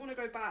I didn't want to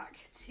go back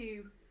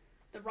to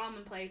the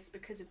ramen place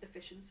because of the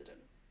fish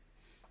incident.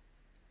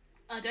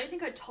 I don't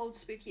think I told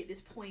Spooky at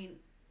this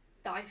point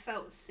that I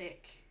felt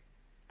sick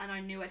and I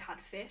knew I'd had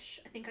fish.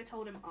 I think I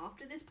told him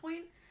after this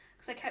point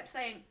because I kept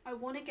saying I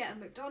want to get a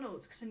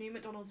McDonald's because I knew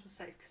McDonald's was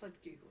safe because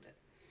I'd googled it,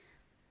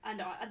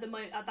 and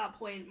at that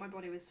point my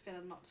body was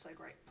feeling not so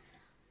great,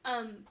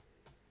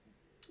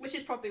 which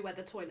is probably where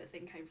the toilet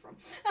thing came from.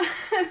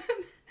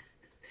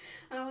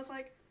 And I was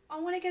like, I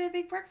want to get a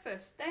big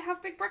breakfast. They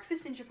have big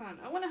breakfast in Japan.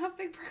 I want to have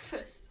big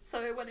breakfast. So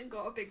I went and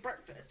got a big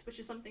breakfast, which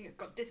is something that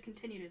got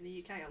discontinued in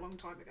the UK a long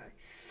time ago.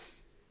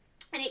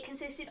 And it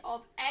consisted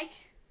of egg,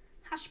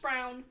 hash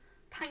brown,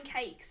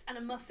 pancakes, and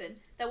a muffin.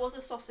 There was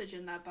a sausage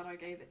in there, but I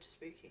gave it to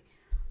Spooky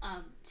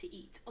to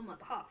eat on my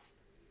behalf.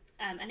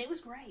 And it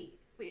was great.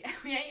 We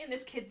ate in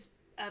this kid's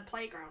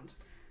playground,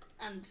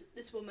 and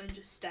this woman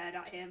just stared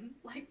at him,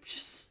 like,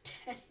 just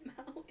stared him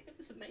out. It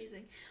was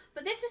amazing.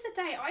 But this was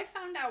the day I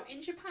found out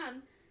in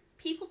Japan,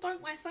 people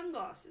don't wear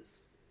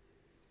sunglasses.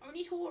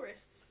 Only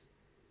tourists.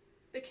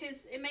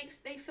 Because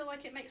they feel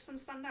like it makes them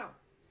stand out.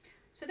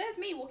 So there's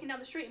me walking down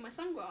the street in my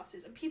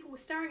sunglasses and people were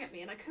staring at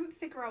me and I couldn't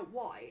figure out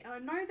why. And I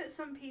know that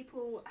some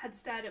people had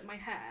stared at my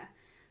hair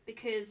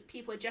because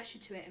people had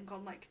gestured to it and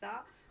gone like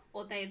that.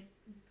 Or they had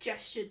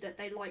gestured that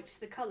they liked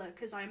the colour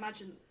because I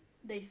imagine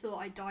they thought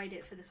I dyed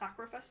it for the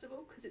Sakura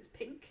Festival because it's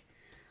pink.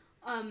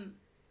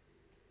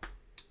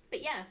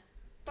 But yeah,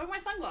 don't wear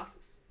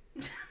sunglasses.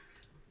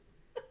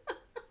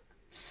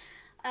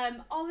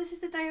 Oh, this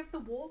is the day of the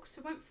walk,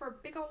 so we went for a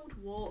big old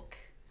walk,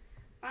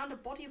 found a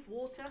body of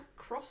water,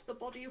 crossed the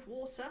body of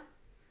water.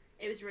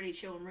 It was really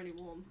chill and really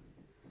warm.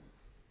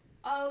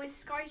 Oh,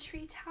 it's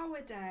Skytree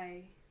Tower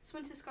Day. So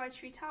went to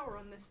Skytree Tower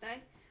on this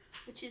day,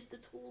 which is the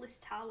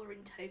tallest tower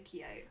in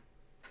Tokyo.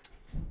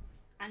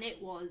 And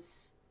it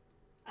was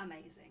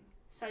amazing.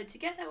 So to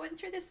get there, I went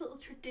through this little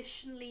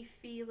traditionally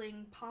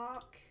feeling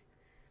park.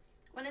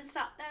 Went and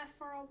sat there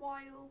for a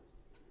while.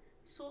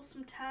 Saw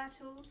some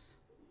turtles.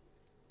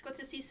 Got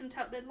to see some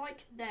turtles. They're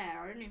like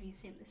there. I don't know if you've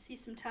seen them. See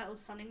some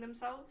turtles sunning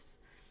themselves.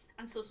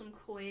 And saw some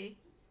koi.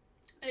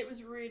 It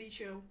was really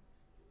chill.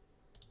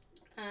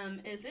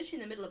 It was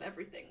literally in the middle of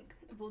everything.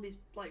 Of all these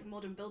like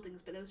modern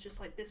buildings. But there was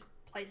just like this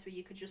place where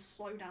you could just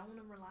slow down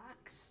and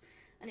relax.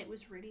 And it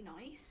was really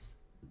nice.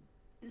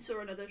 And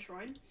saw another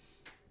shrine.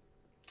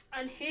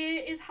 And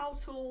here is how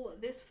tall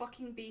this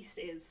fucking beast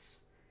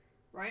is.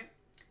 Right?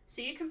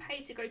 So you can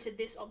pay to go to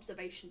this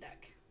observation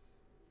deck.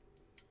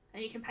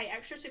 And you can pay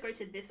extra to go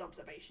to this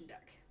observation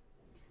deck.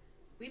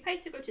 We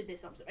paid to go to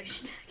this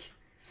observation deck.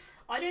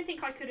 I don't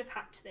think I could have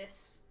hacked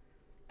this.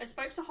 I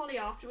spoke to Holly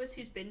afterwards,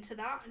 who's been to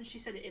that, and she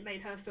said it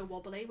made her feel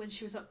wobbly when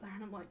she was up there,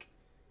 and I'm like,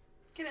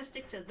 I'm gonna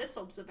stick to this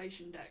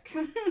observation deck.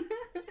 And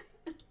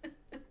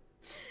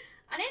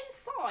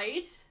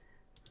inside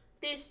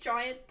this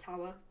giant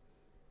tower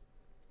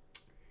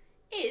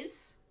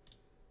is,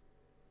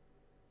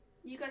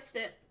 you guessed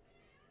it,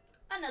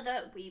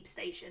 another weeb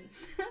station.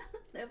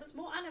 There was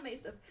more anime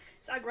stuff.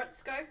 It's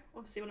Agretsuko,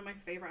 obviously one of my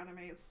favourite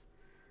animes.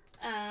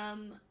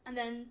 And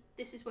then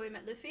this is where we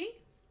met Luffy.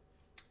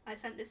 I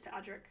sent this to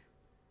Adric.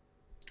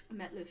 I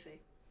met Luffy.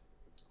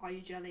 Are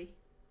you jelly?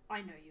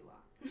 I know you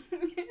are.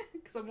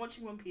 Because I'm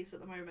watching One Piece at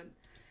the moment.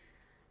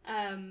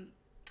 And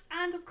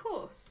of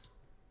course,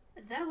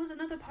 there was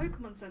another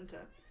Pokemon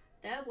Center.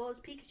 There was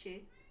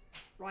Pikachu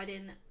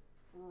riding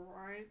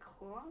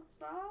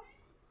Rayquaza.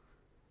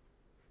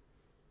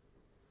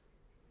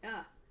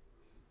 Yeah.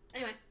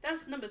 Anyway,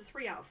 that's number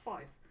 3 out of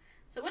 5.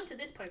 So I went to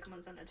this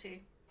Pokemon Center too.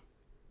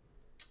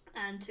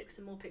 And took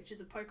some more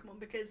pictures of Pokemon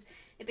because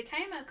it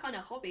became a kind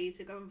of hobby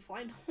to go and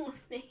find all of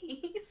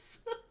these.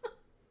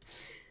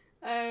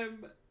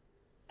 And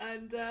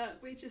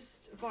we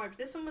just vibed.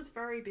 This one was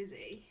very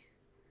busy.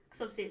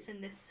 Because obviously it's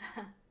in this...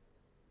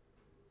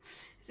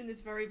 it's in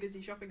this very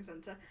busy shopping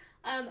centre.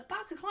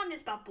 About to climb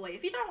this bad boy.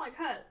 If you don't like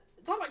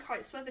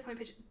heights, swear the comment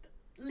picture.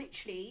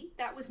 Literally,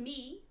 that was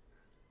me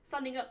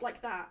standing up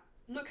like that.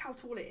 Look how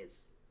tall it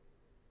is.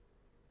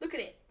 Look at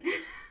it.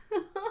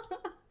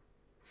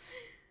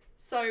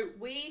 So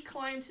we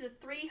climbed to the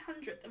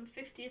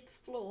 350th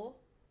floor.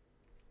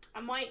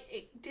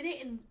 It did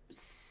it in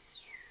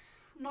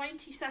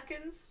 90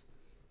 seconds.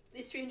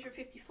 These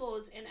 350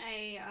 floors in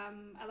a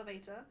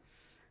elevator.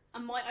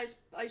 And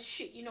I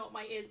shit you not,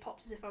 my ears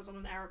popped as if I was on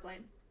an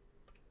aeroplane.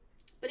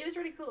 But it was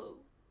really cool.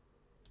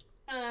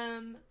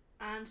 And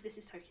this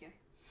is Tokyo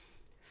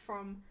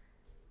from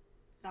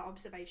that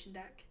observation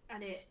deck,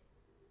 and it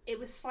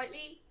was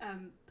slightly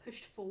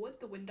pushed forward,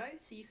 the window,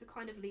 so you could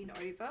kind of lean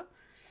over,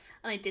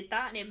 and I did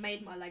that and it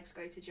made my legs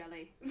go to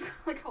jelly.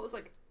 Like I was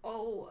like,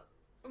 oh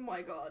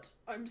my god,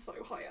 I'm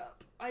so high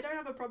up. I don't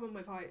have a problem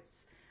with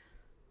heights,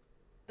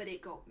 but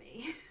it got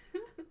me.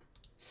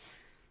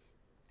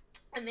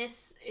 And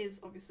this is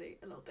obviously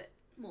a little bit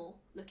more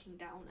looking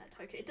down at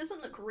Tokyo. It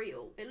doesn't look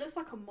real. It looks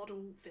like a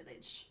model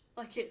village.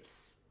 Like it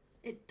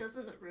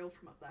doesn't look real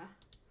from up there.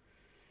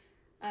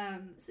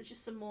 So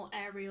just some more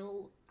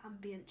aerial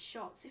ambient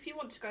shots. If you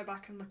want to go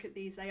back and look at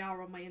these, they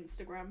are on my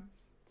Instagram,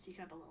 so you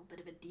can have a little bit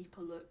of a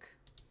deeper look.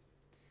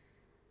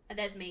 And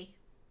there's me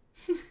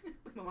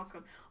with my mask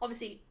on.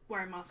 Obviously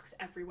wearing masks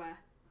everywhere,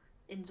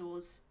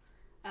 indoors,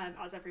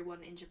 as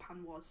everyone in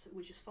Japan was.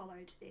 We just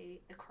followed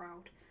the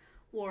crowd.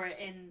 Wore it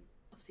in,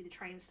 obviously, the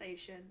train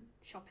station,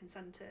 shopping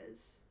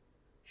centres,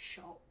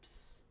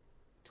 shops,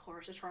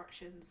 tourist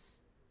attractions.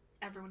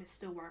 Everyone is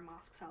still wearing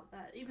masks out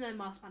there. Even though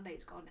mask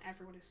mandate's gone,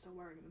 everyone is still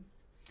wearing them.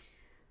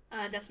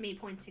 That's me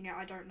pointing out,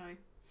 I don't know.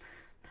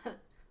 But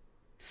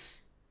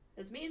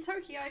there's me in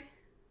Tokyo.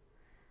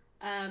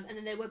 And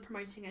then they were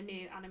promoting a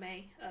new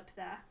anime up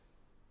there.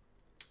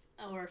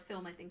 Or a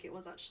film, I think it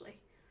was, actually.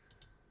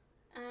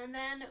 And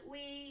then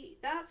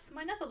that's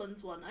my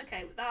Netherlands one.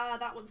 Okay,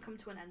 that one's come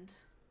to an end.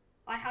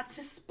 I had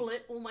to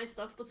split all my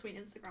stuff between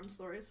Instagram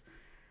stories.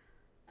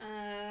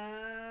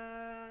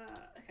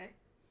 Okay.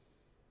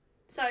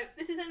 So,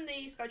 this is in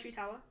the Skytree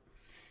Tower.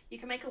 You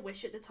can make a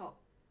wish at the top,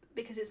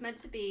 because it's meant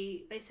to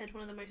be, they said,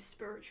 one of the most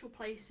spiritual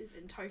places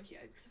in Tokyo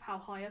because of how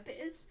high up it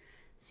is.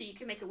 So you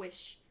can make a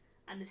wish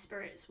and the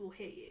spirits will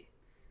hear you.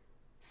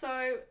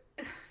 So,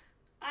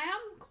 I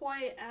am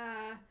quite,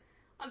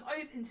 I'm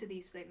open to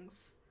these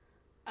things.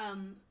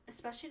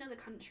 Especially in other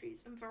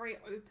countries. I'm very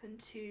open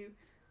to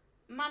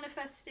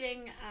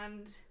manifesting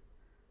and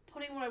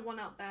putting what I want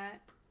out there.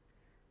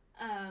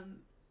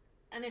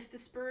 And if the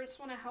spirits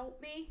want to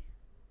help me,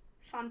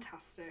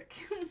 fantastic.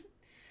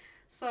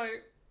 So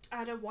I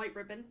had a white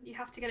ribbon. You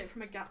have to get it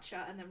from a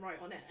gacha and then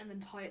write on it and then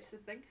tie it to the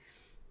thing.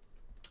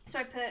 So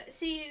I put,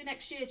 see you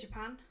next year,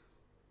 Japan,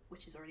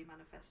 which is already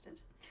manifested.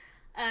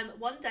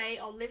 One day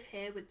I'll live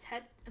here with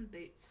Ted and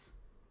Boots.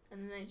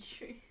 And then they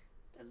drew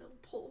the little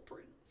paw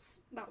prints.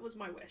 That was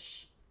my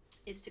wish.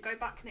 Is to go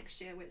back next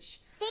year,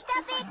 which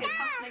looks like it's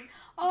happening.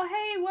 Oh,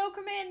 hey,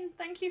 welcome in.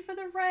 Thank you for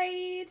the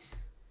raid.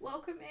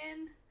 Welcome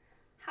in.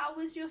 How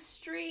was your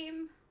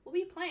stream? What were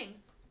you playing?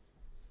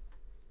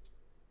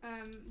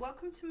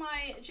 Welcome to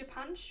my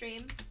Japan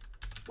stream,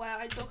 where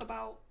I talk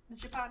about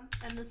Japan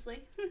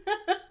endlessly.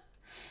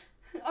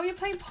 Oh, you're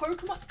playing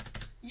Pokemon?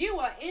 You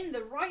are in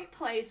the right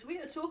place. We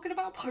are talking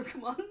about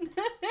Pokemon.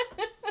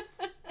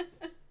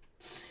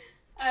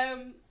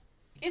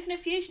 Infinite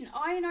Fusion.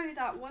 I know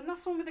that one.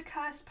 That's the one with the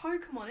cursed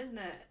Pokemon, isn't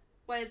it?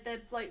 Where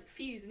they're like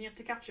fused and you have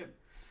to catch them.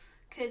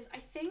 Because I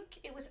think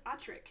it was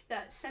Adric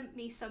that sent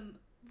me some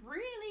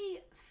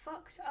really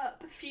fucked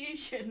up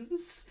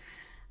fusions.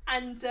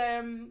 And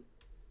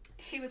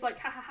he was like,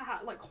 ha ha ha ha,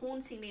 like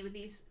haunting me with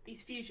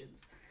these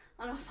fusions.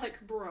 And I was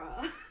like,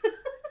 bruh.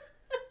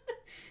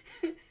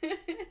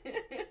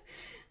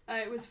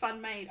 It was fan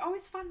made. Oh,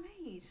 it's fan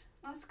made.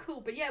 That's cool.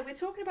 But yeah, we're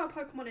talking about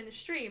Pokemon in the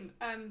stream.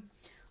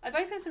 I've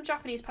opened some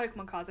Japanese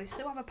Pokemon cards. I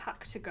still have a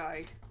pack to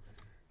go.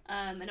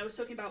 And I was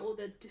talking about all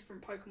the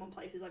different Pokemon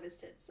places I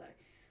visited. So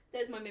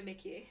there's my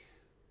Mimikyu.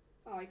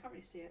 Oh, you can't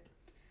really see it.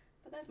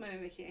 But there's my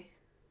Mimikyu.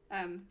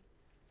 And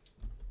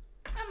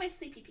my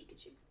Sleepy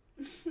Pikachu.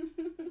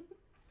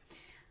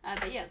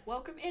 But yeah,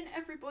 welcome in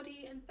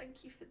everybody and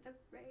thank you for the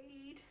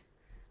raid.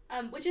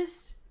 We're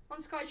just on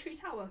Skytree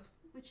Tower,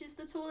 which is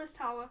the tallest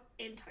tower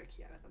in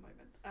Tokyo at the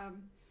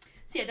moment.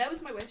 So yeah, that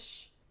was my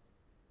wish.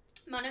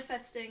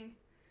 Manifesting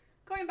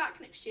going back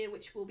next year,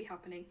 which will be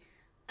happening,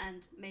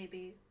 and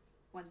maybe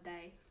one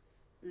day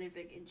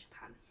living in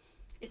Japan.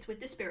 It's with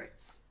the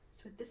spirits.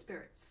 It's with the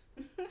spirits.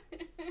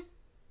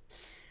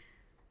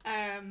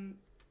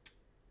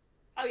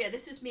 Oh yeah,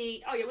 this was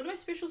me. Oh yeah, one of my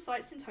spiritual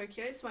sites in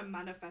Tokyo, so I'm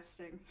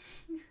manifesting.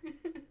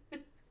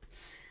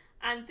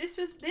 And this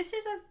is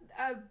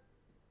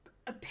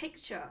a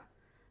picture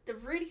that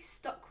really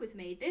stuck with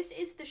me. This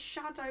is the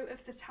shadow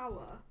of the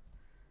tower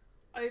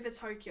over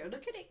Tokyo.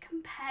 Look at it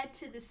compared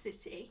to the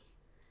city.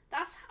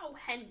 That's how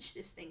hench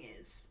this thing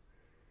is.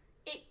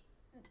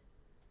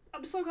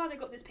 I'm so glad I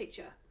got this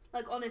picture.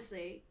 Like,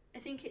 honestly, I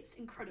think it's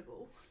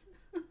incredible.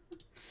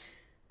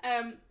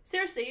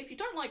 Seriously, if you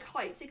don't like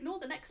heights, ignore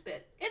the next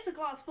bit. It's a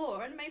glass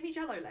floor and maybe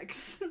jello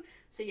legs.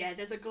 So yeah,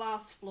 there's a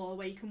glass floor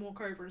where you can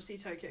walk over and see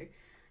Tokyo.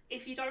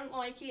 If you don't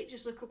like it,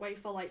 just look away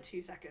for like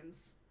 2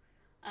 seconds.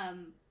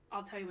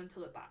 I'll tell you when to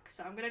look back.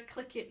 So I'm gonna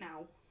click it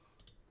now.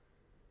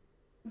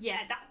 Yeah,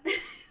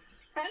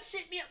 that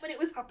shit me up when it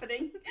was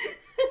happening.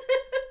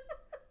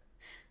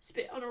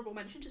 Spit honourable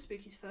mention to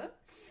Spooky's foot.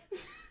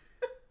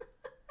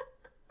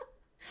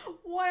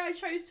 Why I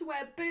chose to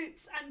wear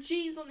boots and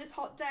jeans on this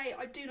hot day,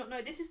 I do not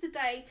know. This is the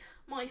day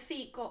my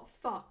feet got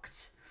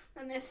fucked.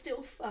 And they're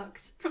still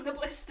fucked from the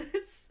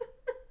blisters.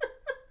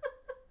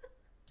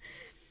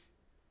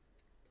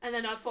 And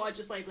then I thought I'd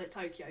just label it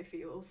Tokyo for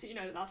you all, so you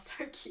know that that's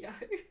Tokyo.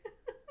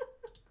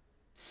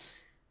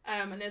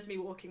 And there's me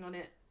walking on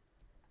it.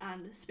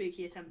 And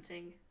Spooky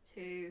attempting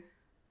to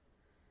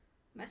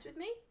mess with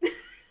me.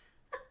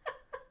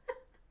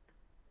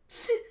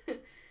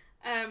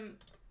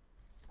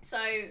 So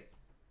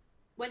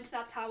went to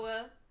that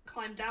tower,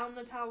 climbed down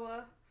the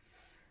tower,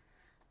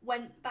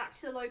 went back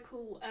to the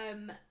local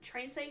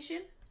train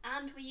station,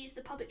 and we used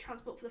the public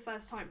transport for the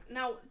first time.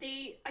 Now,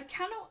 I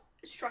cannot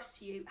stress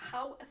to you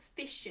how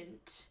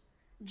efficient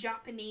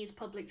Japanese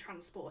public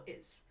transport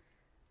is.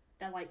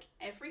 They're like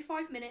every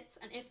 5 minutes,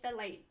 and if they're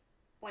late,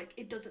 like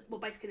it doesn't, well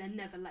basically they're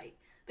never late,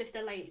 but if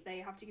they're late they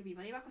have to give you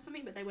money back or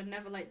something, but they were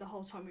never late the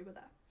whole time we were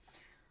there.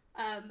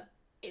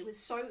 It was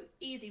so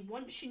easy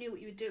once you knew what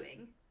you were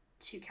doing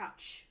to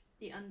catch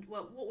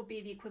what would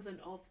be the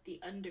equivalent of the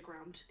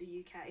underground to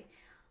the UK,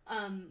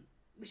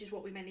 which is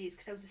what we mainly used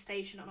because there was a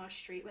station on our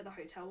street where the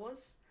hotel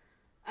was.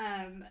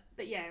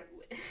 But yeah,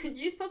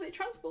 used public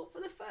transport for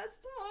the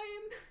first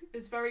time. It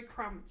was very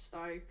cramped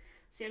though.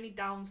 It's the only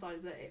downside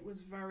is that it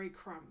was very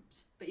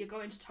cramped. But you're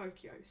going to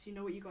Tokyo, so you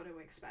know what you got to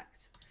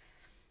expect.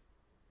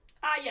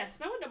 Ah yes,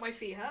 no wonder my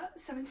feet hurt.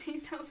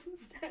 17,000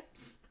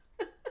 steps.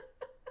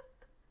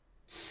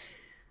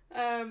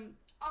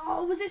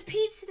 Oh, was this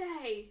pizza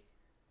day?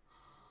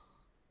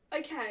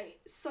 Okay,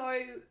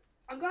 so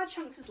I'm glad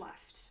Chunks has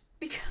left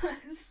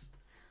because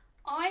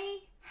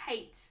I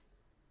hate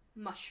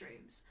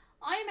mushrooms.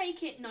 I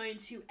make it known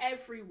to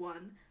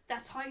everyone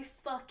that I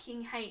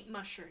fucking hate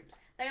mushrooms.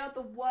 They are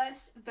the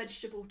worst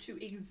vegetable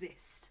to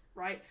exist,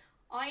 right?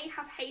 I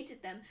have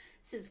hated them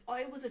since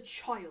I was a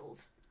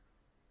child.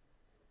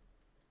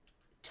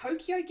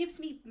 Tokyo gives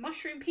me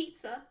mushroom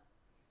pizza,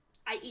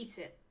 I eat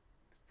it.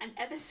 And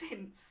ever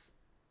since,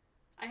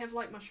 I have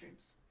liked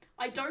mushrooms.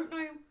 I don't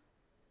know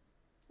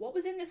what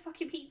was in this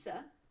fucking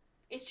pizza.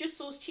 It's just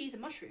sauce, cheese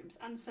and mushrooms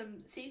and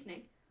some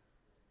seasoning.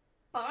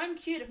 But I'm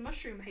cured of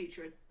mushroom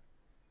hatred.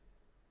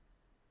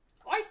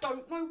 I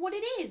don't know what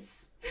it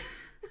is.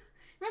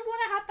 Remember when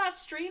I had that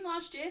stream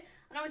last year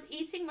and I was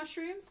eating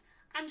mushrooms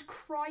and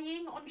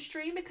crying on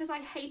stream because I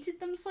hated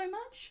them so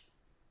much.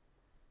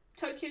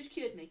 Tokyo's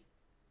cured me.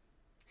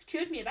 It's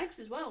cured me of eggs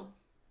as well.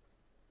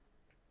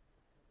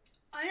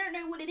 I don't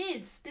know what it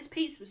is. This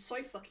piece was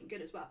so fucking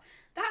good as well.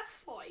 That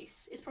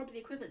slice is probably the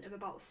equivalent of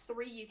about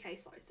 3 UK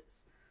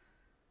slices.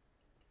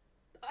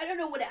 I don't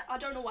know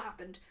what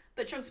happened,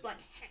 but Chunks were like,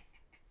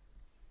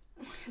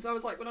 because I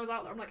was like, when I was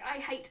out there, I'm like, I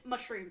hate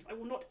mushrooms. I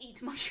will not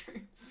eat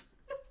mushrooms.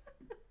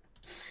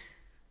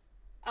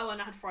 Oh,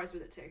 and I had fries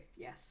with it too.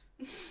 Yes.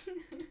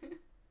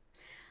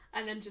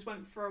 And then just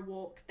went for a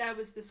walk. There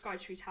was the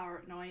Skytree Tower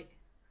at night.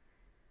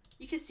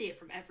 You could see it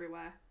from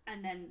everywhere.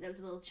 And then there was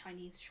a little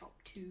Chinese shop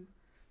too.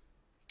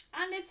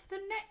 And it's the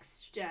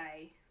next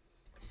day.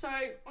 So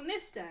on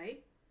this day,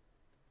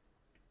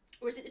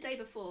 or is it the day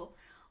before,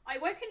 I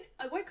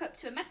woke up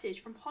to a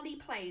message from Holly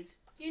Plays.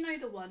 You know,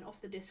 the one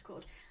off the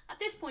Discord. At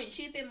this point,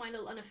 she had been my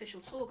little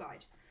unofficial tour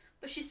guide.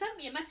 But she sent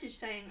me a message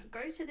saying,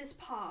 go to this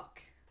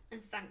park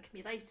and thank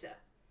me later.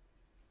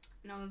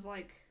 And I was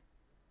like,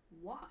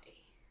 why?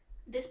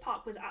 This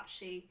park was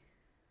actually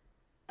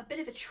a bit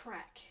of a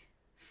trek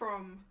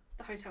from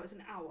the hotel. It was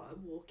an hour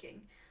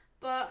walking.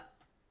 But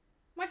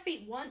my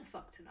feet weren't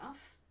fucked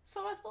enough.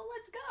 So I thought,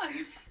 let's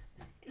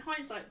go. In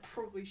hindsight,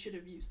 probably should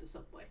have used the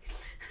subway.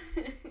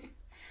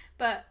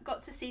 But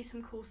got to see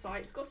some cool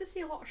sights. Got to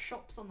see a lot of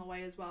shops on the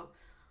way as well.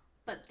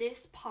 But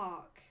this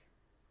park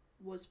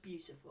was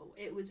beautiful.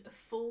 It was a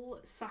full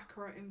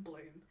sakura in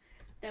bloom.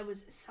 There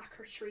was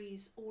sakura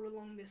trees all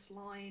along this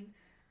line.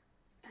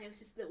 And it was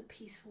this little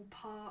peaceful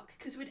park.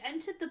 Because we'd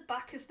entered the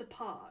back of the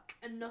park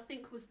and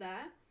nothing was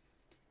there.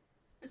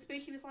 And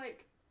Spooky was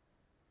like,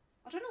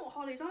 I don't know what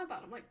Holly's on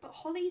about. I'm like, but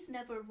Holly's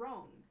never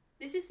wrong.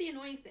 This is the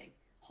annoying thing.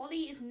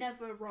 Holly is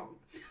never wrong.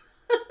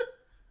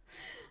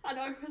 And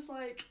I was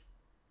like,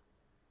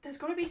 there's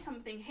got to be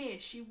something here.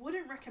 She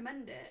wouldn't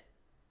recommend it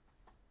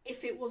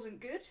if it wasn't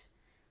good.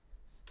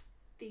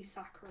 These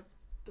sakura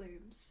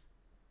blooms.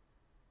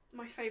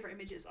 My favourite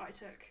images I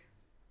took.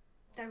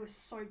 They were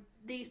so...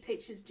 These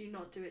pictures do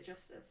not do it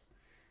justice.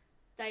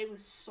 They were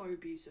so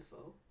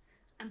beautiful.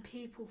 And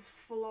people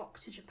flock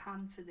to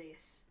Japan for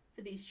this.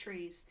 For these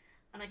trees.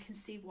 And I can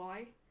see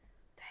why.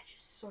 They're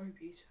just so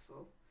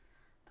beautiful.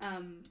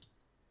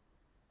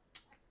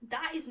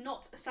 That is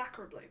not a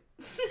sakura bloom.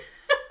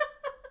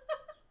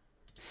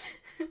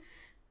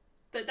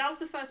 But that was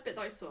the first bit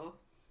that I saw.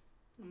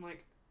 I'm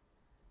like,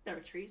 there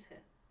are trees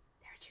here.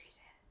 There are trees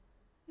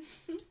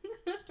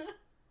here.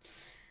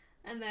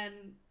 And then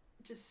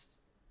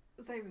just,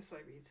 they were so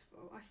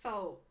beautiful. I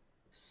felt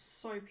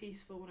so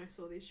peaceful when I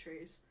saw these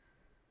trees.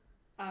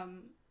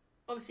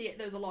 Obviously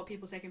there was a lot of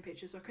people taking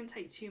pictures, so I couldn't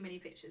take too many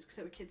pictures because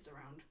there were kids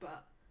around,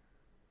 but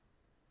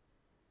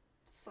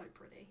so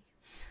pretty.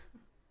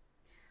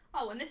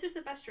 Oh, and this was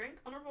the best drink.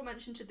 Honourable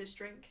mention to this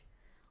drink.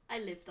 I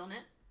lived on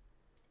it.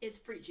 It's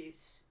fruit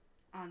juice.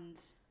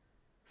 And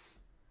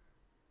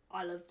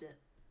I loved it.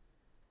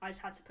 I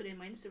just had to put it in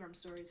my Instagram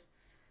stories.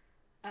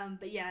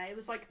 But yeah, it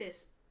was like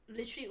this.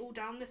 Literally all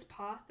down this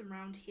path and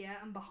around here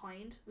and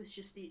behind was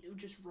just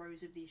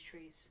rows of these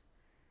trees.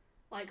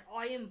 Like,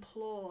 I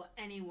implore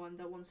anyone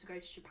that wants to go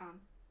to Japan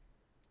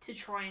to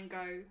try and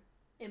go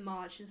in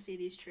March and see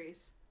these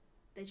trees.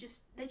 They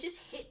just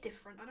hit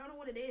different. I don't know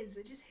what it is.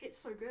 They just hit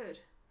so good.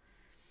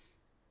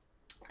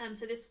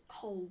 So this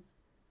whole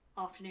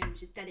afternoon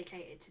was just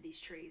dedicated to these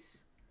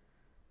trees.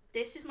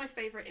 This is my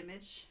favourite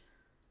image,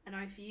 and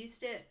I've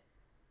used it,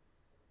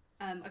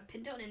 I've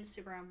pinned it on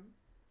Instagram,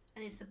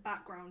 and it's the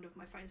background of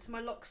my phone. So my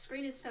lock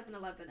screen is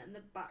 7-Eleven, and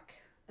the back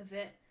of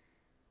it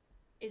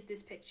is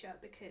this picture,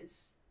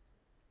 because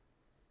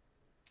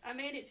I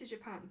made it to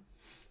Japan,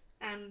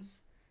 and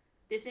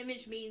this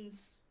image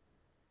means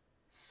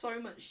so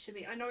much to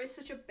me. I know it's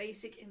such a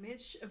basic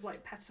image of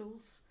like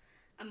petals,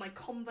 and my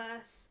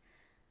Converse,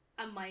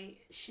 and my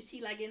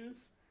shitty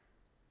leggings,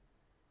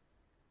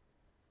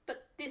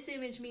 but this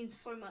image means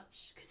so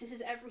much because this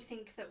is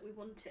everything that we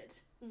wanted.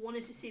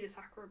 Wanted to see the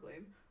sakura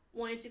bloom,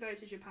 wanted to go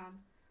to Japan,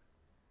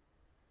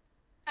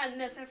 and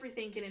there's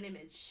everything in an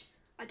image.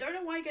 I don't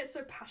know why I get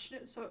so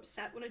passionate and so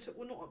upset when I talk,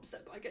 well, not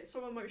upset, but I get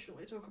so emotional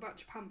when I talk about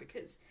Japan,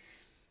 because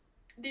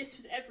this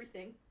was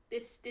everything.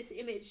 This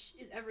image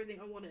is everything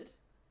I wanted,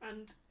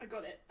 and I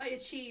got it. I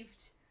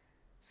achieved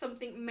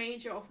something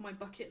major off my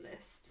bucket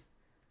list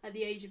at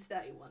the age of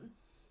 31,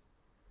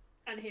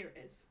 and here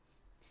it is.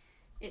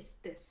 It's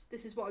this.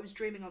 This is what I was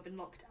dreaming of in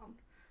lockdown,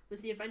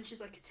 was the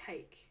adventures I could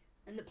take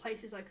and the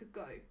places I could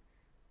go.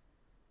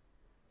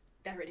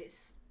 There it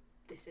is.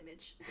 This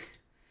image.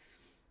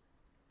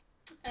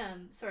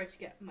 Sorry to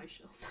get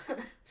emotional.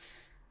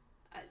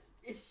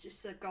 It's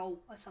just a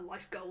goal. It's a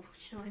life goal. Do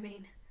you know what I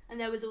mean? And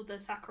there was all the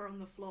sakura on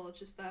the floor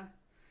just there.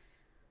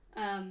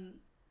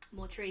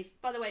 More trees.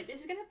 By the way,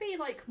 this is going to be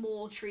like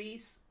more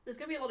trees. There's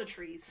going to be a lot of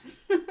trees.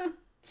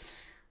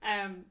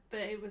 But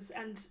it was,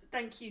 and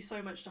thank you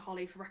so much to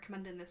Holly for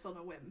recommending this on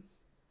a whim.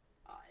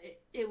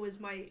 It was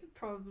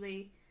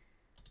probably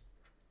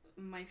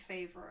my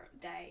favourite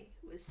day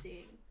was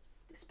seeing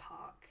this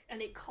park,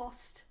 and it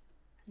cost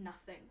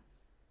nothing.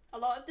 A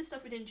lot of the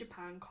stuff we did in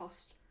Japan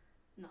cost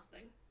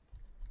nothing.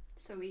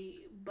 So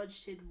we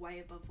budgeted way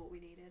above what we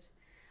needed.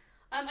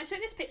 I took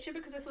this picture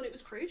because I thought it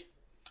was crude.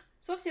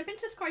 So obviously I've been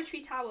to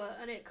Skytree Tower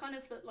and it kind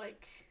of looked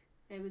like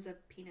it was a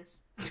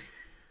penis.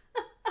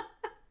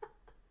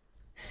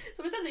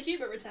 So my sense of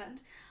humour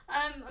returned.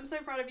 I'm so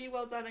proud of you,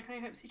 well done. I kind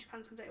of hope to see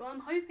Japan someday. Well, I'm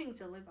hoping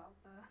to live out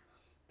there.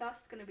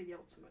 That's going to be the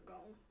ultimate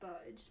goal,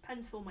 but it just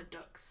depends if all my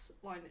ducks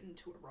line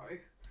into a row.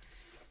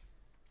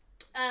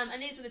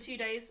 And these were the 2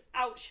 days.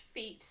 Ouch,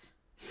 feet.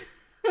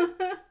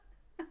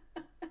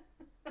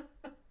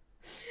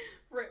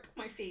 Rip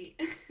my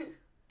feet.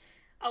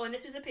 Oh, and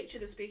this was a picture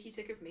the Spooky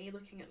took of me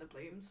looking at the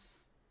blooms.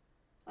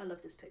 I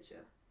love this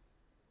picture.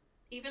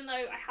 Even though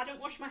I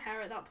hadn't washed my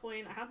hair at that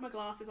point, I had my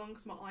glasses on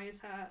because my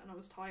eyes hurt and I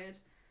was tired.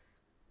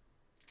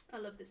 I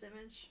love this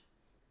image.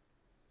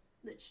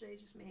 Literally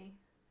just me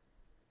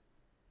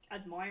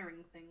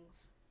admiring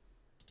things.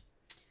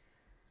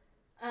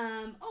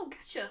 Oh,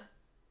 gacha.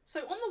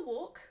 So on the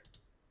walk,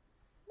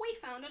 we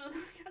found another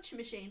gacha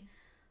machine.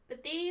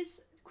 But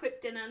these,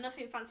 quick dinner,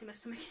 nothing fancy, my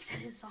stomach is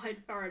dead inside.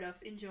 Fair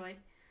enough, enjoy.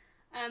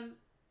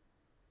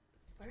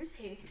 Where is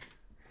he?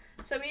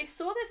 So we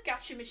saw this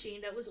gacha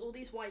machine that was all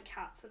these white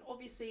cats, and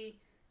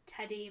obviously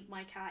Teddy,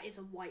 my cat, is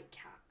a white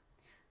cat.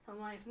 So I'm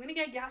like, if I'm gonna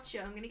get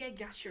gacha, I'm gonna get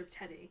gacha of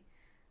Teddy.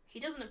 He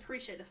doesn't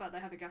appreciate the fact that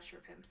I have a gacha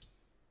of him.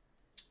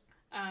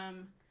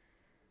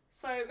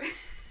 So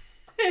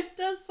it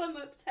does sum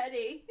up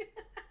Teddy.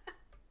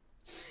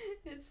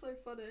 It's so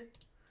funny.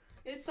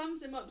 It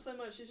sums him up so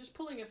much, he's just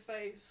pulling a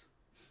face.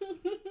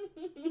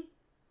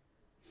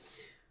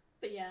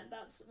 But yeah,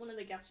 that's one of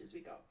the gachas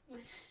we got,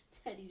 was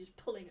Teddy just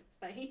pulling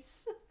a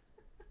face.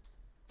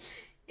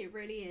 It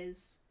really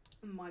is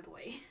my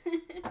boy.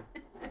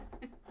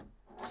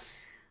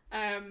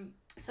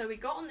 So we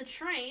got on the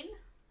train.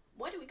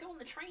 Where did we go on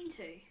the train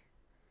to?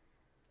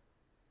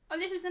 Oh,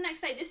 this was the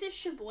next day. This is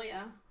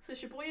Shibuya. So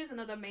Shibuya is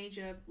another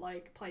major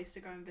like place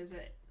to go and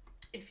visit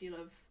if you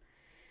love,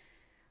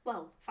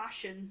 well,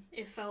 fashion.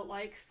 It felt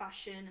like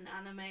fashion and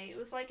anime.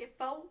 It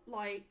felt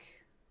like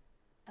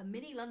a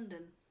mini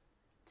London.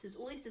 So there's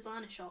all these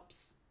designer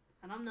shops,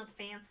 and I'm not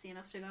fancy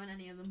enough to go in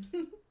any of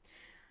them.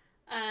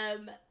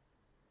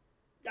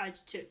 I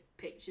just took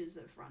pictures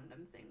of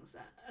random things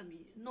that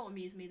not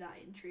amused me, that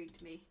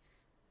intrigued me.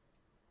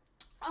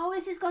 Oh,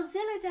 this is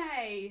Godzilla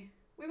Day!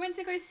 We went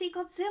to go see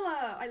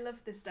Godzilla! I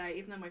loved this day,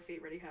 even though my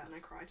feet really hurt and I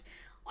cried.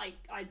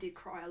 I did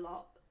cry a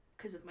lot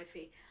because of my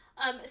feet.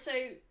 So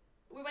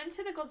we went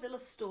to the Godzilla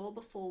store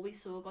before we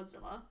saw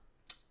Godzilla.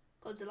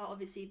 Godzilla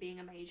obviously being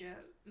a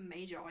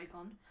major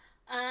icon.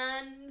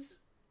 And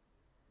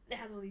they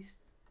had all these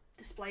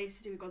displays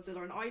to do with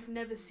Godzilla, and I've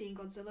never seen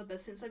Godzilla, but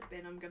since I've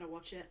been, I'm gonna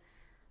watch it.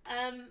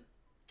 And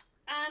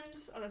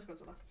oh, there's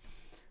Godzilla.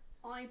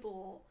 I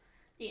bought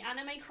the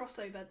anime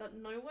crossover that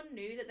no one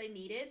knew that they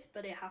needed,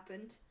 but it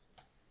happened.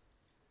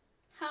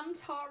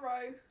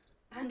 Hamtaro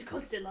and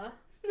Godzilla.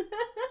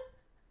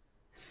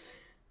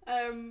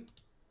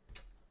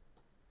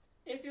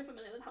 If you're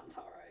familiar with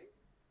Hamtaro,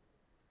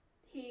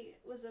 he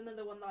was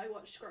another one that I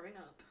watched growing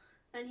up,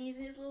 and he's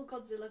in his little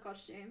Godzilla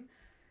costume.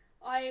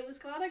 I was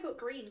glad I got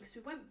green because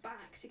we went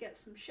back to get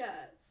some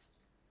shirts,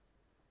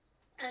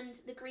 and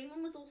the green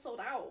one was all sold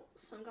out,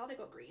 so I'm glad I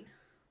got green.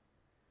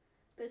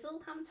 But it's little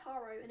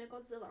Hamtaro in a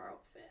Godzilla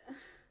outfit,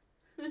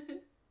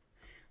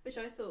 which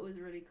I thought was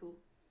really cool.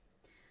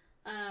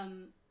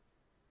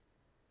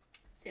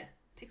 So yeah,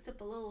 picked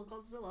up a little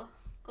Godzilla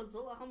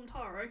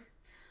Hamtaro.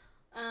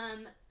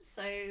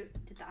 So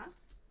did that.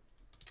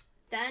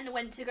 Then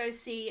went to go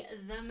see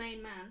the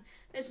main man.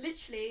 There's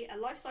literally a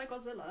life-size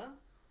Godzilla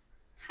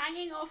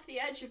hanging off the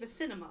edge of a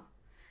cinema.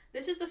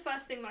 This is the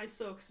first thing that I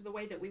saw because of the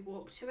way that we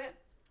walked to it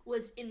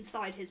was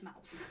inside his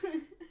mouth.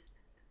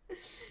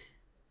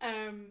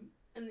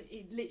 And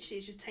it literally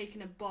is just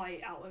taking a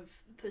bite out of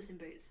Puss in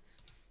Boots.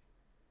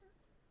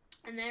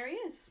 And there he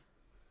is.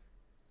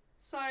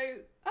 So,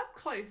 up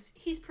close,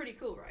 he's pretty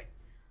cool, right?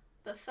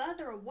 But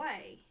further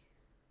away,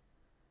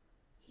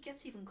 he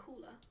gets even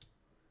cooler.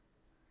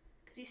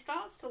 Because he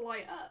starts to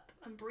light up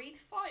and breathe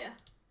fire.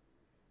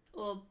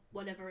 Or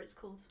whatever it's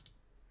called.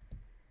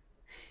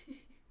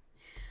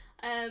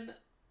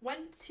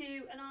 Went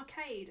to an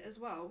arcade as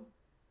well.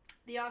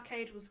 The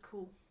arcade was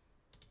cool.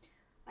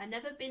 I'd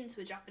never been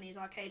to a Japanese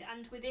arcade,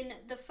 and within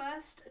the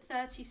first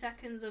 30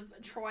 seconds of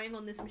trying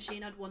on this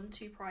machine, I'd won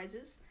 2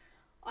 prizes.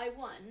 I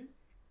won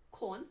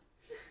corn.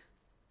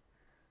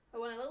 I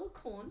won a little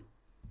corn.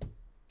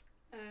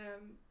 I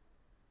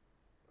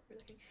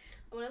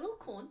won a little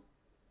corn.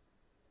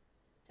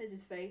 There's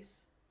his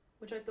face,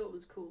 which I thought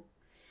was cool.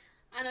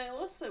 And I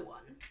also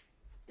won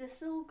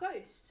this little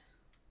ghost.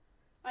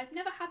 I've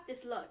never had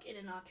this luck in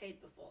an arcade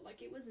before.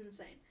 Like, it was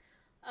insane.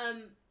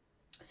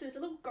 So it's a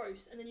little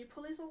ghost, and then you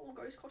pull his little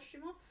ghost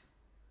costume off,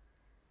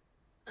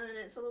 and then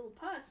it's a little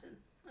person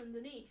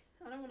underneath.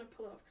 I don't want to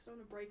pull it off because I don't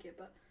want to break it,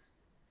 but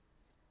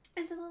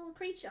it's a little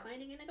creature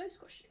hiding in a ghost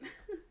costume.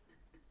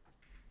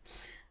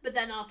 But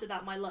then after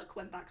that, my luck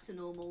went back to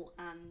normal,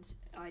 and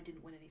I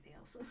didn't win anything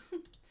else.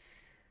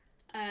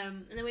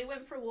 And then we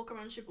went for a walk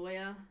around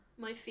Shibuya.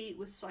 My feet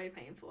were so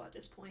painful at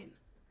this point.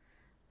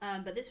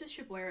 But this was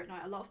Shibuya at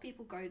night. A lot of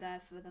people go there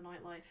for the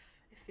nightlife,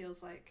 it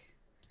feels like.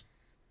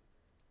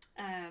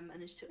 And I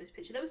just took this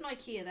picture. There was an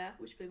IKEA there,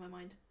 which blew my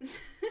mind.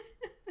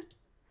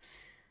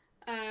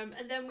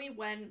 And then we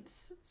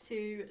went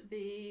to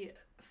the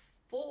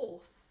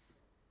 4th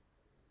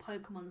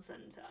Pokemon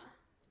Center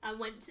and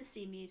went to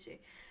see Mewtwo.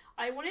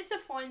 I wanted to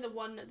find the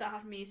one that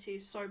had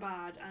Mewtwo so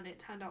bad, and it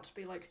turned out to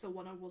be like the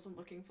one I wasn't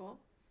looking for.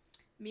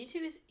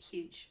 Mewtwo is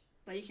huge.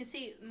 Like, you can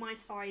see my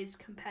size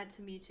compared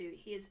to Mewtwo.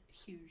 He is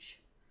huge.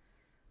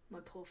 My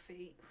poor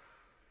feet.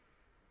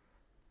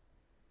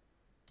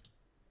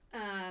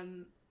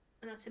 And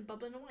that's him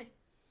bubbling away.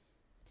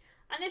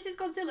 And this is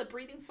Godzilla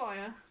breathing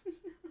fire.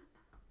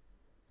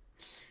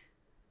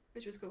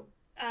 Which was cool.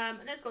 And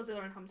there's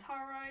Godzilla and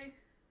Hamtaro.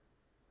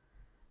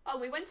 Oh,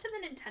 we went to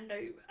the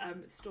Nintendo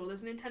store.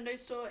 There's a Nintendo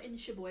store in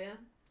Shibuya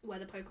where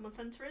the Pokemon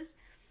Center is.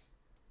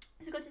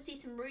 So I got to see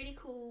some really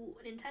cool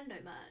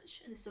Nintendo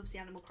merch. And this is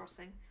obviously Animal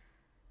Crossing.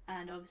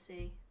 And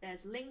obviously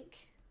there's Link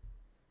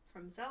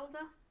from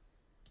Zelda.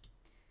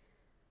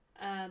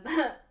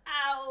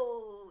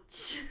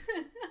 Ouch!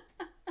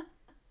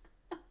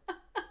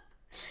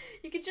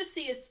 You could just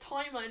see his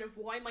timeline of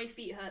why my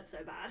feet hurt so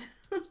bad.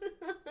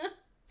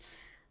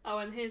 Oh,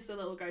 and here's the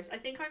little ghost. I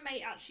think I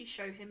may actually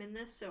show him in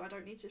this, so I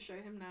don't need to show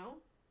him now.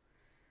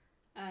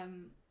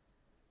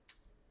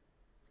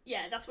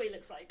 Yeah, that's what he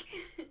looks like.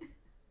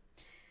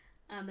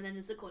 And then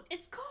there's the corn.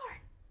 It's corn!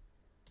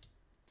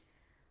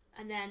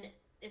 And then,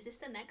 is this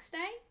the next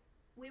day?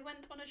 We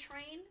went on a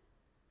train.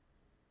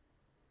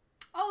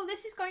 Oh,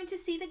 this is going to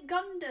see the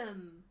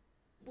Gundam.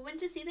 We went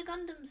to see the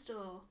Gundam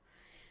store.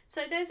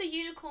 So there's a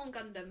Unicorn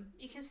Gundam.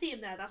 You can see him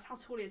there. That's how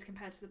tall he is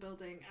compared to the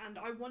building. And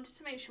I wanted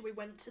to make sure we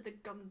went to the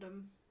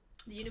Gundam,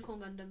 the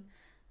Unicorn Gundam,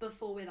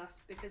 before we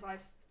left, because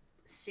I've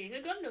seen a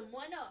Gundam.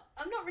 Why not?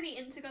 I'm not really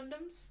into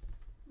Gundams,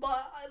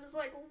 but I was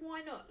like,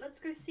 why not? Let's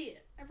go see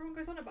it. Everyone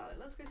goes on about it.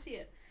 Let's go see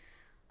it.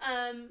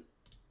 And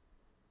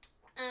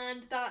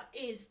that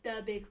is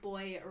the big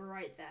boy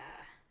right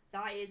there.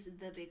 That is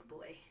the big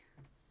boy.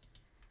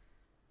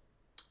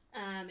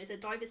 It's a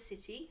Diver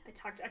City. I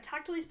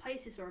tagged all these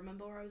places so I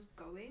remember where I was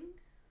going.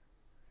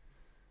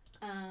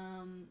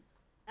 And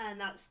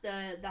that's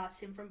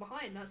him from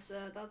behind. That's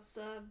a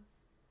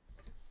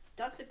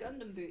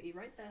Gundam booty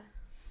right there.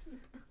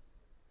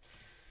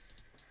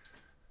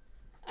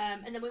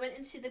 And then we went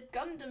into the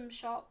Gundam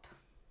shop.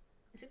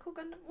 Is it called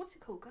Gundam? What's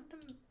it called?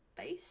 Gundam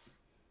Base?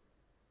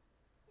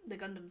 The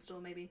Gundam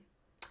store, maybe.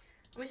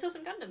 And we saw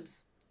some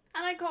Gundams.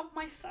 And I got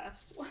my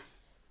first one.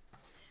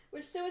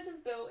 Which still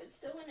isn't built, it's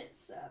still in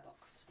its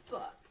box,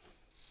 but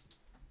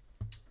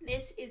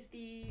this is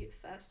the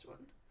first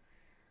one.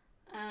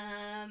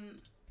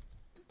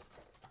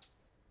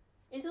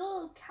 It's a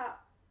little cat.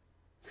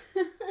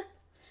 So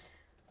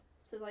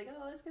it's like,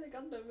 oh, let's get a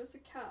Gundam, it's a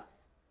cat.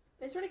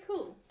 But it's really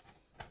cool.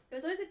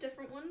 There's loads of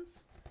different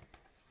ones,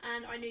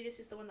 and I knew this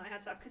is the one that I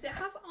had to have, because it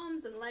has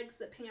arms and legs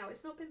that ping out.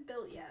 It's not been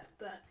built yet,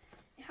 but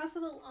it has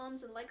the little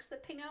arms and legs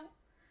that ping out.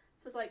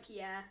 So it's like,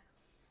 yeah.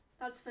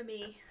 That's for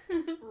me,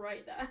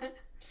 right there.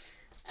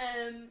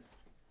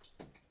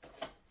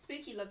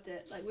 Spooky loved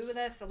it. Like, we were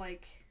there for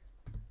like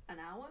an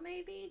hour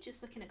maybe,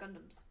 just looking at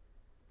Gundams,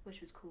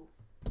 which was cool.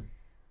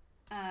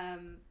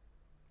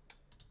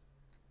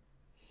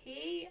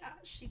 He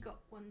actually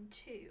got one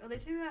too. Oh, they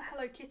do a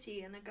Hello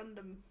Kitty and a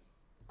Gundam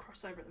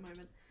crossover at the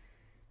moment.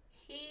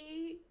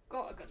 He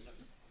got a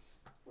Gundam,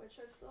 which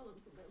I've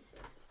stolen from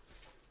downstairs.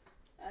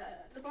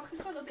 The box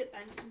is got a little bit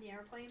bent in the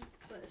airplane,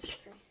 but it's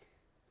okay.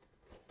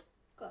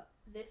 Got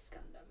this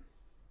Gundam.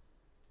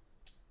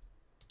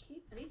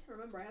 I need to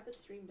remember I have a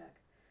stream deck,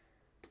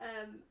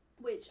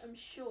 which I'm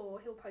sure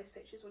he'll post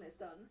pictures when it's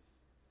done.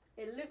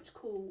 It looked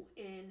cool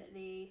in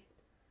the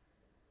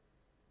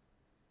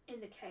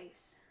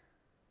case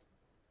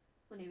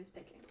when he was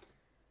picking.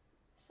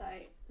 So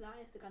that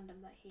is the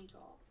Gundam that he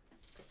got,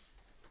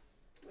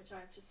 which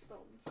I've just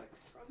stolen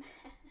focus from.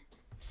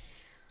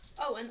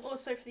 Oh, and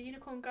also for the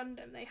Unicorn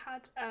Gundam, they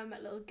had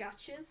little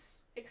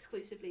gachas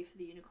exclusively for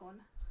the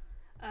Unicorn.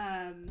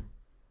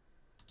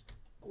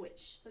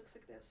 Which looks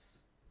like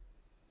this.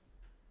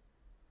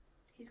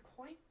 He's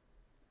quite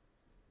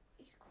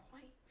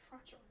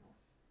fragile.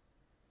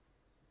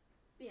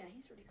 But yeah,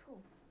 he's really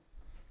cool.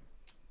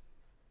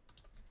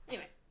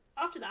 Anyway,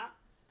 after that,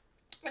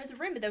 there was a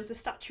rumour there was a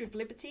Statue of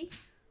Liberty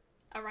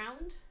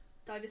around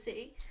Diver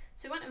City.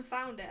 So we went and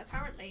found it.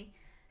 Apparently,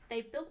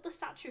 they built the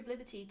Statue of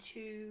Liberty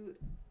to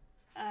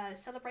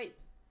celebrate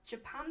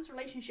Japan's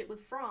relationship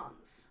with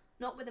France,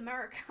 not with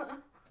America.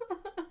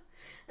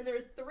 And there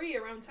are 3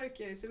 around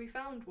Tokyo, so we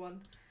found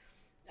one.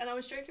 And I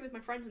was joking with my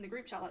friends in the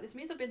group chat, like, this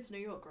means I've been to New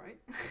York, right?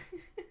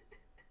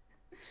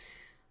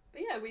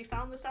 But yeah, we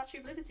found the Statue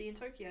of Liberty in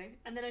Tokyo.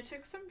 And then I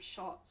took some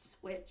shots,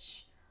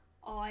 which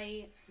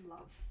I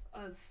love,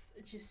 of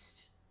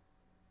just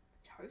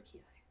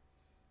Tokyo.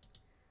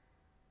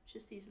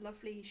 Just these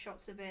lovely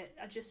shots of it,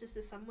 just as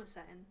the sun was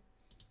setting.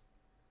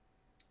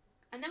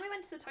 And then we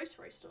went to the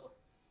Totoro store.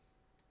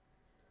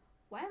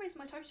 Where is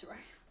my Totoro?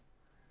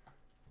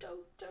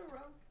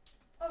 Totoro.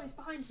 Oh, he's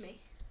behind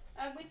me.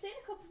 We'd seen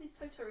a couple of these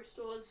Totoro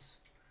stores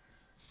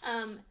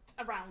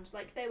around,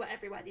 like they were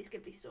everywhere, these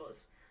Ghibli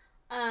stores.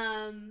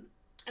 And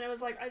I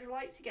was like, I'd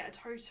like to get a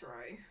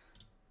Totoro.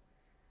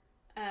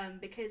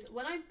 Because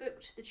when I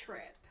booked the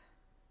trip,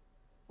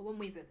 or when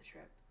we booked the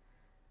trip,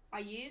 I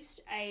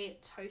used a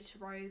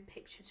Totoro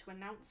picture to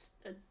announce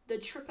the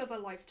trip of a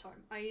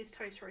lifetime. I used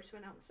Totoro to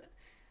announce it.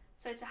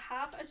 So to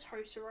have a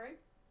Totoro,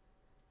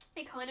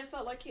 it kind of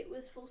felt like it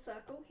was full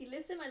circle. He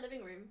lives in my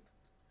living room.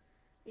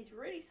 He's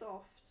really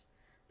soft.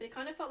 But it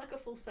kind of felt like a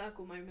full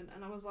circle moment.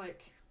 And I was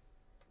like,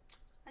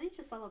 I need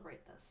to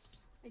celebrate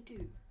this. I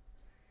do.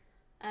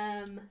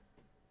 And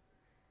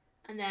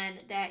then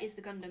there is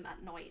the Gundam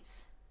at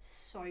night.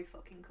 So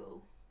fucking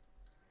cool.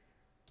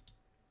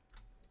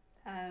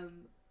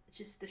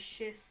 Just the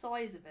sheer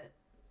size of it.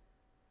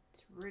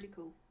 It's really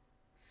cool.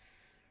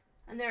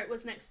 And there it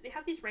was next. They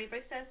have these rainbow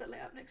stairs that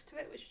lit up next to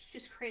it, which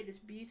just create this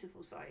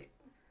beautiful sight.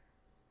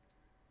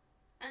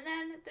 And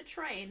then the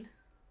train.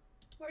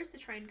 Where is the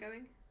train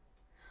going?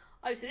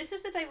 Oh, so this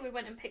was the day where we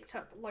went and picked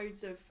up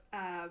loads of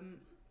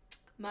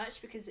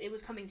merch because it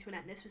was coming to an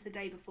end. This was the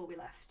day before we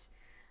left.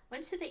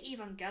 Went to the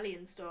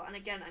Evangelion store, and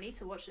again, I need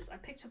to watch this. I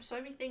picked up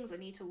so many things I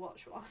need to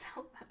watch while I was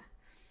out there.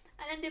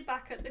 And ended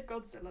back at the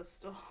Godzilla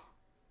store.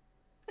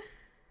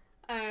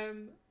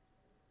 And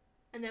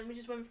then we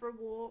just went for a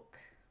walk.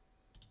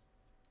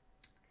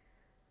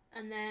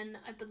 And then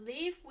I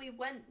believe we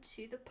went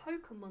to the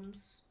Pokemon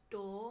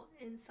store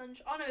in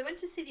Sunshine. Oh no, we went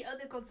to see the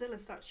other Godzilla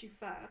statue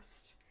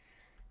first.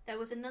 There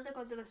was another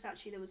Godzilla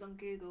statue that was on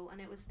Google, and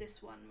it was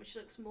this one, which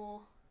looks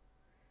more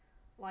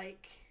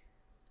like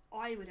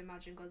I would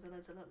imagine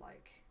Godzilla to look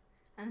like.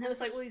 And there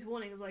was like all these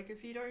warnings, like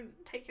if you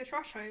don't take your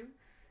trash home,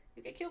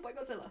 you get killed by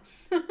Godzilla.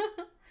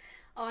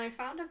 Oh, and I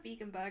found a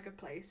vegan burger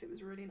place. It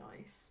was really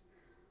nice.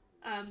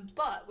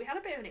 But we had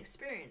a bit of an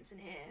experience in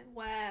here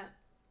where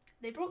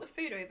they brought the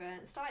food over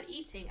and started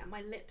eating, and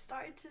my lip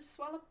started to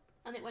swell up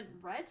and it went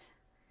red.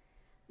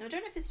 Now I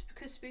don't know if it's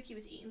because Spooky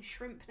was eating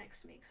shrimp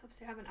next to me, because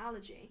obviously I have an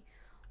allergy,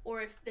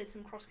 or if there's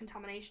some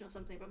cross-contamination or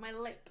something, but my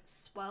lip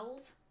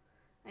swelled.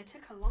 And it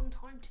took a long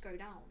time to go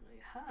down.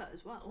 It hurt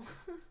as well.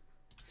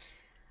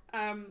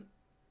 I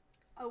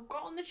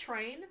got on the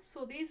train,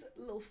 saw these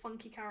little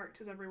funky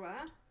characters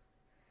everywhere.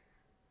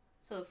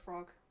 Saw a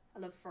frog. I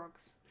love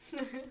frogs.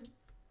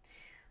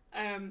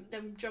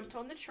 Then jumped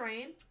on the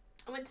train.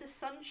 I went to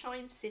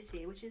Sunshine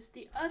City, which is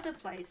the other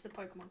place the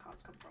Pokemon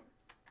cards come from.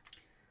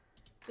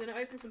 So we're going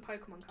to open some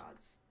Pokemon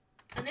cards.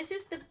 And this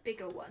is the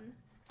bigger one.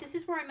 This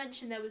is where I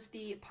mentioned there was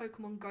the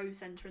Pokemon Go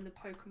Center and the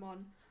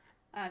Pokemon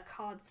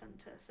card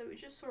center. So we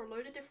just saw a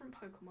load of different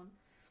Pokemon.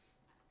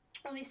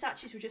 All these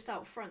statues were just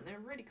out front. They're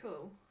really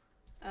cool.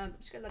 I'm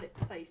just going to let it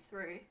play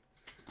through.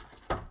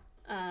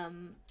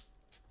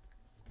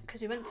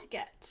 Because we went to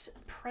get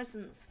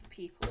presents for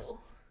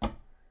people. I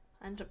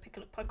ended up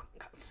picking up Pokemon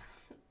cards.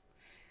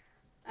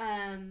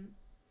 And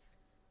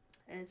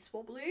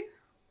Swablu.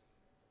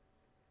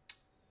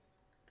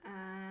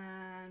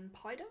 And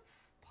Pidove.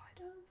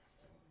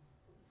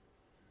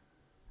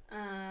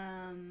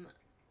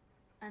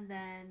 And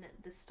then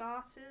the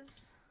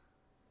starters.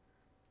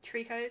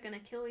 Trico, gonna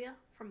kill you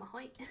from a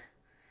height.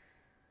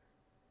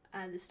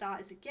 And the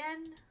starters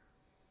again.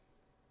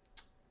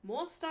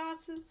 More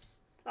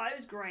starters. That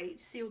was great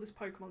to see all this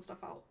Pokemon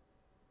stuff out.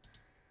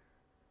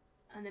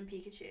 And then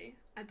Pikachu.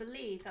 I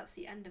believe that's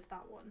the end of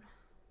that one.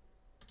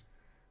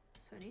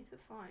 So I need to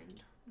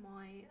find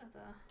my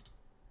other...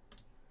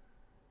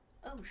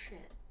 Oh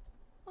shit.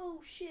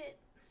 Oh shit.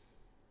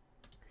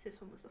 Because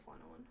this one was the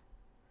final one.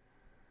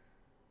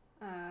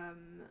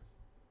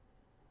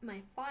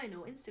 My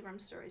final Instagram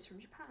stories from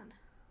Japan.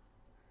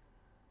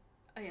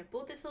 Oh yeah,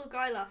 bought this little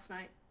guy last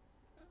night.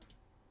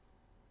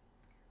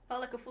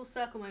 Felt like a full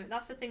circle moment.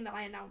 That's the thing that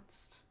I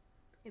announced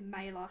in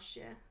May last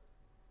year.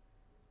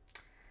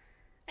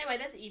 Anyway,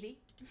 there's Eevee.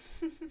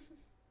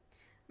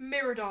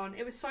 Miradon.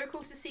 It was so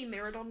cool to see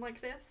Miradon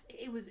like this.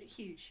 It was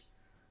huge.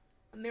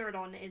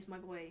 Miradon is my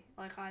boy.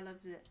 Like, I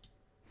loved it.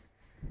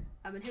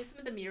 And here's some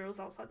of the murals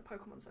outside the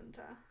Pokemon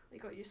Center. You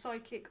got your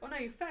Psychic. Oh no,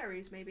 your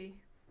fairies maybe.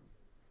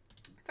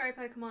 Fairy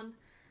Pokemon.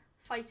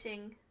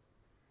 Fighting.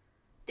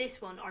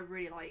 This one I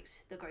really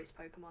liked. The Ghost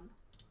Pokemon.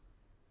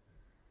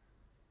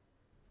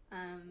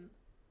 And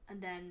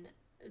then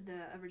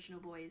the original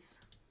boys.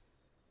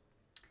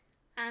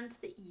 And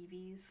the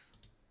Eevees.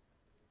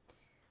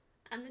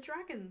 And the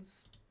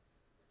dragons.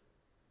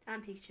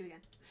 And Pikachu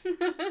again.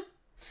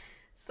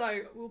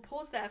 So we'll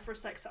pause there for a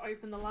sec to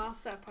open the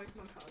last set of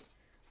Pokemon cards,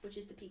 which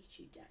is the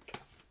Pikachu deck.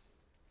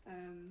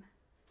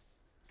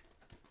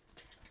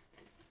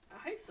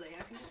 Hopefully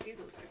I can just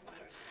Google the Pokemon, I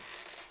don't know.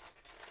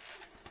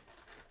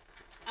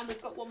 And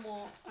we've got one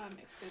more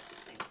exclusive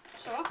thing.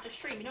 So after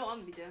stream, you know what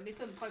I'm going to be doing? I'll be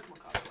putting Pokemon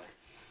cards away.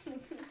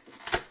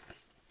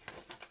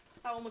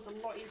 That one was a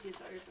lot easier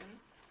to open.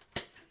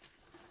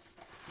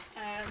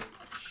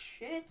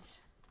 Shit.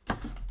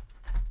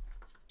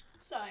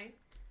 So,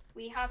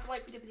 we have,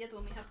 like we did with the other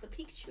one, we have the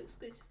Pikachu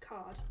exclusive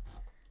card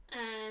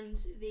and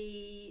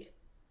the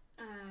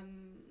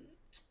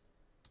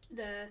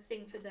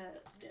thing for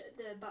the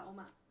battle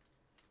mat.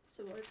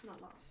 so we'll open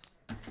that last.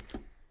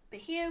 But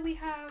here we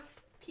have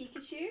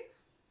Pikachu.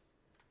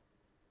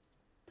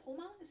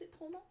 Pawmont? Is it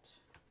Pawmont?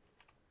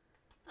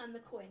 And the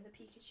coin, the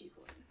Pikachu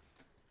coin.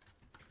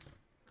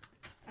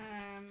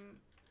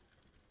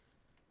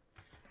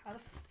 How the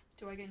f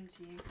do I get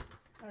into you?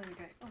 Oh, there we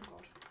go. Oh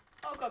god.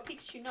 Oh god,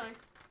 Pikachu, no.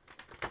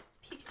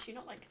 Pikachu,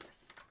 not like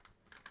this.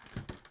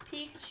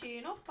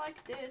 Pikachu, not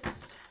like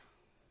this.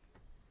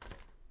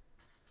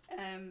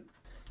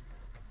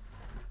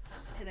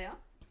 So here they are.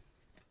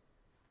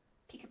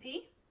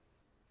 Pika-P.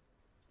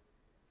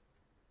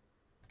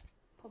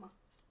 Puma.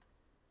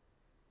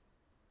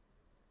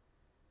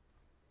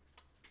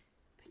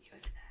 Put you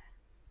over there.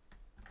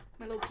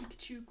 My little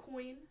Pikachu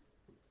coin.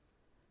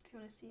 If you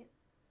want to see it.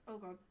 Oh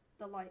god,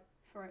 the light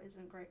for it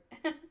isn't great.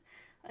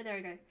 Oh, there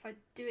we go. If I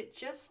do it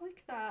just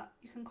like that,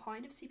 you can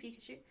kind of see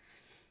Pikachu.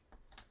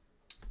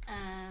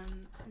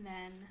 And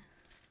then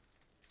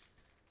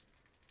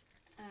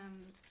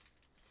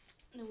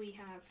we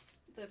have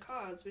the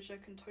cards, which I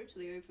can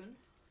totally open.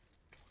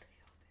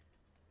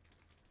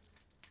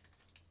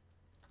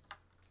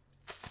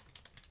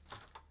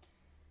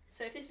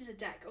 So if this is a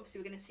deck, obviously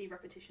we're going to see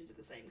repetitions of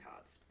the same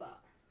cards,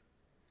 but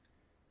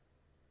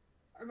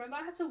I remember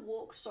I had to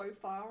walk so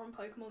far on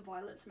Pokemon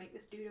Violet to make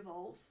this dude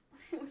evolve.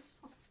 It was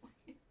so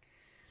annoying.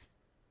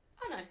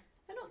 Oh no,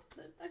 they're not,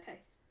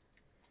 okay.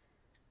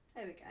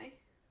 There we go.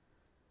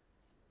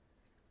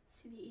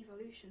 See the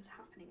evolutions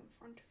happening in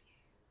front of you.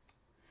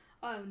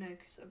 Oh no,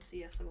 because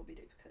obviously yes, there will be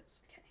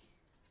duplicates. Okay.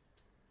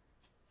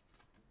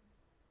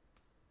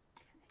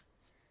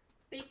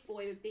 Big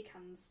boy with big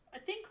hands. I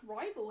think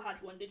Rival had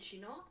one, did she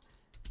not?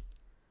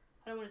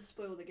 I don't want to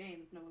spoil the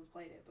game if no one's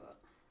played it, but...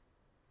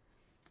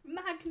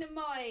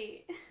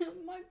 Magnemite!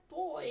 My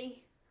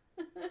boy!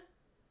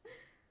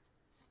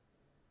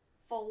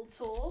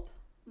 Voltorb,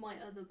 my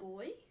other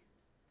boy.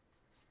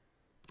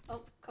 Oh,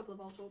 a couple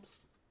of Voltorbs.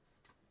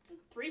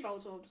 3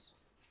 Voltorbs.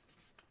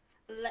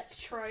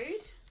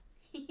 Electrode.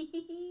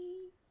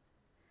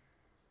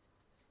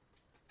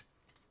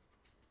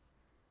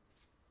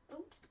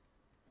 Oh.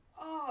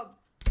 Oh.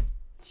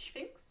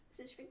 Sphinx? Is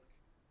it Sphinx?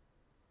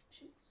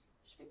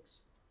 Sphinx?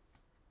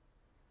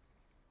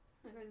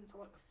 I'm going to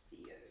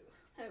Luxio.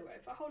 There we go.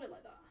 If I hold it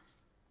like that.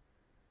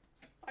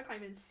 I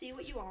can't even see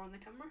what you are on the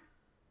camera.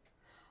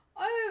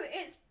 Oh,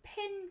 it's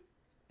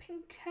Pinkirkin?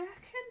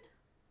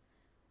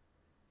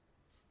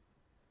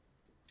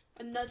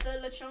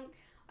 Another Lechonk.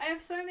 I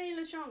have so many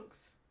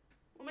Lechonks.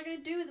 What am I going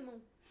to do with them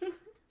all?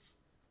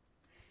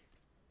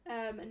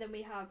 And then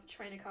we have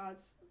trainer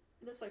cards.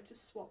 It looks like to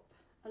swap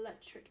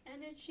electric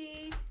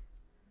energy.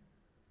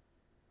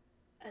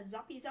 A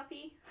Zappy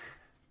Zappy.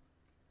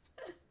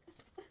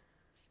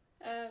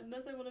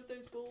 Another one of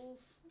those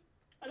balls.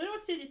 I don't know what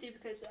to do with the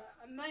duplicates.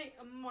 I might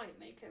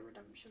make a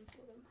redemption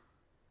for them.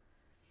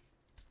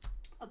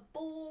 A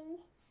ball.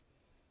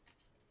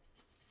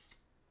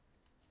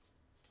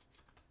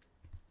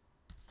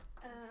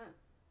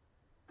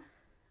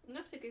 I'm gonna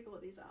have to Google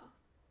what these are.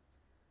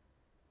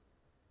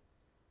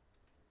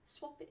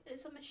 Swap it.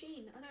 It's a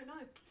machine. I don't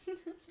know.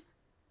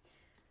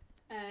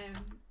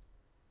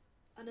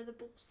 Another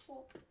ball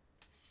swap.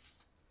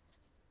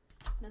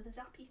 Another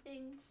zappy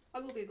thing. I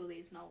will Google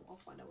these and I'll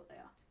find out what they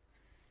are.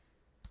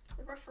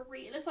 The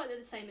referee. It looks like they're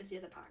the same as the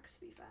other packs,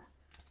 to be fair.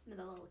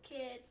 Another little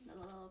kid.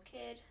 Another little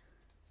kid.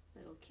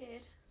 Little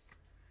kid.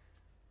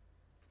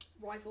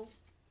 Rival.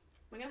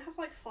 Am I gonna have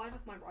like 5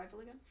 of my rival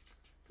again?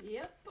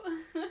 Yep.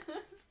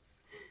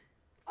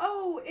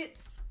 Oh,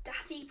 it's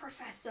Daddy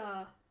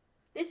Professor.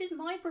 This is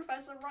my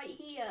professor right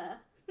here.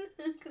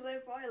 Because I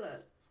have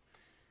Violet.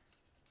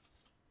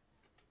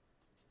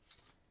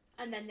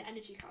 And then the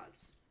energy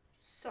cards.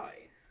 So,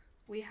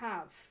 we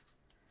have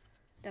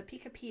the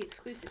Pika-P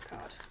exclusive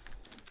card.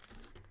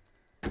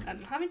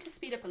 I'm having to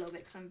speed up a little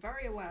bit because I'm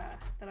very aware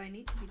that I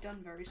need to be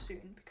done very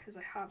soon because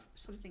I have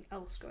something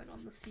else going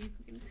on this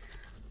evening.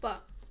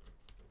 But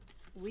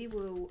we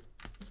will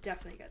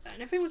definitely get there.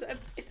 And if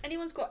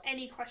anyone's got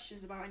any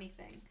questions about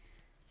anything,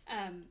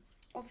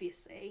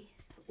 obviously,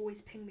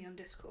 always ping me on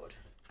Discord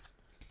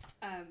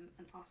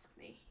and ask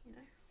me, you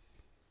know.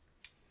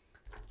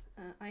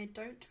 I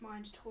don't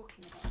mind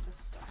talking about this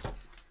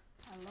stuff.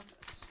 I love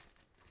it.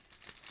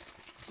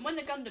 And when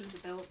the Gundams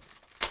are built,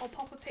 I'll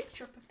pop a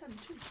picture up of them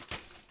too.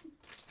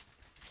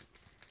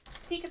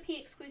 Pika-P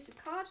exclusive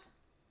card.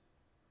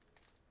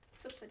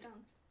 It's upside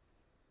down.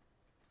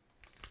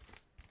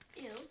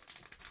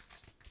 Is...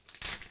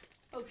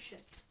 Oh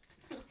shit.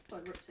 I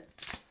ripped it.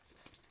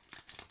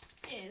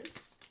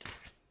 Is...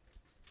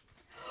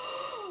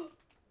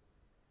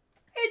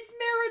 It's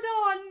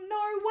Miradon!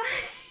 No way!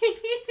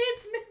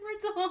 It's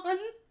Miradon!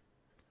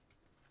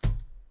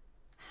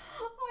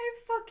 I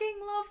fucking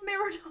love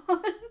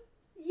Miradon!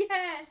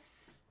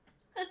 Yes!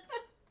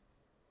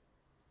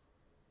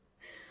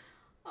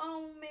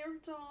 Oh,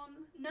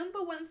 Miradon.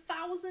 Number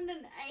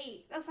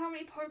 1008. That's how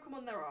many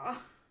Pokemon there are.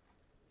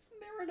 It's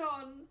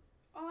Miradon.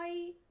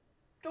 I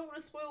don't want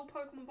to spoil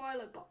Pokemon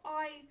Violet, but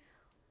I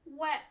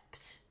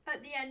wept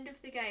at the end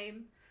of the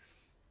game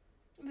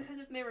because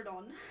of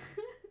Miradon.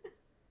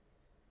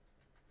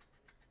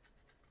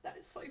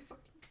 It's so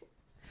fucking cool.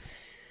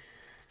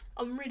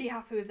 I'm really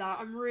happy with that.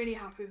 I'm really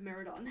happy with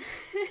Miradon.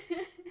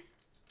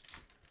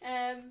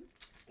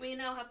 We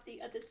now have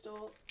the other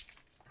store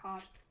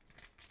card.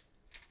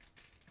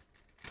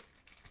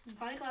 I'm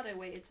kind of glad I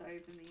waited to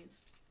open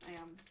these. I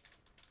am.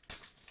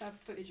 So I have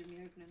footage of me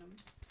opening them.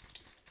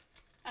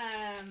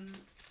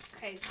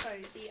 Okay, so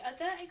the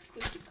other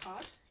exclusive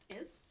card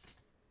is...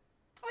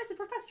 Oh, it's a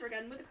professor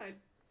again with a code.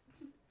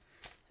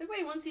 If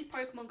anybody wants these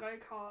Pokemon Go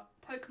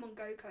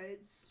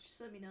codes,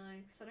 just let me know,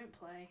 because I don't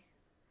play.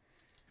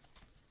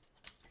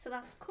 So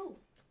that's cool.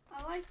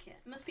 I like it.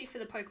 It must be for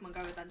the Pokemon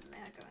Go event that they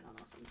had going on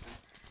or something.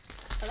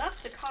 So that's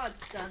the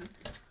cards done.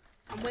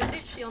 And we're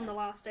literally on the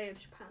last day of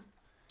Japan.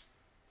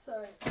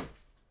 So,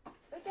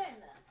 we're getting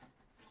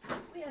there.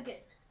 We are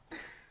getting there.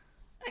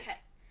 Okay.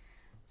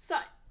 So,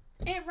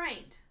 it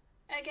rained.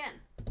 Again.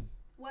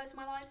 Where's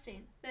my live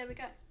scene? There we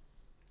go.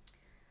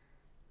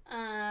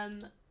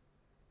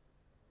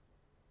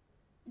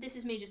 This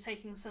is me just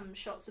taking some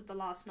shots of the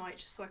last night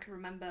just so I can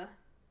remember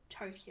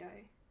Tokyo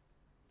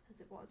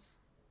as it was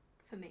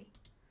for me.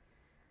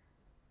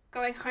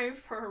 Going home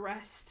for a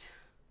rest.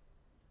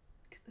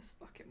 Look at this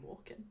fucking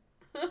walking.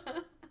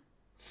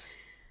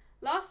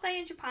 Last day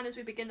in Japan as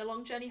we begin the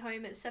long journey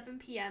home at 7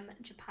 PM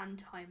Japan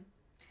time.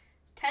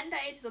 10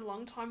 days is a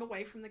long time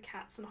away from the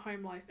cats and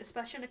home life,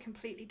 especially in a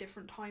completely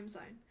different time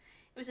zone.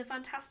 It was a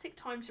fantastic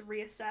time to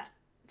reset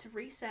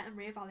and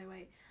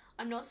reevaluate.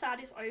 I'm not sad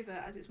it's over,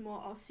 as it's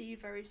more I'll see you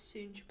very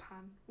soon,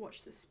 Japan.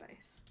 Watch this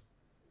space.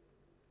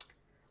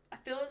 I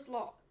feel as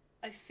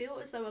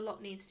though a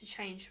lot needs to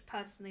change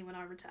personally when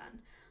I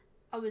return.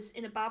 I was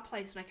in a bad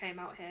place when I came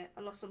out here.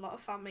 I lost a lot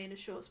of family in a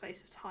short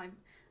space of time,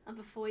 and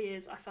for 4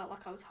 years I felt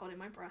like I was holding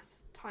my breath.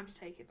 Time to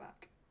take it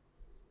back.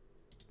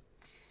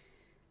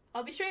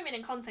 I'll be streaming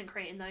and content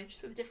creating though,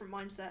 just with a different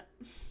mindset.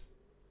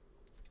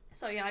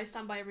 So yeah, I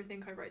stand by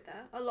everything I wrote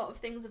there. A lot of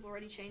things have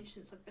already changed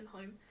since I've been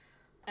home.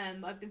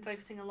 I've been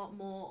focusing a lot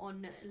more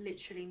on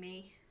literally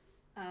me,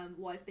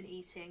 what I've been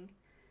eating,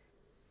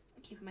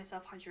 keeping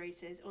myself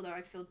hydrated, although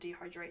I feel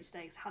dehydrated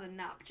today because I had a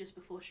nap just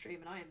before stream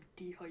and I am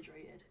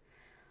dehydrated.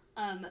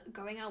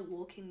 Going out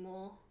walking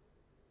more,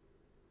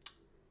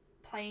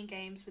 playing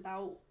games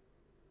without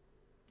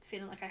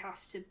feeling like I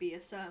have to be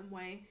a certain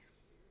way.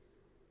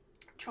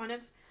 I'm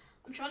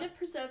trying to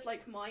preserve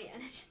like my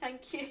energy.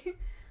 Thank you.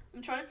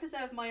 I'm trying to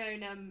preserve my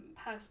own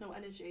personal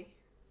energy,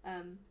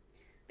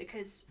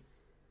 because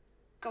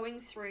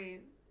going through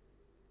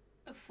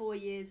 4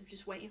 years of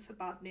just waiting for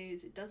bad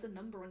news, it does a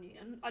number on you.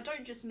 And I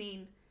don't just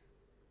mean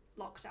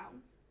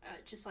lockdown,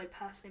 just like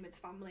personally with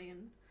family,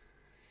 and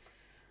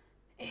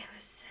it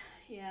was,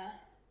 yeah.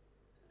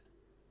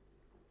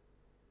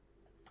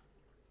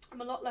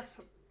 I'm a lot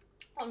less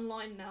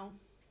online now.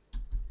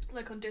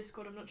 Like on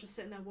Discord, I'm not just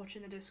sitting there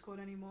watching the Discord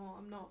anymore.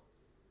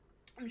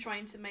 I'm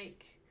trying to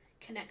make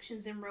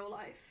connections in real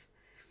life.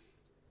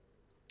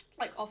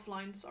 Like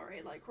offline,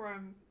 sorry, like where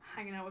I'm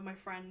hanging out with my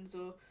friends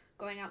or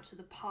going out to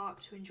the park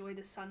to enjoy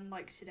the sun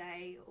like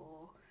today,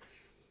 or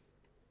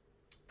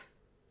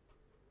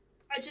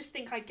I just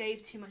think I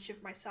gave too much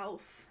of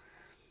myself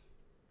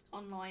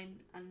online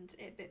and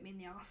it bit me in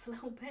the ass a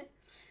little bit.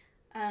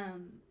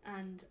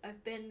 And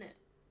I've been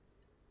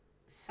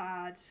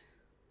sad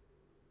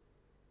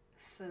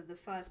for the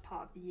first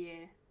part of the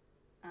year,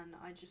 and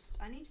I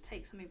need to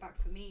take something back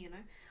for me, you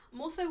know. I'm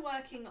also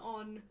working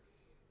on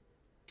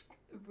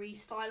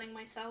restyling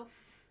myself,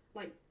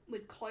 like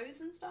with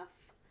clothes and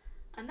stuff,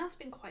 and that's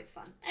been quite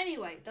fun.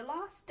 Anyway,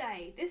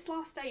 this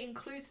last day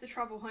includes the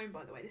travel home,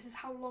 by the way. This is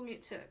how long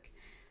it took.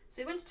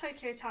 So we went to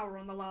Tokyo Tower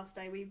on the last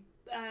day. We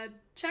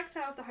checked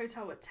out of the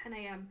hotel at 10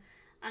 AM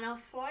and our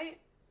flight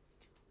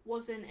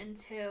wasn't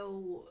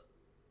until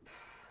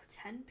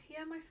 10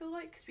 PM I feel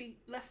like, because we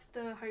left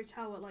the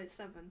hotel at like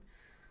 7.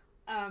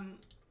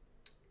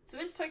 So we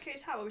went to Tokyo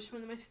Tower, which is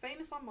one of the most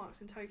famous landmarks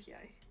in Tokyo.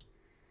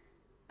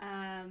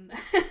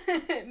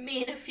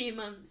 Me in a few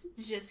months,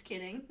 just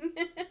kidding.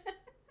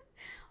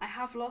 I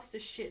have lost a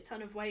shit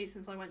ton of weight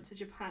since I went to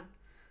Japan.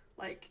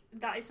 Like,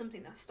 that is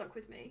something that stuck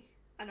with me,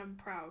 and I'm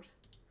proud.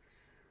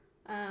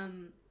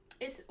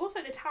 It's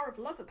also the Tower of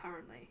Love,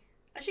 apparently.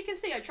 As you can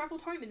see, I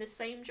travelled home in the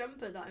same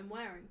jumper that I'm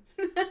wearing.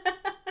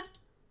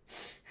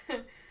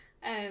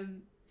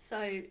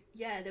 So,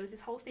 yeah, there was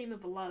this whole theme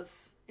of love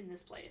in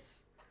this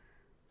place.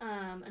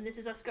 And this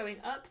is us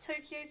going up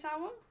Tokyo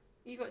Tower.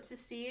 You got to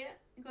see it.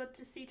 You got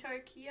to see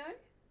Tokyo.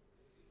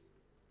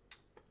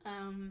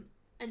 And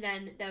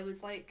then there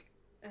was like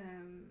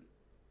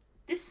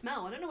this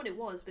smell. I don't know what it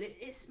was, but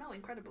it smelled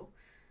incredible.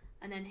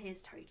 And then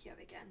here's Tokyo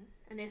again.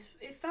 And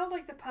it felt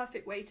like the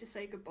perfect way to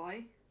say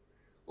goodbye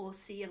or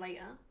see you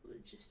later.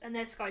 And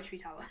there's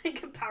Skytree Tower in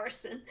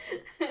comparison.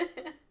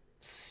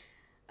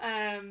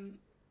 And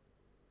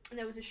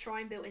there was a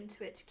shrine built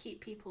into it to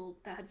keep people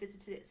that had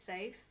visited it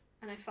safe.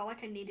 And I felt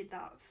like I needed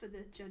that for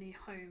the journey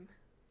home.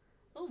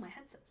 Oh, my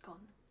headset's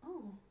gone.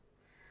 Oh.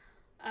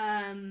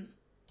 And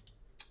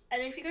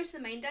if you go to the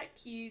main deck,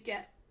 you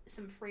get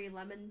some free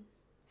lemon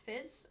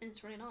fizz, and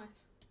it's really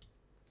nice.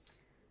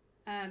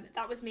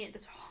 That was me at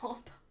the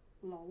top.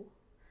 Lol.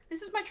 This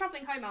was my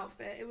travelling home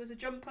outfit. It was a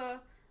jumper,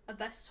 a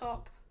vest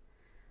top,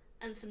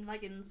 and some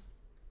leggings,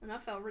 and I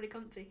felt really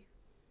comfy.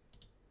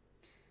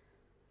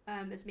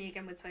 It's me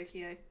again with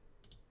Tokyo.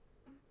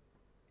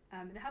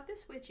 And it had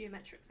this weird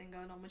geometric thing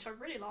going on, which I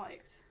really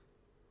liked.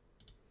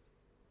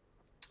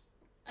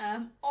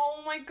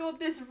 Oh my god,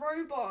 this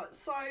robot.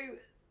 So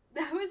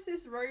there was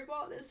this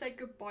robot that said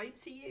goodbye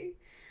to you,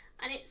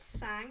 and it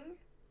sang.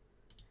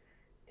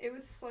 It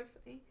was so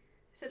funny.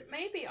 It said,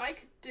 maybe I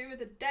could do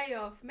with a day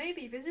off,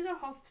 maybe visit a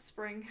hot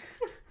spring.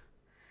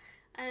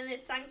 And it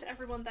sang to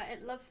everyone that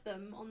it loved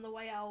them on the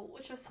way out,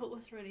 which I thought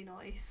was really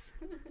nice.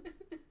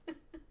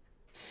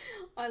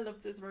 I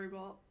love this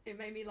robot. It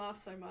made me laugh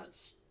so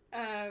much.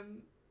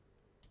 And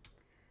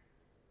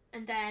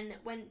then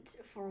went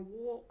for a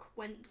walk,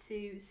 went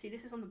to see,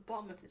 this is on the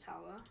bottom of the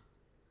tower,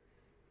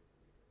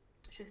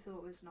 which I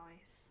thought was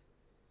nice.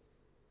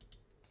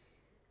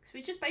 Because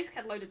we just basically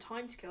had a load of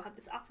time to kill. I had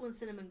this apple and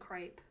cinnamon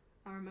crepe.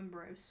 I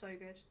remember it was so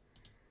good.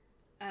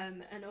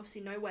 And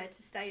obviously nowhere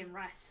to stay and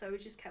rest, so we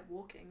just kept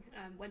walking.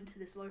 Went to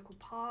this local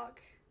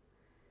park,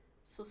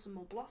 saw some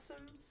more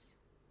blossoms.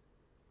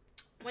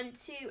 Went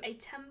to a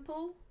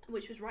temple,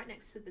 which was right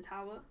next to the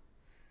tower.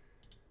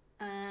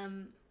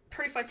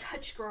 Proof I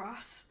touched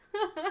grass.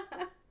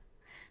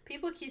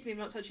 People accuse me of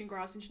not touching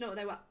grass, and you know what?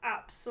 They were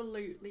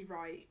absolutely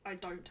right. I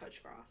don't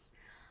touch grass.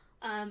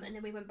 And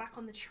then we went back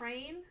on the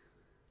train.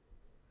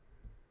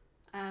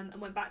 And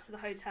went back to the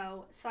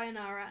hotel.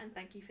 Sayonara and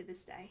thank you for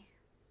this day.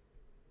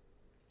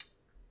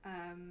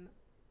 And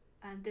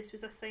this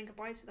was us saying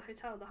goodbye to the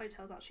hotel. The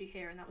hotel's actually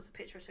here, and that was the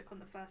picture I took on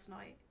the first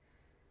night.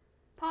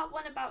 Part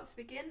 1 about to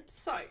begin.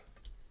 So,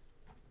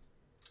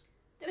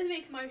 there was a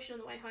big commotion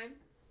on the way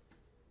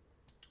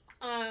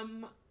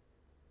home.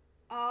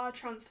 Our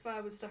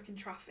transfer was stuck in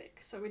traffic,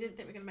 so we didn't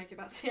think we were going to make it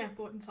back to the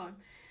airport in time.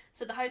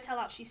 So the hotel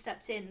actually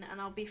stepped in, and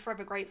I'll be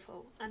forever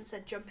grateful, and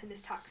said, jump in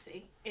this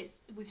taxi.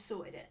 We've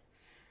sorted it.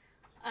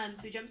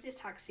 So we jumped in this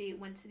taxi,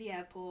 went to the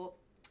airport.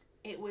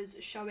 It was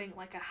showing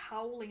like a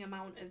howling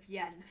amount of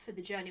yen for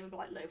the journey. We were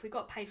like, look, if we've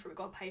got to pay for it, we've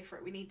got to pay for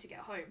it. We need to get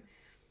home.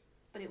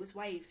 But it was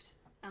waived,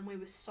 and we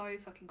were so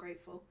fucking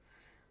grateful.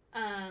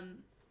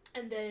 And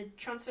the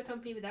transfer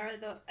company were there at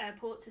the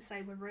airport to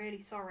say, we're really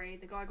sorry,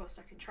 the guy got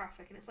stuck in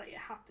traffic. And it's like, it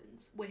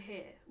happens. We're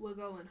here. We're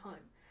going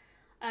home.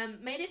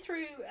 Made it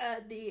through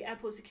the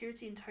airport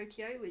security in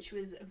Tokyo, which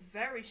was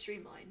very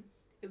streamlined.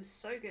 It was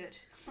so good.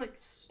 Like,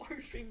 so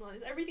streamlined.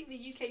 It's everything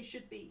the UK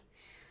should be.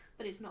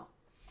 But it's not.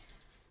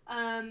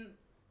 And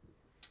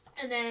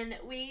then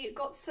we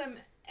got some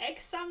egg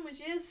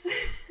sandwiches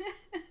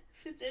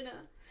for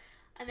dinner.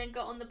 And then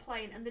got on the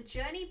plane. And the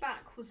journey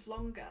back was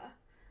longer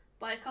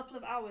by a couple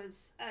of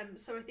hours.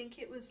 So I think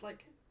it was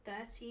like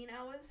 13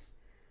 hours.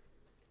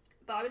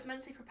 But I was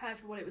mentally prepared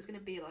for what it was going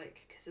to be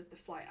like because of the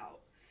flight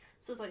out.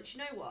 So I was like, do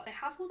you know what? They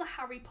have all the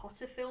Harry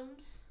Potter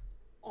films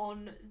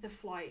on the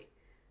flight.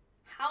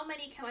 How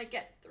many can I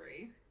get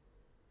through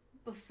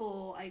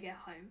before I get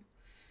home?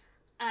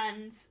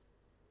 And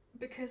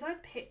because I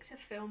picked a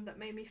film that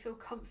made me feel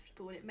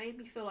comfortable and it made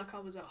me feel like I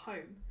was at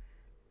home,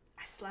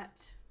 I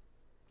slept.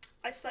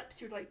 I slept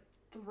through like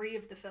 3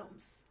 of the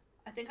films.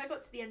 I think I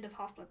got to the end of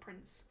Half-Blood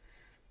Prince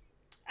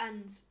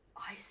and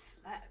I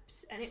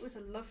slept, and it was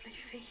a lovely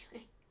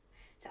feeling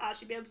to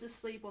actually be able to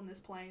sleep on this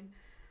plane.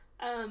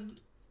 There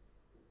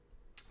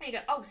you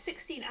go. Oh,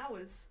 16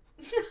 hours.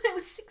 It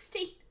was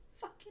 16.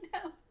 Fucking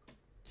hell.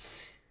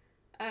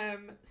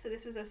 So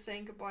this was us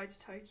saying goodbye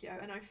to Tokyo,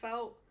 and I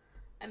felt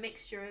a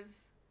mixture of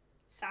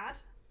sad,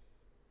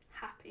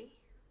 happy,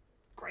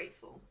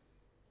 grateful.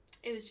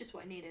 It was just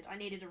what I needed. I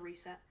needed a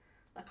reset.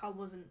 Like, I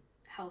wasn't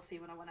healthy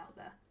when I went out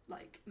there,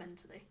 like,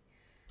 mentally.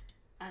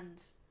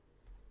 And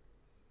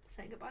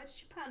saying goodbye to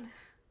Japan.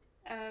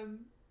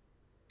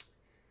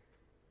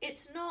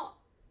 It's not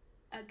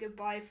a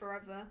goodbye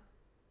forever.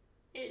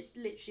 It's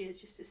literally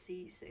is just to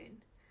see you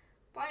soon.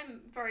 But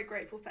I'm very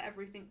grateful for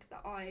everything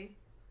that I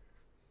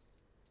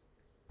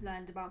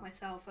learned about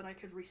myself, and I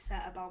could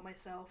reset about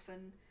myself.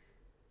 And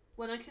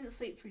when I couldn't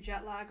sleep through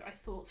jet lag, I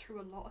thought through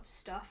a lot of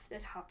stuff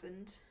that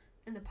happened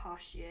in the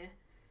past year,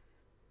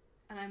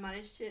 and I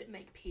managed to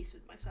make peace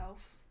with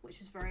myself, which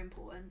was very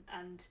important.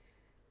 And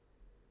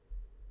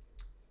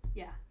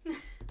yeah,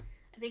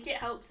 I think it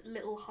helps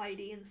little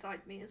Heidi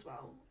inside me as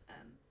well,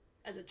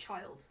 as a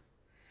child.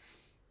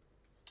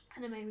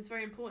 Anime was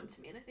very important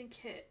to me, and I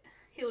think it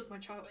healed my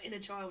inner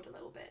child a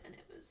little bit, and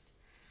it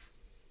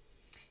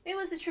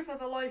was a trip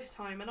of a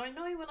lifetime. And I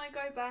know when I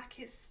go back,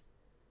 it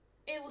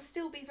will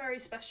still be very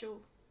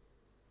special,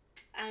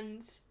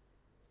 and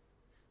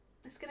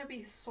it's gonna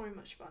be so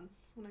much fun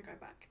when I go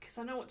back because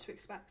I know what to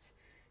expect.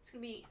 It's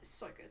gonna be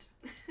so good.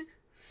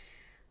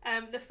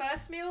 The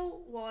first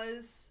meal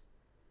was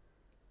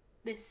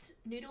this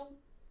noodle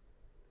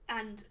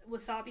and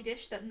wasabi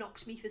dish that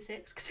knocked me for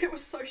 6 because it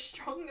was so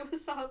strong, the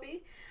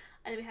wasabi.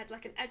 And then we had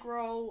like an egg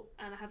roll,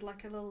 and I had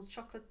like a little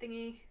chocolate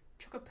thingy,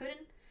 chocolate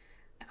pudding.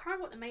 I can't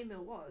remember what the main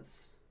meal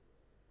was.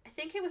 I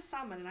think it was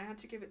salmon, and I had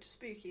to give it to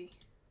Spooky.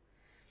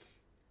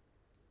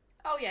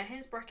 Oh yeah,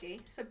 here's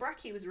brekkie. So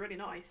brekkie was really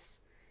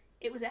nice.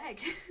 it was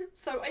egg.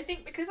 So I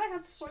think because I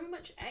had so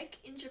much egg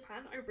in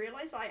Japan, I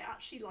realised I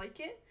actually like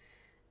it.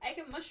 Egg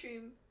and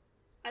mushroom,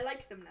 I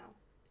like them now.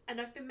 And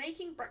I've been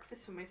making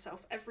breakfast for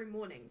myself every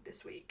morning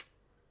this week.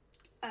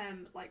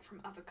 Like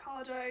from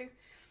avocado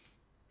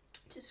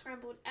to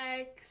scrambled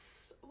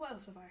eggs. What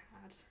else have I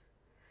had?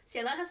 So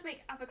yeah, I learned how to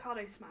make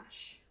avocado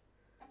smash,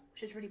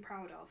 which I was really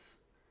proud of.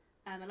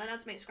 I learned how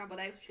to make scrambled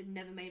eggs, which I'd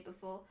never made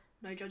before.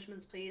 No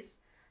judgments, please.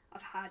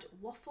 I've had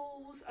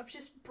waffles. I've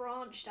just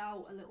branched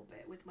out a little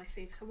bit with my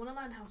food because I want to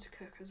learn how to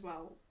cook as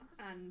well.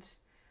 And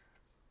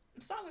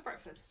I'm starting with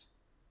breakfast.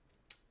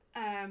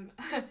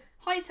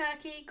 Hi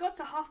turkey, got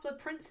to Half-Blood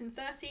Prince in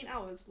 13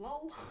 hours,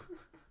 lol.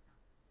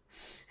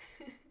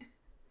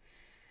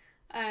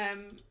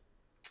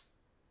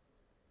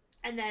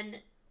 And then,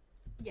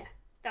 yeah,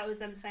 that was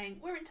them saying,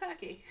 we're in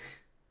Turkey.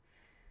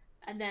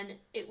 And then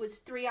it was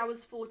 3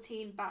 hours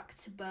 14 back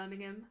to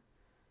Birmingham.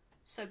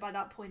 So by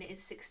that point it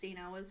is 16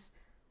 hours.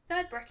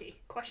 Third brekkie,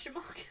 question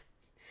mark.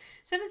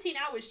 17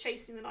 hours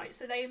chasing the night.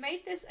 So they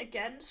made this,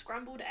 again,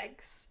 scrambled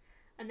eggs.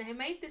 And they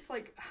made this,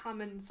 like, ham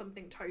and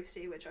something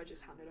toasty, which I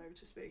just handed over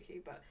to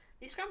Spooky. But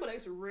these scrambled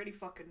eggs were really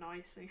fucking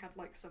nice. And you had,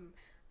 like, some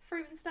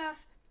fruit and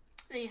stuff.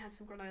 And then you had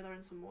some granola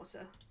and some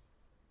water.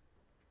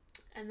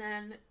 And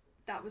then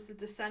that was the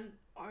descent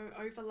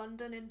over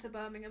London into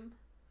Birmingham.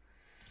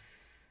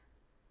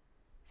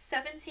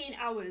 17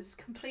 hours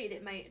completed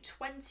it, mate.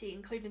 20,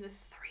 including the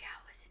 3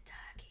 hours in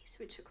Turkey.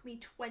 So it took me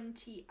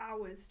 20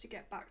 hours to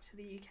get back to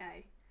the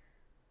UK.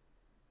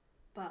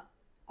 But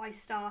I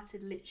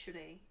started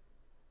literally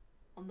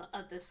on the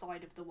other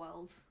side of the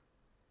world.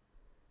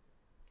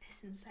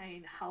 It's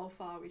insane how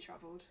far we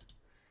travelled.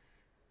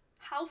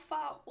 How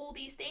far all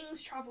these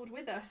things travelled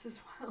with us as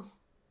well.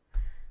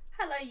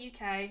 Hello,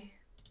 UK.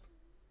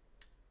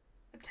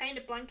 Obtained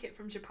a blanket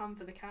from Japan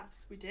for the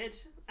cats. We did.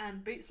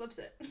 And Boots loves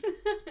it.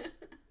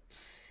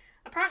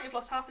 Apparently I've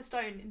lost half a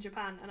stone in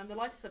Japan and I'm the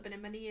lightest I've been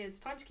in many years.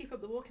 Time to keep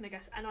up the walking, I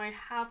guess. And I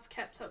have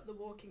kept up the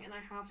walking and I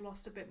have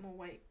lost a bit more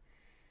weight.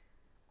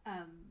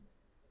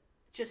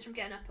 Just from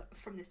getting up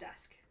from this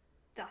desk.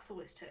 That's all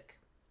it took.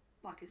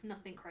 Like, it's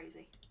nothing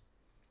crazy.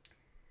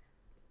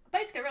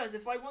 Basically, I realised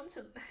if I want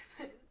to...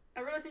 I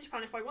realised in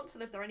Japan, if I want to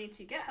live there, I need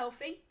to get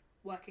healthy,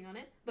 working on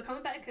it, become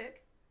a better cook,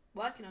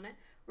 working on it,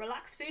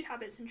 relax food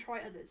habits and try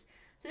others.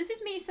 So this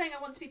is me saying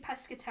I want to be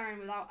pescatarian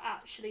without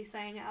actually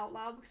saying it out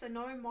loud, because I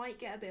know I might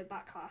get a bit of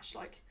backlash,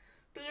 like,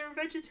 but you're a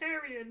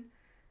vegetarian.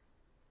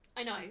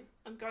 I know,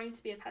 I'm going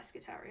to be a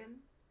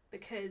pescatarian,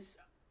 because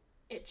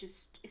it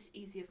just is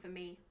easier for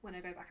me when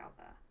I go back out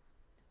there.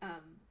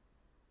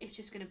 It's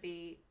just going to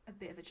be a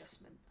bit of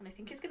adjustment, and I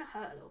think it's going to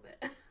hurt a little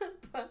bit.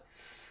 But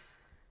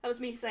that was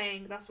me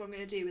saying that's what I'm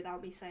going to do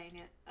without me saying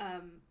it.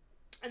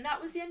 And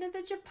that was the end of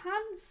the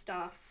Japan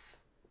stuff.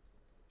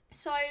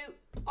 So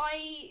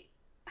I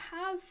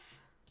have...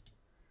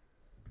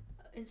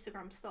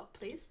 Instagram, stop,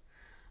 please.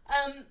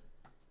 I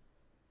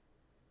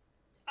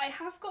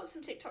have got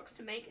some TikToks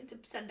to make and to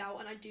send out,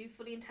 and I do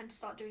fully intend to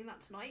start doing that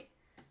tonight,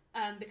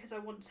 because I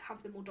want to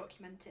have them all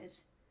documented.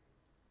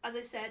 As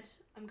I said,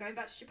 I'm going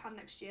back to Japan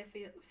next year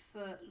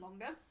for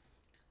longer,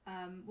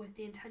 with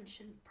the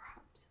intention,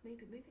 perhaps,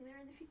 maybe moving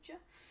there in the future.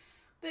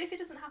 But if it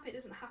doesn't happen, it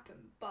doesn't happen,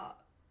 but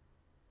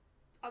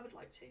I would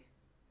like to.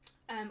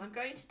 I'm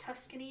going to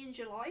Tuscany in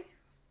July.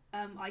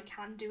 I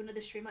can do another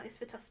stream like this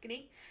for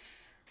Tuscany,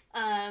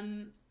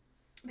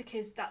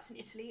 because that's in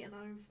Italy, and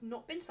I've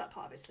not been to that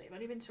part of Italy. I've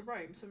only been to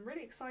Rome, so I'm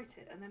really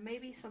excited. And then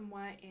maybe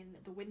somewhere in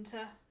the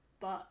winter,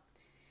 but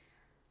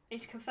I need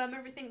to confirm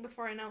everything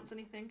before I announce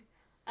anything.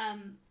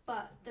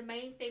 But the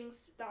main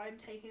things that I'm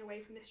taking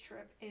away from this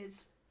trip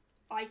is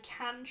I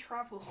can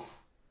travel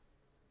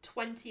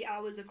 20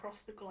 hours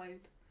across the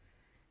globe.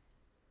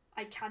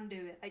 I can do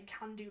it. I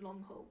can do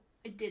long haul.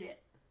 I did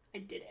it. I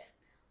did it.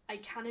 I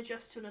can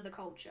adjust to another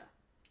culture.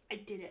 I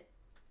did it.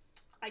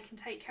 I can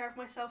take care of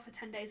myself for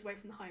 10 days away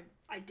from the home.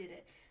 I did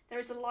it. There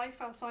is a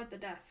life outside the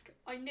desk.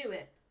 I knew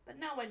it, but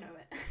now I know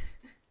it.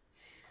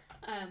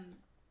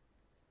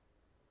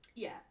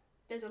 Yeah,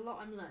 there's a lot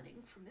I'm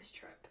learning from this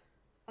trip.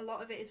 A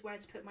lot of it is where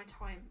to put my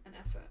time and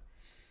effort.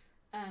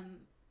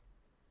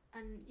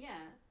 And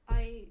yeah,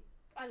 I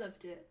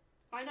loved it.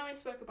 I know I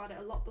spoke about it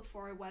a lot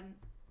before I went.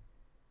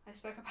 I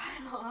spoke about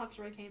it a lot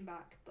after I came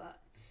back, but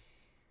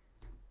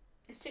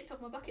it's ticked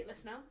off my bucket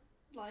list now.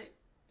 Like,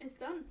 it's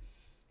done.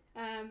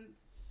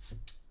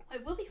 I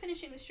will be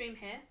finishing the stream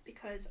here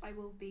because I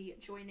will be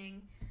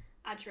joining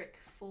Adric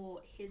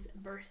for his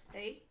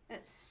birthday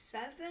at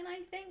 7,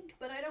 I think,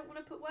 but I don't want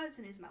to put words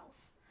in his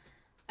mouth.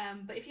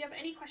 But if you have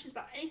any questions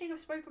about anything I've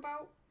spoke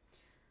about,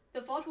 the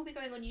VOD will be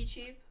going on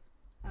YouTube.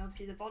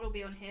 Obviously, the VOD will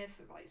be on here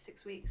for like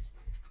 6 weeks.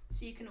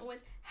 So you can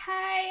always,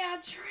 hey,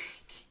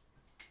 Adric!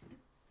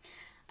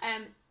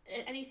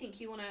 Anything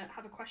you want to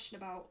have a question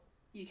about,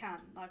 you can.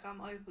 Like,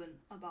 I'm open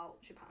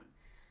about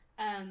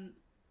Japan.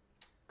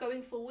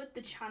 Going forward,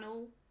 the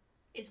channel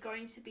is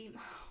going to be...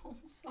 Oh,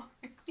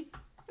 sorry.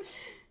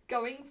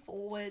 Going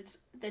forward,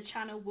 the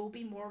channel will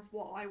be more of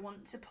what I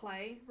want to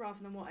play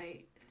rather than what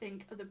I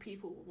think other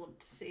people will want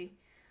to see.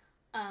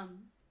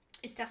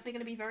 It's definitely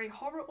going to be very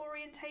horror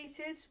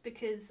orientated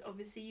because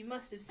obviously you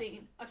must have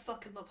seen I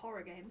fucking love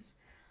horror games.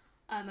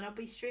 And I'll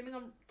be streaming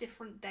on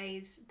different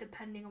days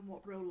depending on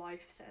what real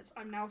life says.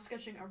 I'm now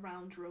scheduling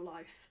around real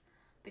life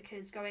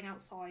because going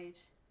outside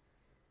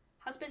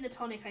has been the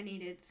tonic I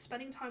needed.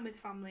 Spending time with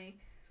family,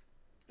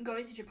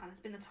 going to Japan has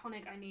been the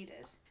tonic I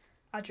needed.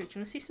 Adric, do you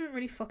want to see something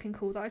really fucking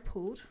cool that I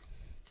pulled?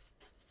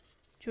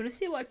 Do you want to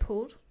see what I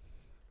pulled?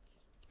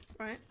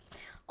 Right.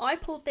 I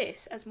pulled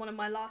this as one of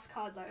my last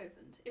cards I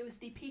opened. It was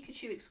the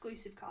Pikachu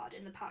exclusive card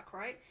in the pack,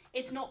 right?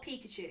 It's not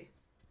Pikachu.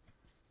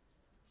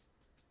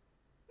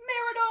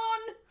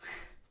 Miradon!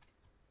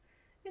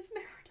 It's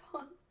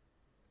Miradon.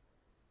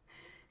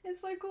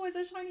 It's so cool. It's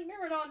a shiny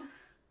Miradon.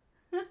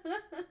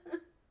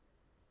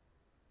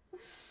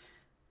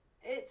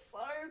 It's so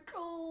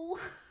cool.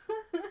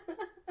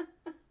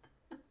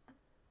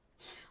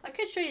 I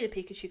could show you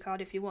the Pikachu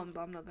card if you want,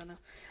 but I'm not gonna.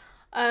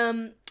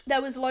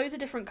 There was loads of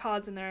different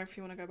cards in there if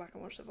you want to go back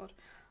and watch the VOD.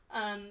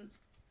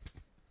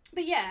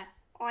 But yeah,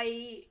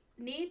 I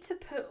need to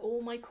put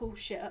all my cool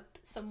shit up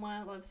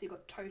somewhere. Obviously,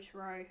 got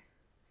Totoro.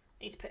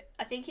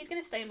 I think he's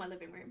gonna stay in my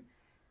living room.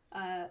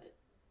 Hamtaro,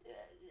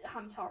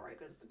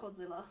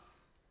 Godzilla,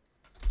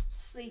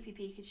 Sleepy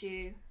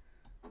Pikachu,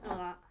 all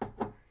that.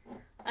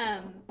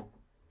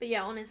 But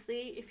yeah,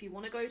 honestly, if you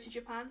want to go to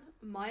Japan,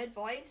 my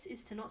advice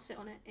is to not sit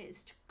on it. It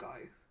is to go.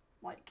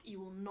 Like, you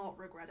will not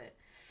regret it.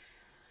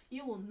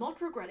 You will not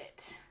regret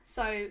it.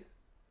 So,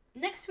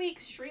 next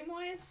week,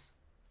 stream-wise,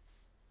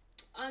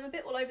 I'm a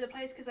bit all over the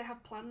place because I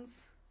have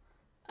plans.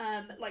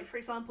 Like, for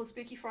example,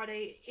 Spooky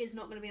Friday is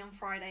not going to be on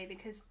Friday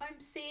because I'm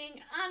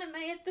seeing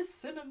anime at the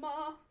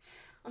cinema.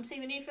 I'm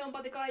seeing the new film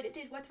by the guy that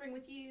did Weathering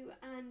with You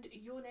and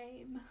Your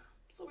Name. I'm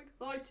so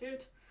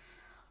excited.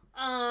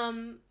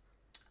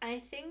 I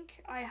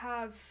think I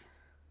have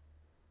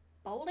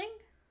bowling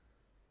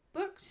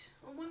booked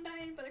on one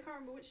day, but I can't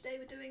remember which day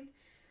we're doing.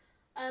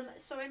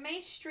 So I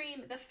may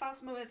stream the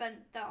Phasmo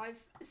event that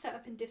I've set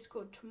up in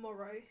Discord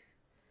tomorrow,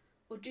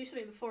 or do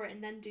something before it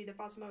and then do the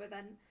Phasmo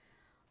event.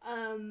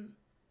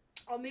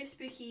 I'll move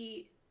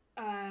Spooky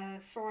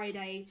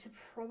Friday to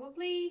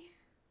probably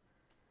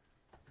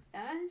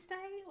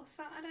Thursday or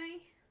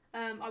Saturday.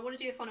 I want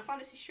to do a Final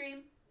Fantasy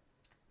stream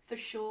for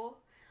sure.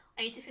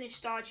 I need to finish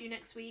Stardew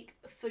next week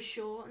for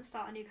sure and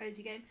start a new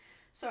cozy game.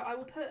 So I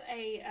will put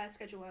a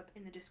schedule up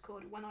in the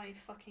Discord when I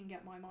fucking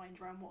get my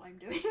mind around what I'm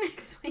doing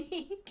next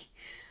week.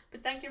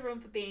 But thank you everyone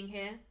for being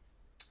here.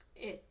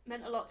 It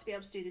meant a lot to be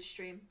able to do this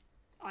stream.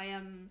 I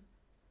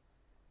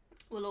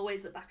will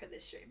always look back at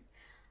this stream.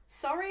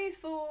 Sorry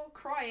for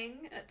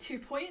crying at 2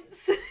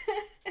 points.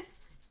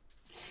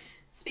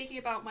 Speaking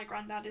about my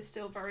granddad is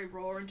still very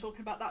raw and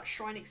talking about that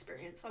shrine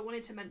experience. I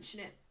wanted to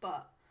mention it,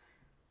 but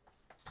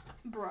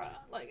bruh,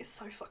 like, it's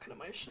so fucking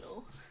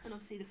emotional. And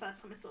obviously the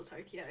first time I saw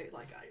Tokyo,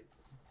 like,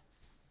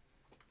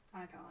 I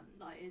can't,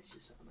 like, it's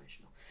just so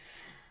emotional.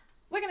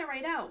 We're gonna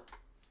raid out.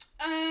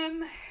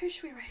 Who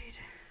should we raid?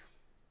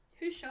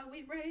 Who shall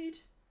we raid?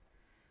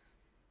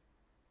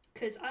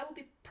 Because I will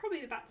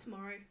probably be back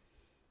tomorrow.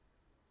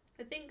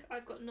 I think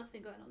I've got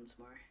nothing going on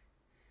tomorrow.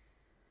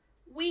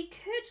 We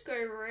could go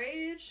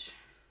raid.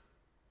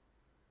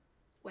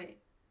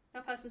 Wait,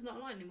 that person's not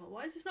online anymore.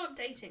 Why is this not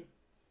updating?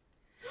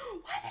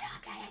 Why is it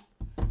not updating?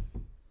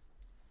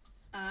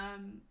 Let's have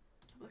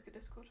a look at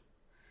Discord.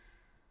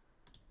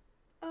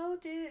 Oh,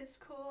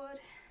 Discord.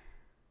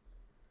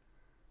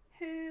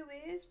 Who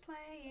is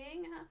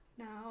playing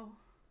now?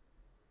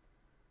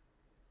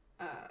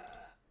 Oh.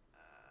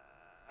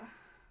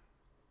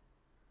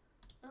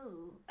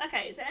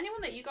 Okay, is there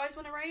anyone that you guys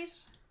want to raid?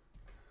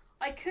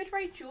 I could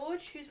raid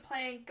George, who's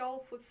playing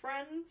golf with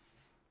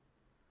friends.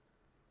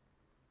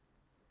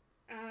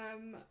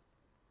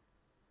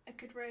 I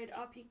could raid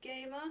RP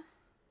Gamer,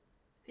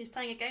 who's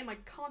playing a game I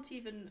can't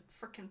even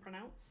frickin'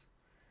 pronounce.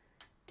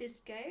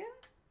 Disgaea?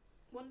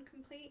 One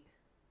complete.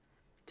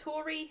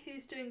 Tori,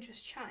 who's doing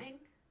just chatting.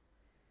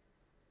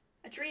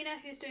 Adrena,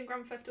 who's doing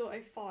Grand Theft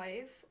Auto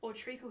 5. Or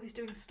Treacle, who's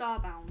doing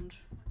Starbound.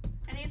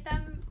 Any of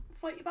them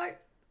float your boat?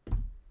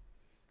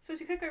 So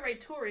we could go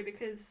raid Tori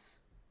because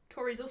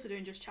Tori's also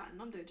doing just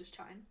chatting. I'm doing just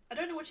chatting. I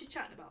don't know what she's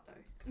chatting about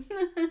though.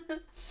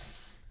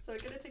 So we're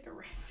gonna take a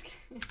risk.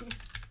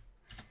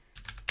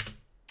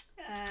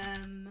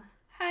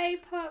 Hey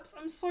pups,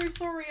 I'm so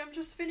sorry, I'm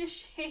just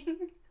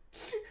finishing.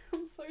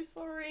 I'm so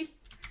sorry.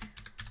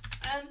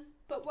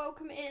 But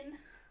welcome in,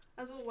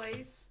 as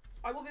always.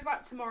 I will be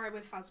back tomorrow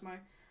with Phasmo.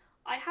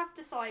 I have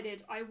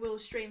decided I will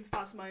stream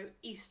Phasmo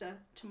Easter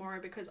tomorrow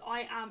because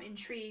I am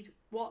intrigued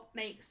what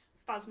makes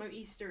Phasmo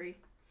Eastery.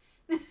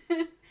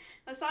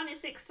 I'll sign at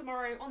 6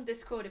 tomorrow on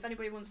Discord if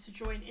anybody wants to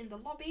join in the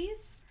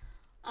lobbies.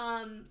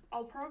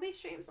 I'll probably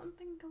stream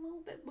something a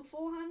little bit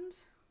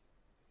beforehand.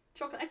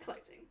 Chocolate egg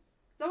collecting.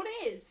 Is that what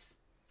it is?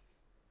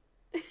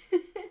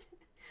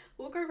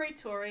 We'll go raid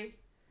Tori.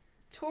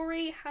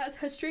 Tori has,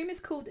 her stream is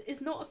called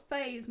Is Not a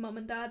Phase, Mum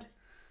and Dad.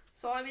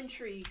 So I'm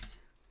intrigued.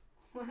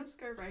 Let's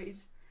go raid.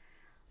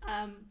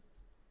 And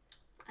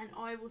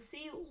I will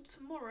see you all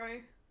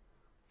tomorrow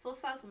for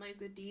Phasmo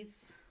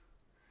goodies.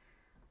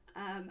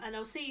 And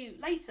I'll see you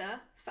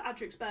later for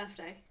Adric's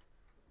birthday.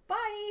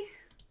 Bye!